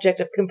the object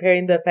of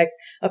comparing the effects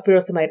of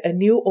furosemide, a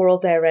new oral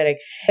diuretic.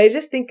 I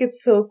just think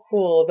it's so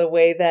cool the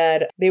way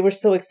that they were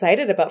so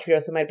excited about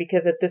furosemide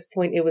because at this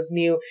point it was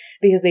new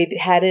because they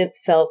hadn't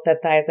felt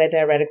that thiazide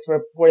diuretics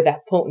were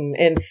that potent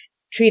in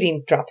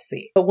treating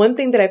dropsy. But one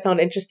thing that I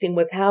found interesting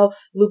was how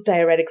loop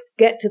diuretics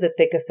get to the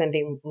thick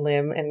ascending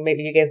limb. And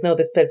maybe you guys know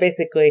this, but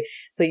basically,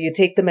 so you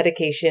take the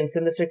medication, it's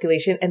in the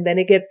circulation, and then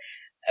it gets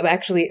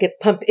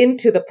pumped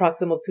into the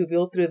proximal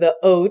tubule through the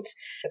OAT,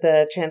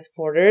 the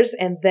transporters,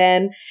 and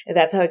then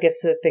that's how it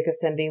gets to the thick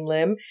ascending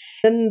limb.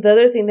 Then the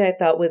other thing that I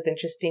thought was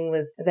interesting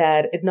was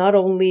that it not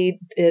only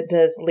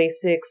does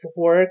Lasix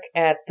work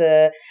at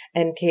the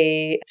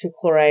NK2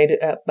 chloride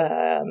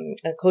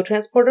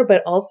co-transporter,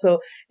 but also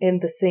in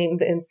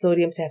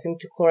sodium potassium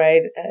 2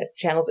 chloride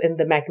channels in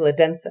the macula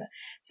densa.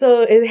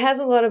 So it has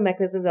a lot of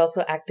mechanisms. It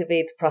also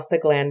activates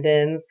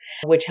prostaglandins,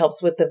 which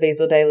helps with the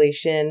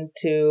vasodilation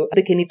to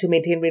the kidney to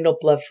maintain renal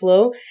blood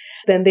flow.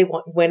 Then they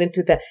went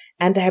into the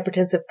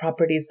antihypertensive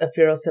properties of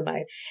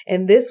furosemide.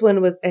 And this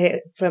one was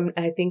from,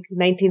 I think,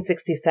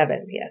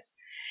 1967. Yes.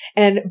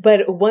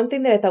 But one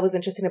thing that I thought was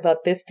interesting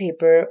about this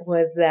paper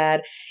was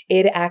that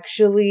it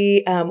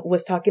actually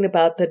was talking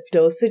about the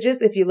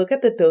dosages. If you look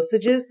at the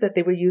dosages that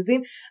they were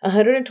using,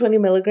 120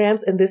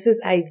 milligrams, and this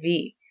is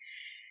IV.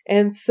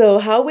 And so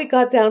how we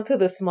got down to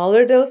the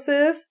smaller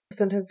doses,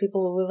 sometimes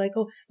people were like,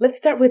 oh, let's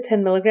start with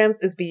 10 milligrams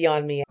is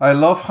beyond me. I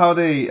love how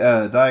they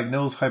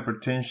diagnose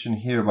hypertension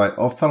here by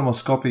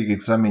ophthalmoscopic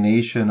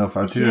examination of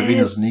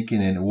arteriovenous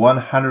nicking in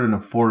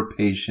 104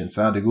 patients.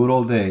 The good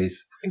old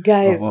days.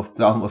 Guys, of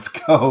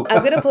ophthalmoscope.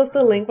 I'm going to post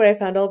the link where I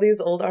found all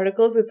these old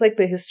articles. It's like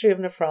the history of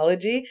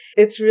nephrology.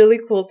 It's really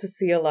cool to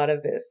see a lot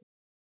of this.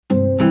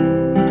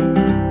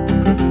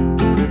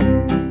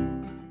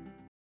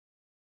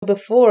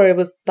 Before, it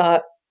was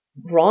thought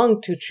wrong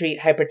to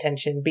treat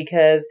hypertension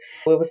because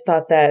it was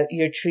thought that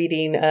you're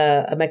treating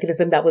a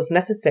mechanism that was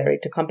necessary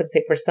to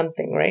compensate for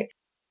something, right?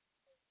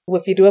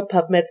 If you do a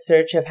PubMed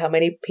search of how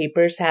many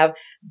papers have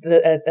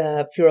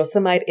the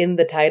furosemide in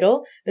the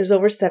title, there's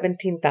over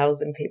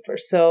 17,000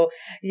 papers. So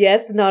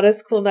yes, not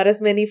as cool, not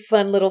as many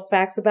fun little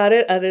facts about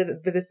it.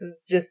 But this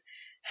is just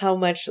how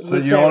much. So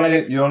you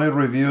only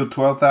reviewed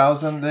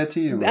 12,000,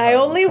 Letty? I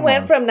only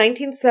went from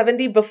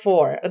 1970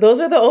 before.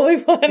 Those are the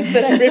only ones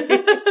that I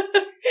reviewed.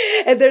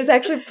 And there's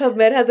actually,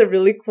 PubMed has a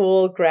really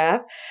cool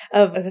graph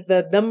of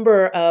the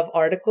number of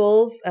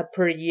articles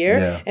per year.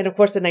 Yeah. And of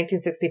course, the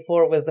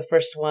 1964 was the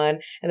first one.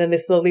 And then they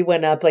slowly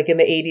went up, like in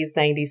the 80s,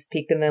 90s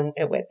peaked, and then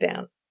it went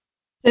down.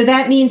 So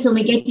that means when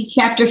we get to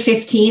chapter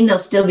 15, there'll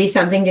still be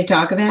something to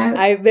talk about?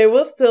 There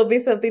will still be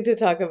something to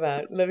talk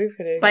about. Let me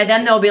finish. By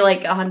then, there'll be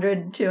like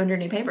 100, 200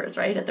 new papers,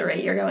 right? At the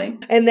rate you're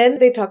going. And then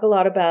they talk a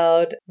lot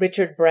about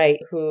Richard Bright,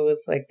 who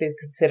was like been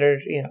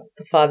considered,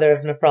 the father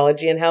of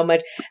nephrology, and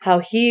how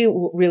he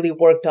really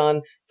worked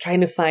on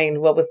trying to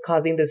find what was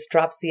causing this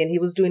dropsy. And he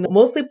was doing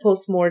mostly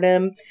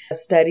postmortem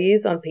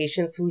studies on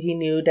patients who he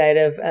knew died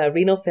of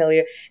renal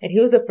failure. And he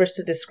was the first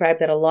to describe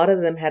that a lot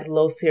of them had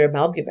low serum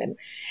albumin.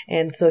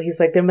 And so he's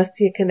like, there must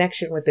be a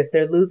connection with this.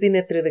 They're losing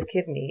it through the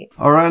kidney.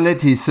 All right,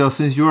 Letty. So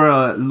since you're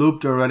a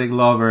loop diuretic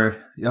lover,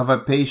 you have a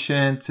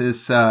patient, is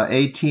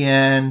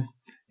ATN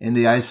in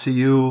the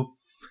ICU,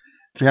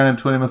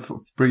 320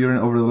 ml per urine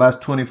over the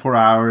last 24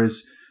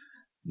 hours.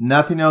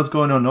 Nothing else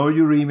going on. No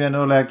uremia,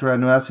 no electrolyte,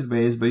 no acid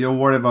base, but you're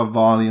worried about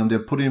volume. They're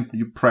putting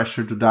you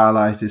pressure to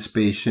dialyze this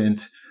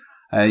patient.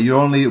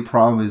 Your only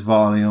problem is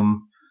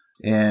volume,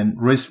 and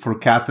risk for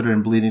catheter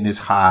and bleeding is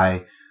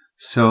high.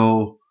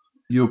 So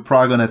you're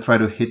probably going to try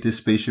to hit this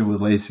patient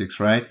with Lasix,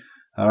 right?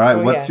 All right.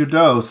 What's your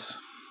dose?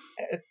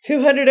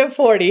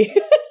 240.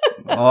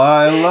 Oh,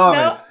 I love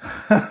it.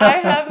 I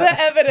have the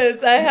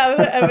evidence. I have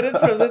the evidence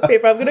from this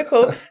paper. I'm going to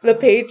quote the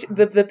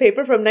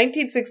paper from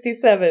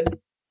 1967.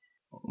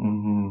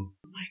 Mm-hmm. Oh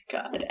my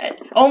God.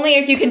 Only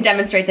if you can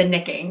demonstrate the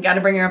nicking. Got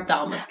to bring your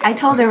ophthalmos. I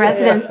told the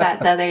residents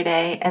that the other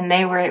day, and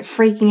they were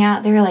freaking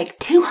out. They were like,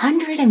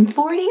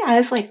 240? I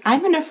was like,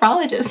 I'm a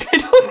nephrologist. I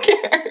don't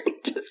care.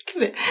 Just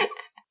give it.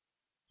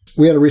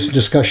 We had a recent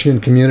discussion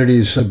in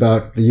communities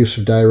about the use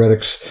of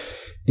diuretics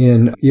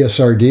in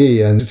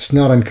ESRD, and it's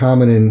not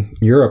uncommon in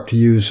Europe to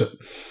use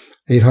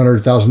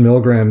 800,000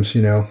 milligrams,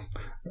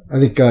 I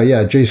think,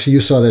 JC,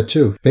 you saw that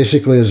too.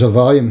 Basically as a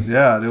volume.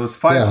 Yeah, there was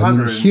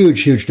 500. Yeah,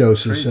 huge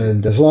doses. Crazy.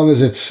 And as long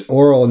as it's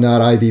oral and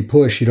not IV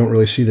push, you don't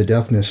really see the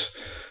deafness.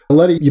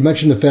 Letty, you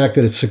mentioned the fact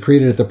that it's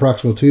secreted at the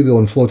proximal tubule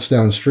and floats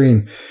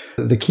downstream.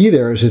 The key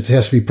there is it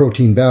has to be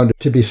protein bound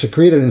to be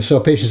secreted. And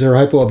so patients that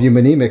are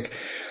hypoalbuminemic,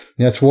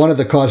 that's one of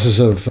the causes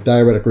of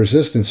diuretic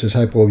resistance is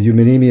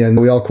hypoalbuminemia.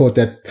 And we all quote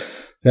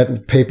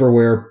that paper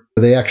where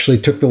they actually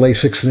took the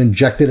Lasix and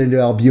injected it into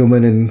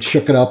albumin and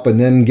shook it up and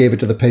then gave it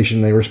to the patient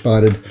and they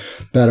responded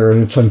better.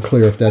 And it's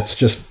unclear if that's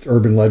just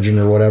urban legend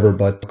or whatever,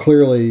 but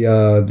clearly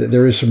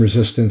there is some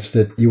resistance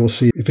that you will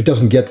see if it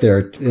doesn't get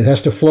there. It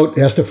has to float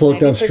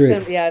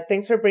downstream. Yeah,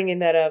 thanks for bringing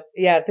that up.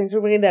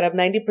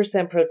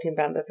 90% protein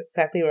bound. That's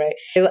exactly right.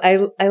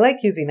 I like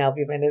using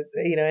albumin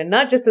and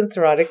not just in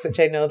cirrhotics, which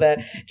I know that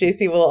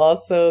JC will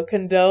also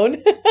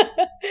condone.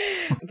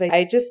 But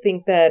I just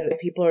think that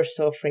people are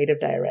so afraid of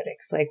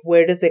diuretics. Like,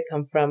 where does it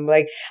come from?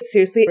 Like,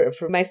 seriously,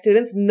 for my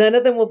students, none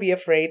of them will be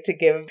afraid to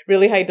give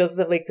really high doses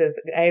of Lasix.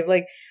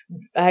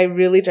 I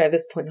really drive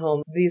this point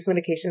home. These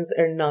medications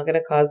are not going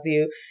to cause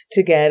you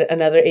to get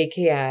another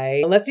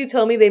AKI unless you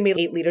tell me they made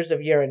 8 liters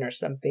of urine or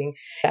something.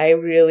 I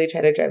really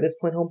try to drive this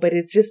point home, but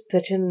it's just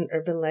such an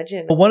urban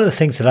legend. Well, one of the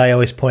things that I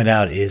always point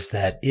out is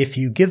that if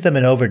you give them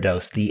an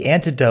overdose, the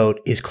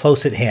antidote is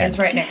close at hand. It's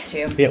right next to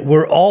you. Yeah,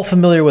 we're all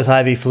familiar with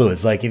IV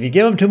fluids. Like, if you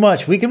give them too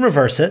much, we can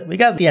reverse it. We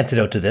got the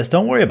antidote to this.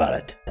 Don't worry about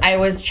it. I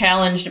was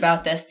challenged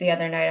about this the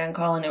other night on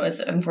call, and it was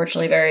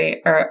unfortunately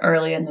very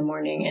early in the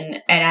morning.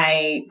 And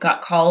I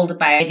got called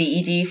by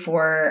the ED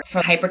for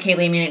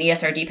hyperkalemia in an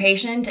ESRD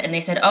patient, and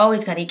they said, oh,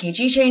 he's got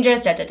EKG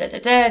changes,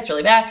 it's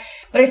really bad.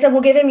 But I said,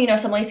 well, give him,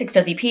 some Lasix.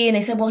 Does he pee? And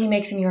they said, well, he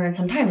makes some urine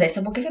sometimes. I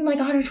said, well, give him like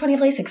 120 of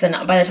Lasix,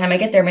 and by the time I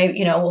get there,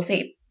 maybe, we'll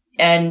see.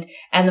 And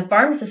the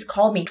pharmacist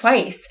called me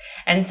twice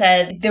and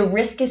said, the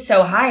risk is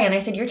so high. And I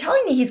said, you're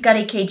telling me he's got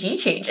EKG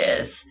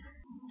changes?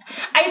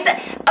 I said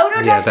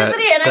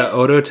ototoxicity, the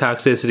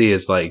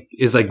ototoxicity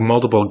is like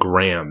multiple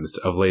grams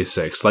of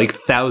Lasix, like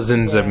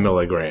thousands of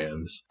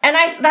milligrams. And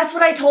that's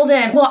what I told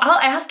him. Well, I'll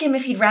ask him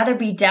if he'd rather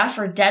be deaf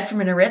or dead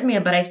from an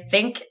arrhythmia, but I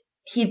think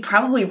he'd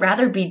probably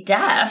rather be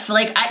deaf.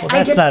 Like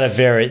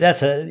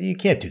you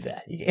can't do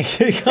that.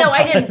 No,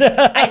 I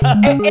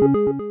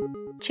didn't.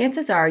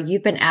 Chances are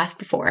you've been asked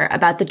before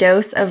about the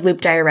dose of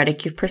loop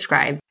diuretic you've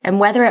prescribed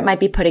and whether it might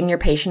be putting your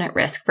patient at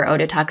risk for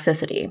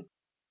ototoxicity.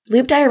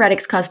 Loop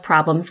diuretics cause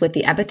problems with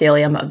the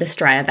epithelium of the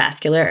stria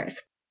vascularis.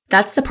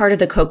 That's the part of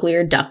the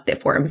cochlear duct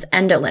that forms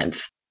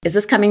endolymph. Is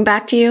this coming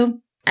back to you?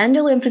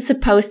 Endolymph is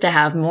supposed to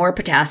have more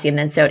potassium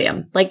than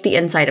sodium, like the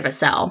inside of a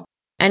cell,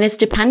 and it's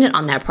dependent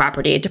on that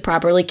property to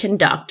properly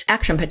conduct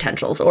action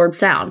potentials or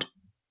sound.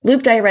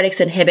 Loop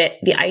diuretics inhibit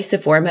the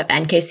isoform of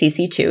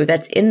NKCC2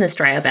 that's in the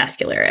stria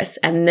vascularis,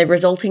 and the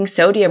resulting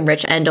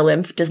sodium-rich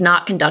endolymph does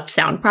not conduct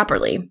sound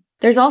properly.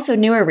 There's also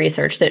newer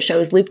research that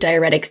shows loop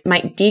diuretics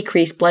might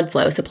decrease blood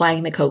flow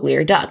supplying the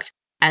cochlear duct,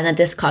 and that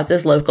this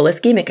causes local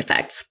ischemic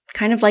effects,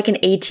 kind of like an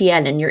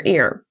ATN in your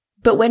ear.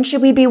 But when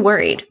should we be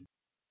worried?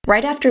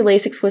 Right after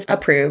Lasix was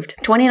approved,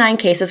 29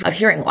 cases of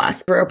hearing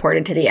loss were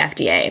reported to the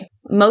FDA.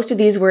 Most of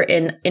these were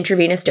in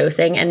intravenous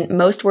dosing, and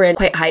most were in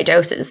quite high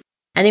doses.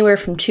 anywhere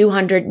from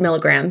 200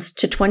 milligrams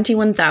to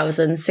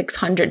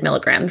 21,600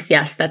 milligrams.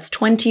 Yes, that's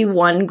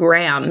 21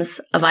 grams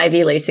of IV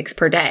Lasix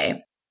per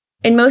day.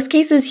 In most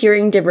cases,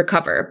 hearing did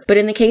recover, but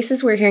in the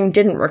cases where hearing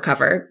didn't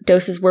recover,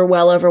 doses were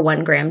well over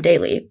 1 gram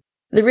daily.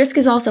 The risk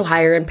is also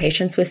higher in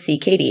patients with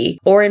CKD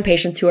or in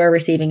patients who are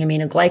receiving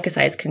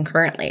aminoglycosides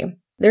concurrently.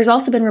 There's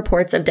also been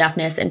reports of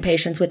deafness in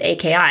patients with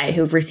AKI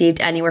who've received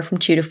anywhere from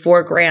 2 to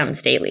 4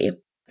 grams daily.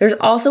 There's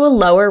also a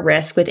lower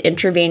risk with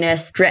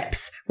intravenous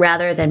drips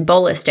rather than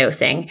bolus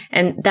dosing,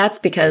 and that's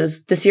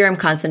because the serum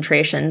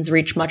concentrations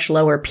reach much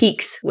lower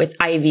peaks with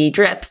IV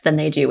drips than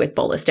they do with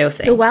bolus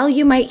dosing. So while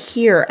you might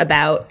hear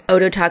about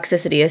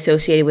ototoxicity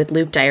associated with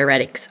loop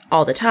diuretics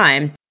all the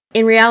time,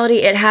 in reality,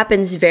 it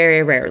happens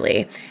very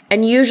rarely,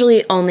 and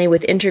usually only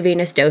with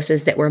intravenous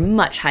doses that were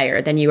much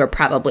higher than you were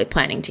probably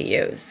planning to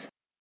use.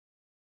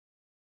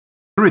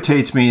 What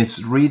irritates me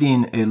is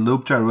reading a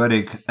loop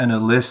diuretic and a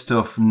list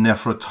of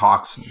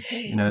nephrotoxins.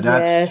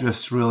 That's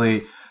just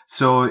really,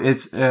 so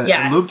it's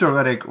a loop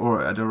diuretic or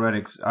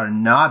diuretics are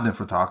not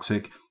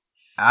nephrotoxic.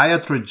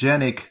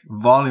 Iatrogenic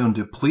volume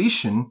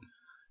depletion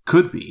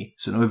could be.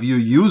 So if you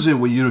use it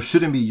when you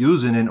shouldn't be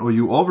using it or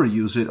you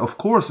overuse it, of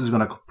course it's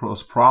going to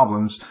cause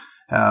problems.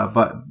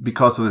 But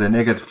because of the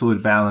negative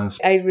fluid balance.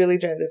 I really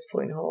drive this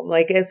point home.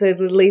 Like I said,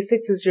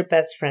 Lasix is your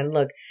best friend.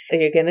 Look,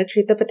 you're going to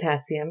treat the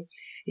potassium.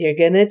 You're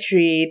going to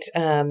treat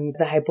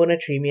the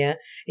hyponatremia,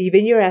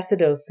 even your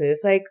acidosis.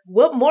 Like,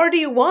 what more do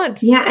you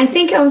want? Yeah, I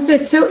think also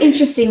it's so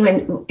interesting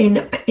when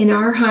in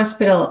our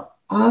hospital,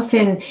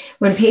 often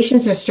when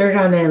patients are started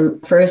on a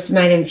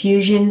furosemide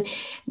infusion,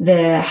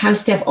 the house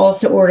staff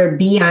also order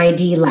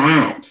BID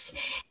labs.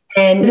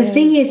 And the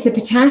thing is, the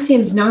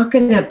potassium is not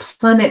going to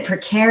plummet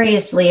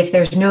precariously if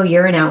there's no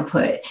urine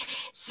output.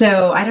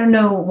 So I don't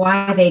know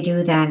why they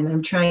do that, and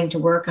I'm trying to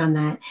work on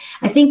that.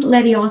 I think,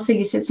 Letty, also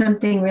you said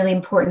something really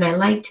important. I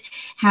liked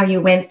how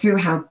you went through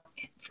how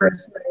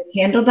furosemide is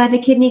handled by the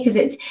kidney, because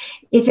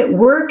if it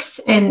works,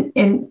 and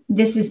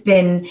this has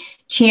been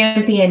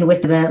championed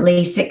with the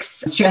Lasix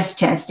stress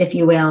test, if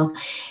you will.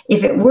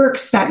 If it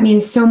works, that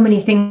means so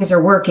many things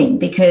are working,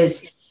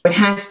 because it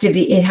has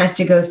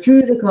to go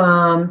through the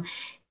GLOM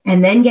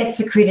and then get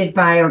secreted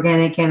by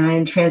organic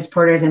anion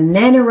transporters and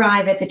then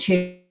arrive at the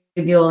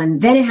tubule,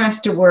 and then it has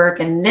to work,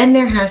 and then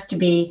there has to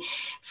be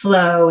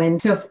flow.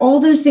 And so if all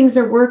those things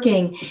are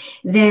working,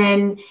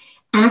 then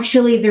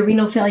actually the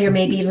renal failure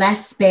may be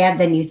less bad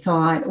than you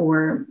thought,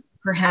 or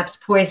perhaps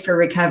poised for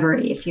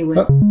recovery, if you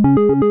will.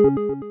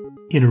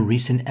 In a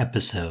recent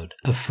episode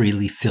of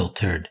Freely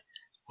Filtered,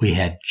 we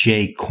had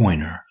Jay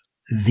Coyner,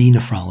 the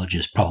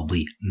nephrologist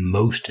probably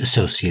most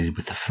associated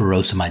with the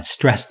furosemide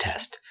stress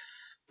test,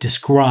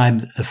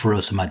 describe the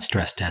furosemide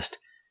stress test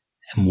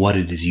and what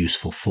it is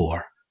useful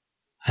for.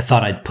 I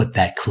thought I'd put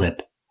that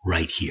clip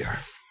right here.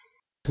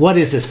 What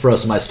is this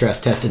furosemide stress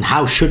test, and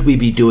how should we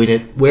be doing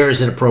it? Where is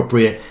it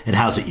appropriate, and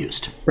how is it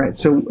used? Right.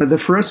 So the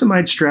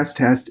furosemide stress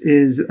test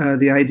is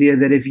the idea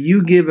that if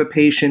you give a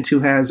patient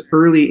who has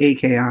early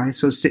AKI,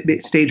 so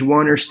stage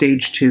 1 or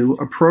stage 2,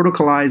 a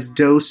protocolized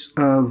dose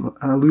of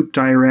loop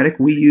diuretic,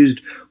 we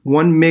used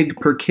 1 mg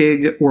per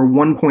kg or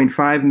 1.5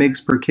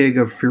 mg per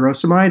kg of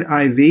furosemide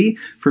IV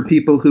for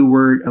people who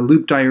were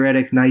loop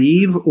diuretic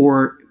naive,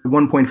 or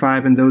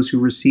 1.5 in those who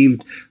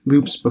received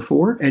loops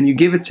before, and you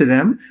give it to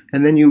them,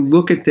 and then you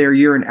look at their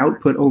urine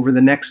output over the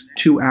next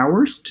 2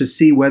 hours to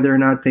see whether or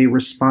not they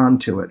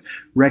respond to it,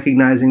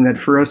 recognizing that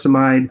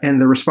furosemide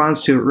and the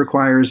response to it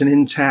requires an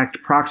intact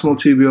proximal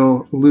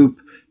tubule, loop,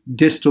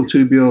 distal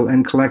tubule,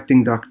 and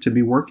collecting duct to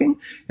be working.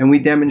 And we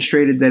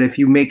demonstrated that if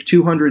you make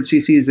 200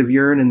 cc's of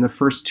urine in the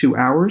first 2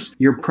 hours,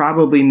 you're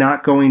probably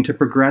not going to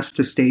progress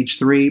to stage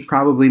 3,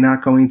 probably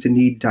not going to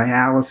need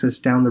dialysis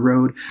down the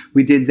road.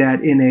 We did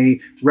that in a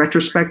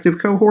retrospective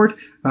cohort,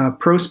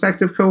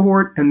 prospective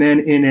cohort, and then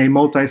in a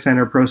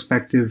multi-center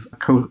prospective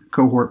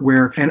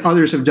cohort and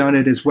others have done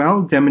it as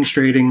well,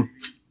 demonstrating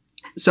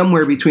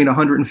somewhere between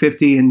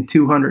 150 and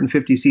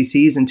 250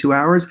 cc's in 2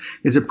 hours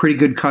is a pretty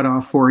good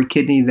cutoff for a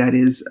kidney that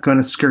is going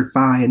to skirt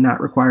by and not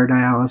require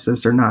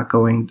dialysis or not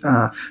going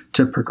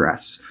to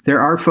progress. There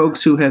are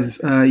folks who have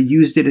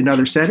used it in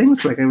other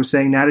settings. Like I was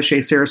saying, Natashay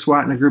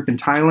Saraswat and a group in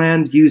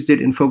Thailand used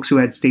it in folks who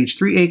had stage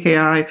 3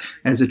 AKI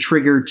as a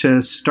trigger to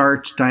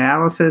start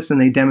dialysis, and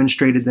they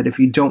demonstrated that if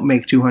you don't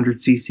make 200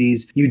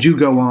 cc's, you do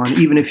go on,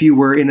 even if you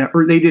were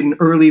they did an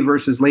early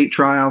versus late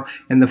trial,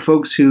 and the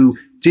folks who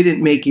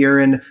didn't make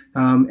urine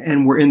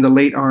and were in the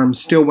late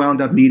arms still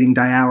wound up needing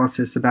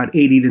dialysis, about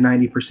 80 to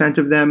 90%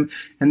 of them.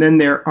 And then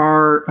there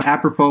are,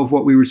 apropos of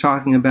what we were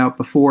talking about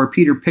before,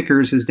 Peter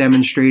Pickers has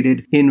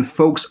demonstrated in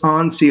folks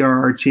on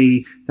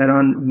CRRT that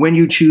when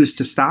you choose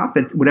to stop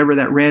at whatever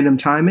that random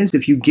time is,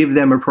 if you give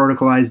them a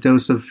protocolized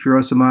dose of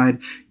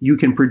furosemide, you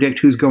can predict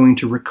who's going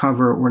to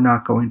recover or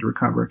not going to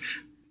recover.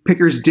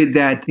 Pickers did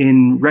that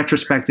in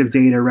retrospective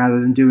data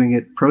rather than doing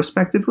it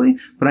prospectively,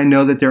 but I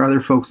know that there are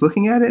other folks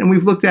looking at it, and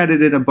we've looked at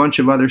it in a bunch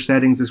of other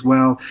settings as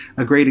well.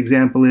 A great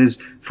example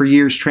is, for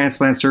years,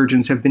 transplant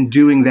surgeons have been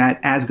doing that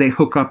as they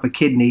hook up a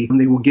kidney, and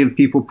they will give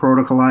people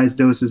protocolized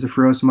doses of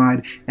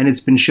furosemide, and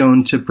it's been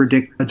shown to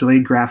predict a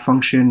delayed graft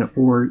function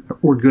or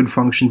good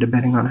function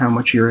depending on how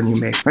much urine you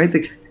make, right?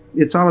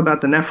 It's all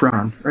about the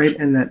nephron, right?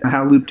 And that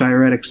how loop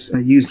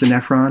diuretics use the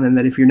nephron, and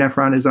that if your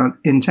nephron is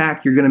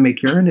intact, you're going to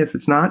make urine. If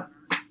it's not,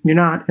 you're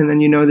not, and then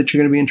you know that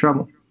you're going to be in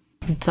trouble.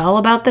 It's all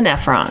about the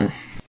nephron.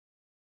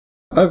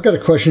 I've got a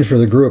question for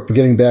the group,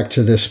 getting back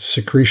to this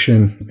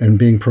secretion and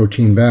being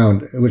protein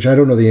bound, which I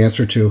don't know the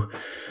answer to.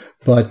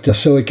 But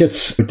so it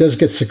does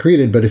get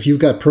secreted, but if you've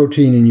got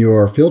protein in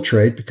your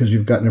filtrate because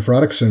you've got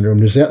nephrotic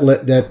syndrome, does that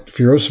let that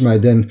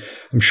furosemide then,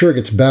 I'm sure it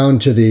gets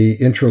bound to the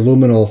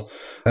intraluminal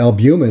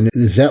albumin.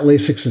 Is that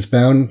Lasix that's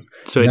bound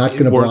not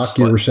going to block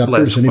your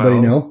receptors? Anybody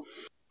know?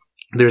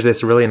 There's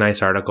this really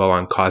nice article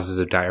on causes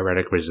of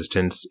diuretic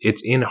resistance.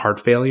 It's in heart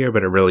failure,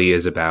 but it really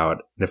is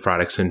about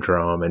nephrotic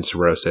syndrome and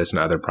cirrhosis and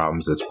other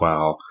problems as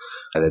well.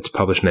 It's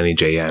published in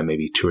NEJM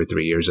maybe 2 or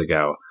 3 years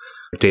ago.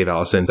 Dave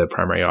Ellison, the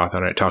primary author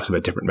on it, talks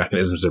about different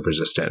mechanisms of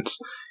resistance.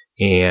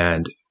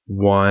 And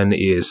one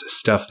is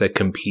stuff that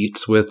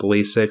competes with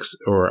Lasix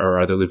or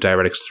other loop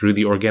diuretics through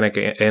the organic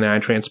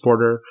anion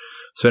transporter.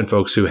 So in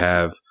folks who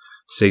have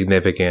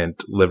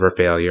significant liver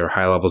failure,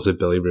 high levels of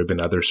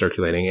bilirubin, other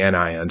circulating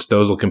anions,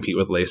 those will compete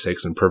with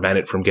Lasix and prevent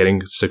it from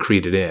getting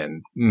secreted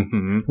in.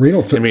 Mm-hmm.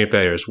 Renal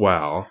failure as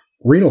well.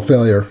 Renal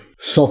failure,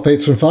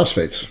 sulfates and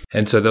phosphates.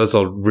 And so those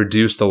will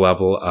reduce the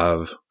level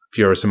of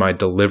furosemide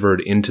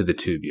delivered into the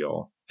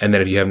tubule. And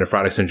then if you have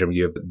nephrotic syndrome,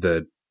 you have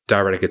the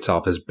diuretic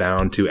itself is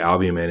bound to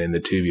albumin in the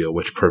tubule,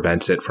 which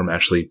prevents it from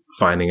actually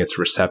finding its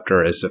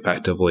receptor as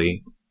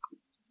effectively.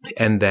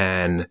 And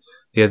then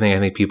the other thing I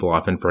think people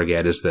often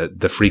forget is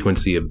the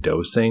frequency of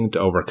dosing to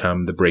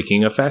overcome the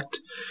braking effect,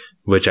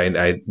 which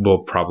I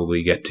will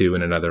probably get to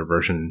in another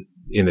version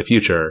in the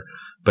future,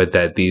 but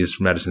that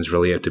these medicines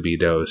really have to be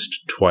dosed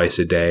twice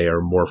a day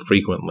or more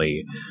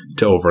frequently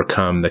to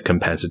overcome the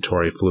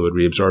compensatory fluid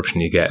reabsorption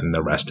you get in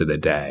the rest of the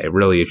day.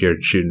 Really, if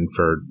you're shooting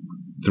for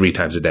 3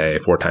 times a day,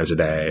 4 times a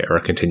day, or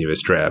a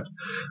continuous drip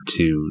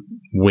to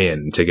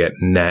win, to get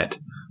net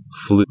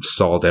fluid,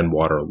 salt, and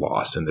water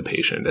loss in the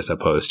patient as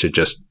opposed to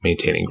just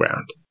maintaining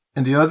ground.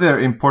 And the other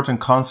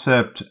important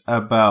concept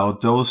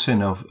about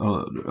dosing of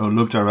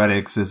loop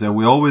diuretics is that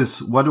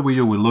what do? We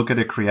look at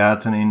the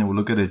creatinine, we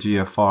look at the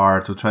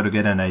GFR to try to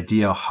get an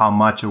idea of how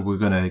much are we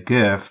going to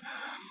give.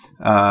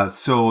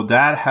 So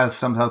that has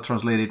somehow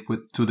translated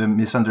to the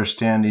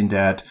misunderstanding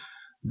that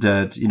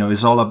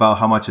it's all about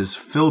how much is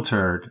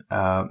filtered,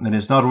 and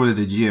it's not really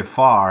the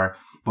GFR.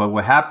 But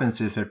what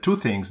happens is there are 2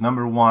 things.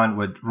 Number one,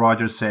 what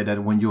Roger said,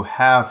 that when you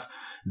have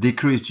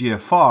decreased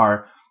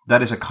GFR,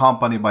 that is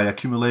accompanied by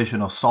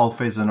accumulation of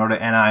sulfates and other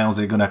anions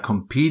that are going to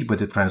compete with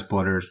the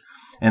transporters.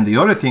 And the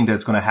other thing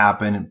that's going to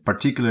happen,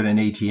 particularly in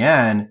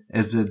ATN,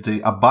 is that the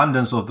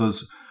abundance of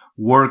those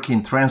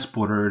working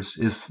transporters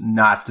is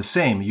not the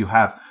same. You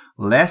have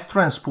less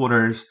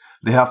transporters.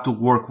 They have to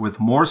work with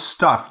more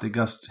stuff that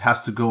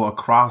has to go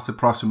across the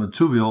proximal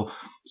tubule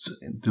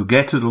to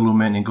get to the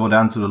lumen and go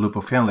down to the loop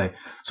of Henle.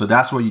 So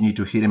that's why you need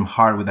to hit him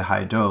hard with a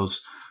high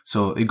dose.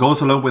 So it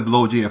goes along with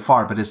low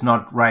GFR, but it's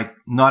not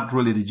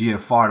really the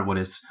GFR what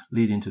is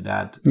leading to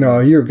that. No,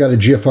 you've got a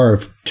GFR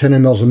of 10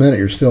 mLs a minute.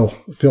 You're still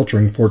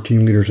filtering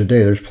 14 liters a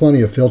day. There's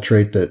plenty of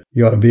filtrate that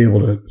you ought to be able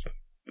to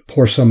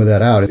pour some of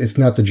that out. It's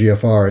not the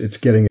GFR. It's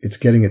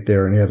getting it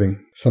there and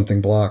having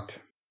something blocked.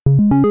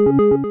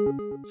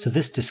 So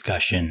this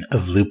discussion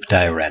of loop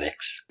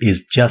diuretics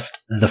is just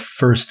the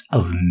first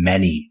of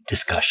many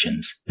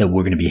discussions that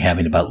we're going to be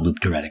having about loop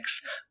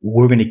diuretics.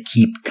 We're going to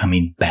keep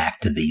coming back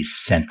to these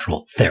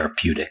central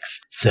therapeutics.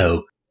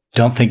 So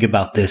don't think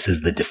about this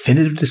as the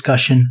definitive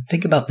discussion.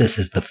 Think about this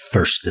as the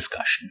first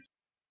discussion.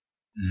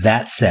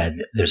 That said,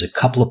 there's a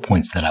couple of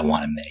points that I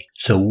want to make.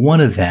 So one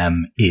of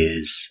them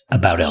is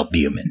about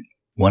albumin.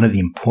 One of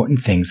the important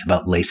things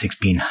about Lasix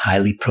being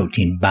highly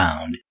protein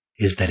bound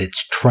is that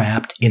it's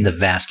trapped in the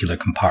vascular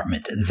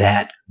compartment.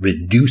 That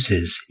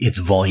reduces its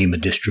volume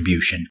of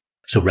distribution.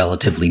 So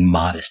relatively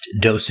modest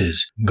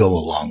doses go a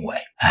long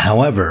way.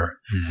 However,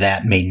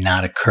 that may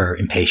not occur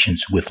in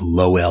patients with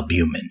low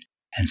albumin.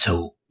 And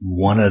so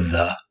one of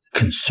the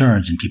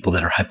concerns in people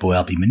that are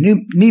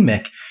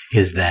hypoalbuminemic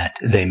is that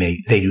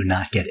they do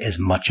not get as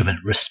much of a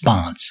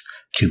response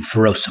to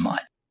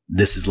furosemide.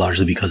 This is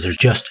largely because there's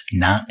just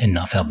not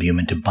enough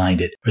albumin to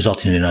bind it,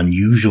 resulting in an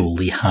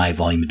unusually high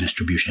volume of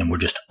distribution, and we're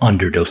just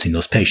underdosing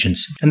those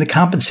patients. And the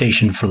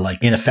compensation for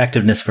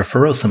ineffectiveness for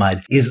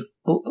furosemide is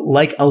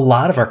like a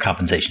lot of our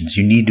compensations.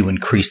 You need to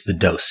increase the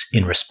dose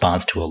in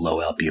response to a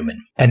low albumin.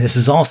 And this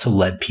has also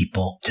led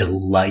people to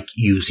like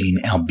using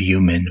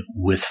albumin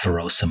with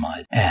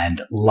furosemide,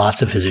 and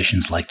lots of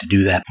physicians like to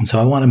do that. And so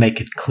I want to make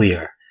it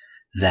clear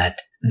that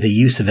the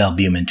use of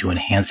albumin to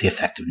enhance the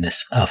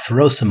effectiveness of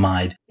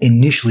furosemide,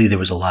 initially there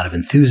was a lot of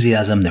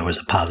enthusiasm, there was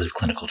a positive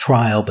clinical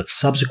trial, but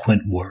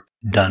subsequent work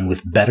done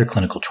with better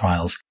clinical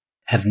trials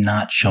have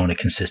not shown a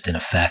consistent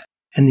effect,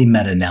 and the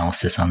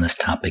meta-analysis on this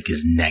topic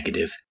is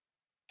negative.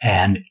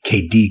 And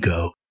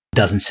KDIGO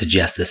doesn't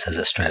suggest this as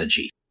a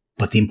strategy.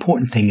 But the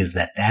important thing is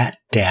that that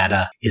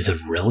data is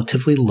of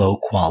relatively low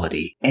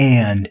quality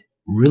and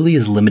really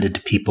is limited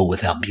to people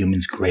with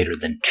albumins greater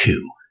than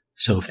 2.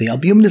 So if the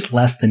albumin is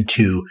less than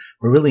 2,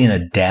 we're really in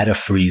a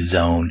data-free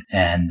zone,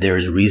 and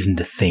there's reason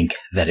to think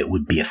that it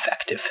would be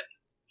effective.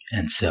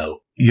 And so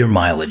your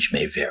mileage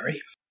may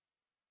vary.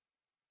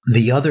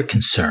 The other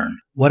concern,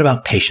 what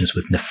about patients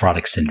with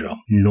nephrotic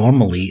syndrome?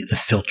 Normally, the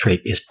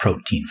filtrate is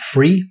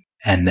protein-free,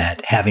 and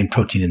that having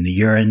protein in the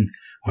urine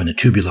or in the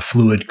tubular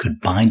fluid could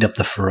bind up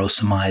the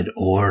furosemide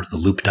or the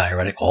loop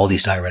diuretic. All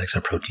these diuretics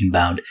are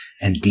protein-bound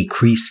and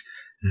decrease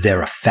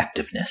their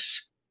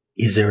effectiveness.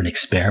 Is there an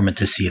experiment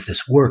to see if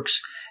this works?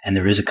 And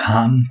there is a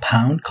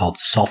compound called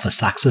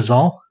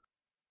sulfasalazole.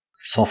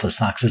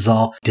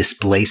 Sulfasalazole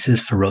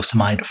displaces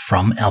furosemide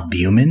from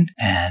albumin,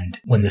 and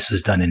when this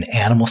was done in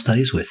animal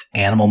studies with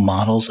animal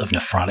models of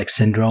nephrotic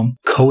syndrome,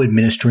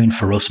 co-administering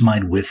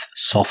furosemide with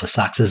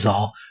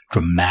sulfasalazole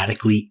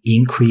dramatically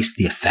increased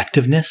the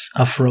effectiveness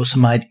of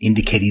furosemide,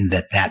 indicating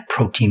that that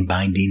protein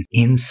binding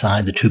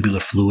inside the tubular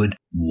fluid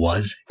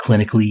was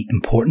clinically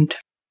important.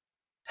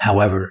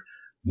 However,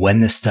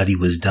 when this study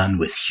was done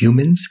with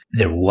humans,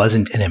 there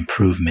wasn't an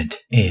improvement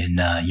in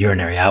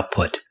urinary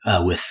output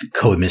with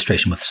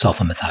co-administration with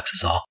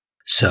sulfamethoxazole.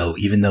 So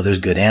even though there's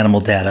good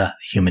animal data,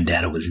 the human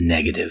data was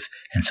negative.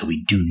 And so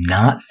we do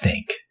not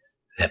think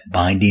that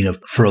binding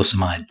of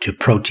furosemide to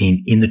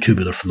protein in the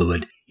tubular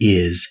fluid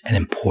is an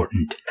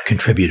important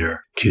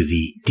contributor to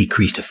the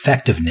decreased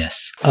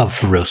effectiveness of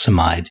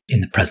furosemide in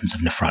the presence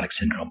of nephrotic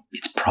syndrome.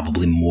 It's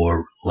probably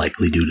more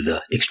likely due to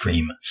the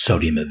extreme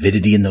sodium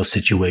avidity in those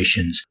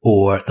situations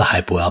or the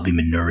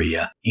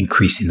hypoalbuminuria,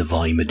 increasing the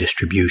volume of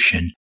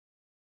distribution.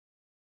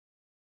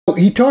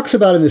 He talks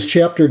about in this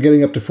chapter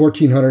getting up to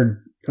 1,400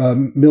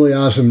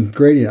 milliosm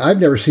gradient. I've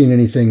never seen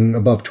anything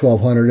above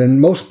 1,200, and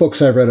most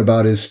books I've read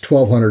about is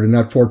 1,200 and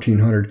not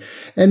 1,400.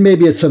 And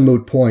maybe it's a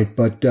moot point,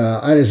 but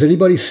has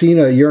anybody seen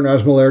a urine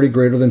osmolarity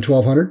greater than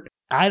 1,200?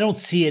 I don't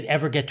see it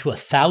ever get to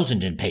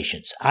 1,000 in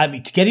patients. I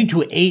mean, getting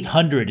to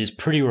 800 is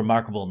pretty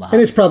remarkable in the hospital.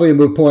 And it's probably a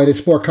moot point.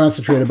 It's more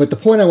concentrated. But the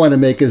point I want to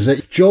make is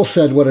that Joel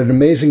said what an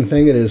amazing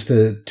thing it is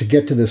to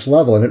get to this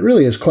level, and it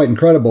really is quite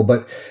incredible.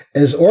 But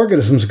as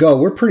organisms go,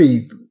 we're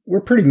pretty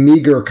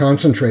meager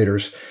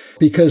concentrators,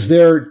 because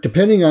they're,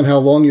 depending on how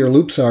long your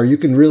loops are, you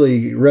can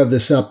really rev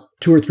this up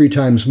 2 or 3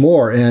 times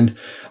more. And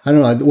I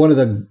don't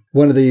know,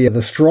 one of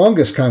the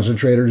strongest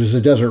concentrators is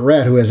a desert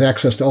rat who has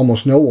access to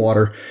almost no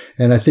water,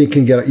 and I think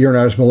can get urine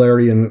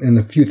osmolarity in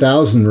the few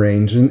thousand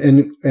range.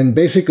 And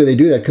basically they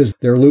do that because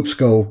their loops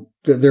go,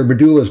 their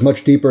medulla is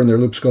much deeper and their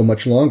loops go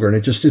much longer. And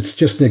it's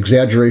just an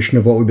exaggeration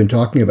of what we've been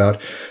talking about.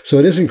 So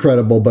it is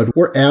incredible, but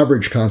we're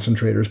average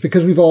concentrators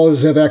because we've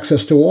always have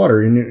access to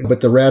water.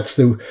 But the rats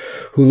who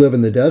live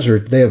in the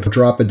desert, they have a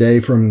drop a day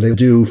from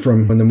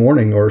in the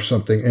morning or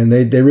something. And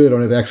they really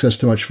don't have access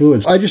to much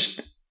fluids. I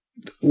just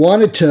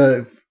wanted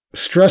to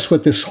stress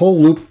what this whole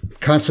loop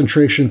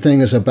concentration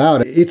thing is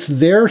about. It's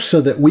there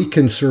so that we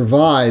can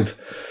survive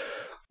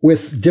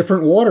with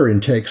different water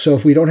intake. So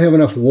if we don't have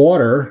enough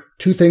water,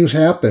 2 things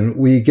happen.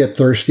 We get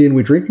thirsty and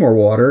we drink more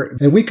water.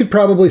 And we could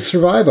probably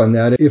survive on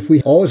that. If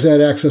we always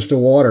had access to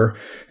water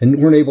and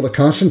weren't able to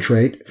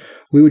concentrate,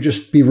 we would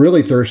just be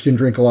really thirsty and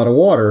drink a lot of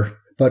water.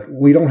 But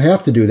we don't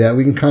have to do that.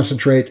 We can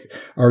concentrate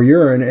our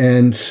urine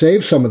and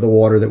save some of the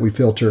water that we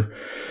filter.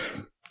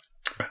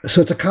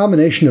 So it's a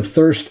combination of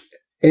thirst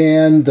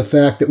and the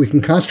fact that we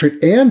can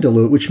concentrate and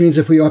dilute, which means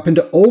if we happen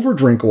to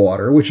overdrink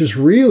water, which is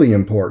really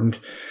important,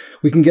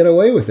 we can get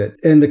away with it.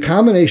 And the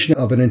combination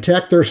of an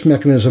intact thirst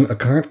mechanism, a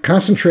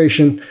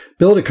concentration,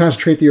 ability to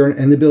concentrate the urine,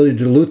 and the ability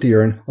to dilute the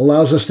urine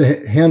allows us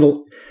to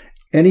handle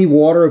any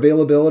water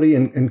availability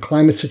in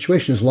climate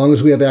situations as long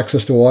as we have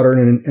access to water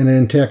and an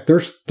intact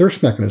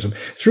thirst mechanism.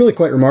 It's really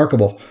quite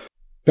remarkable.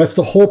 That's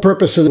the whole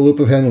purpose of the loop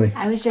of Henle.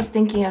 I was just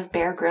thinking of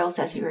Bear Grylls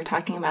as you were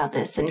talking about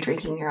this and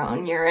drinking your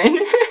own urine.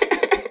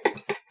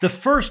 The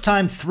first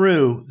time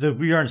through, the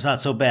urine's not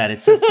so bad.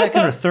 It's the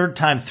second or third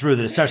time through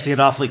that it starts to get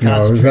awfully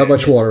concentrated. No, there's not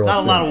much water left.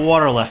 Not a lot of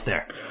water left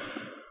there.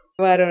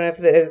 Well, I don't know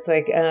if it was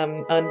like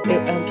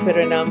on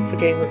Twitter, now I'm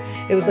forgetting who.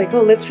 It was like,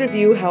 let's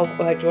review how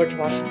George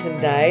Washington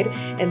died.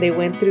 And they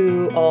went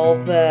through all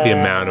the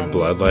amount of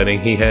bloodletting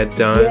he had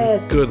done.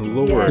 Yes. Good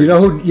Lord.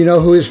 Yes. You know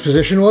who his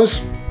physician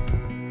was?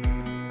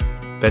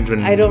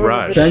 Benjamin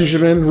Rush.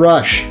 Benjamin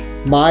Rush.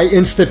 My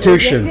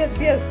institution.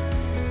 Yes.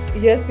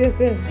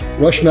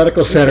 Rush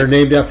Medical Center,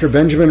 named after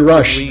Benjamin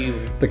Rush,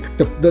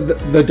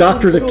 the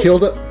doctor that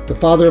killed the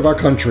father of our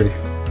country.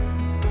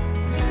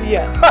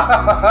 Yeah.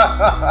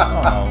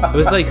 It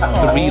was like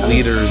 3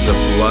 liters of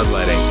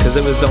bloodletting because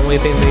it was the only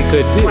thing they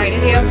could do. Why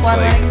did he have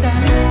bloodletting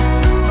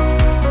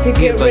done? To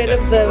get rid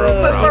of the...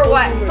 But for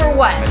what? For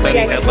what?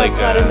 Yeah, he got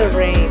caught in the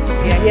rain.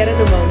 Yeah, he had a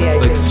pneumonia.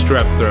 Like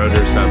strep throat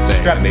or something.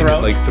 Strep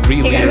throat? Like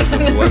 3 liters of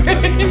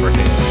bloodletting for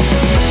him.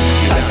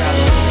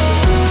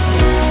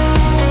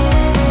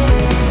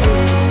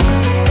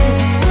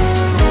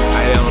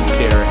 I don't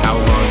care how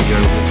long your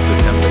lips have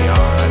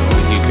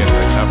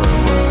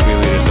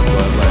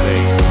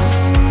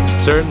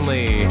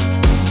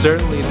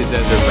Certainly the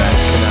desert rat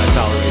cannot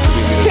tolerate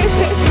the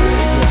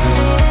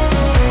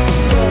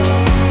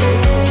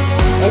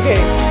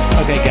Okay.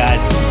 Okay,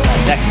 guys.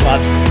 Next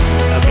month.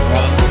 Okay,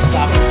 we'll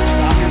stop.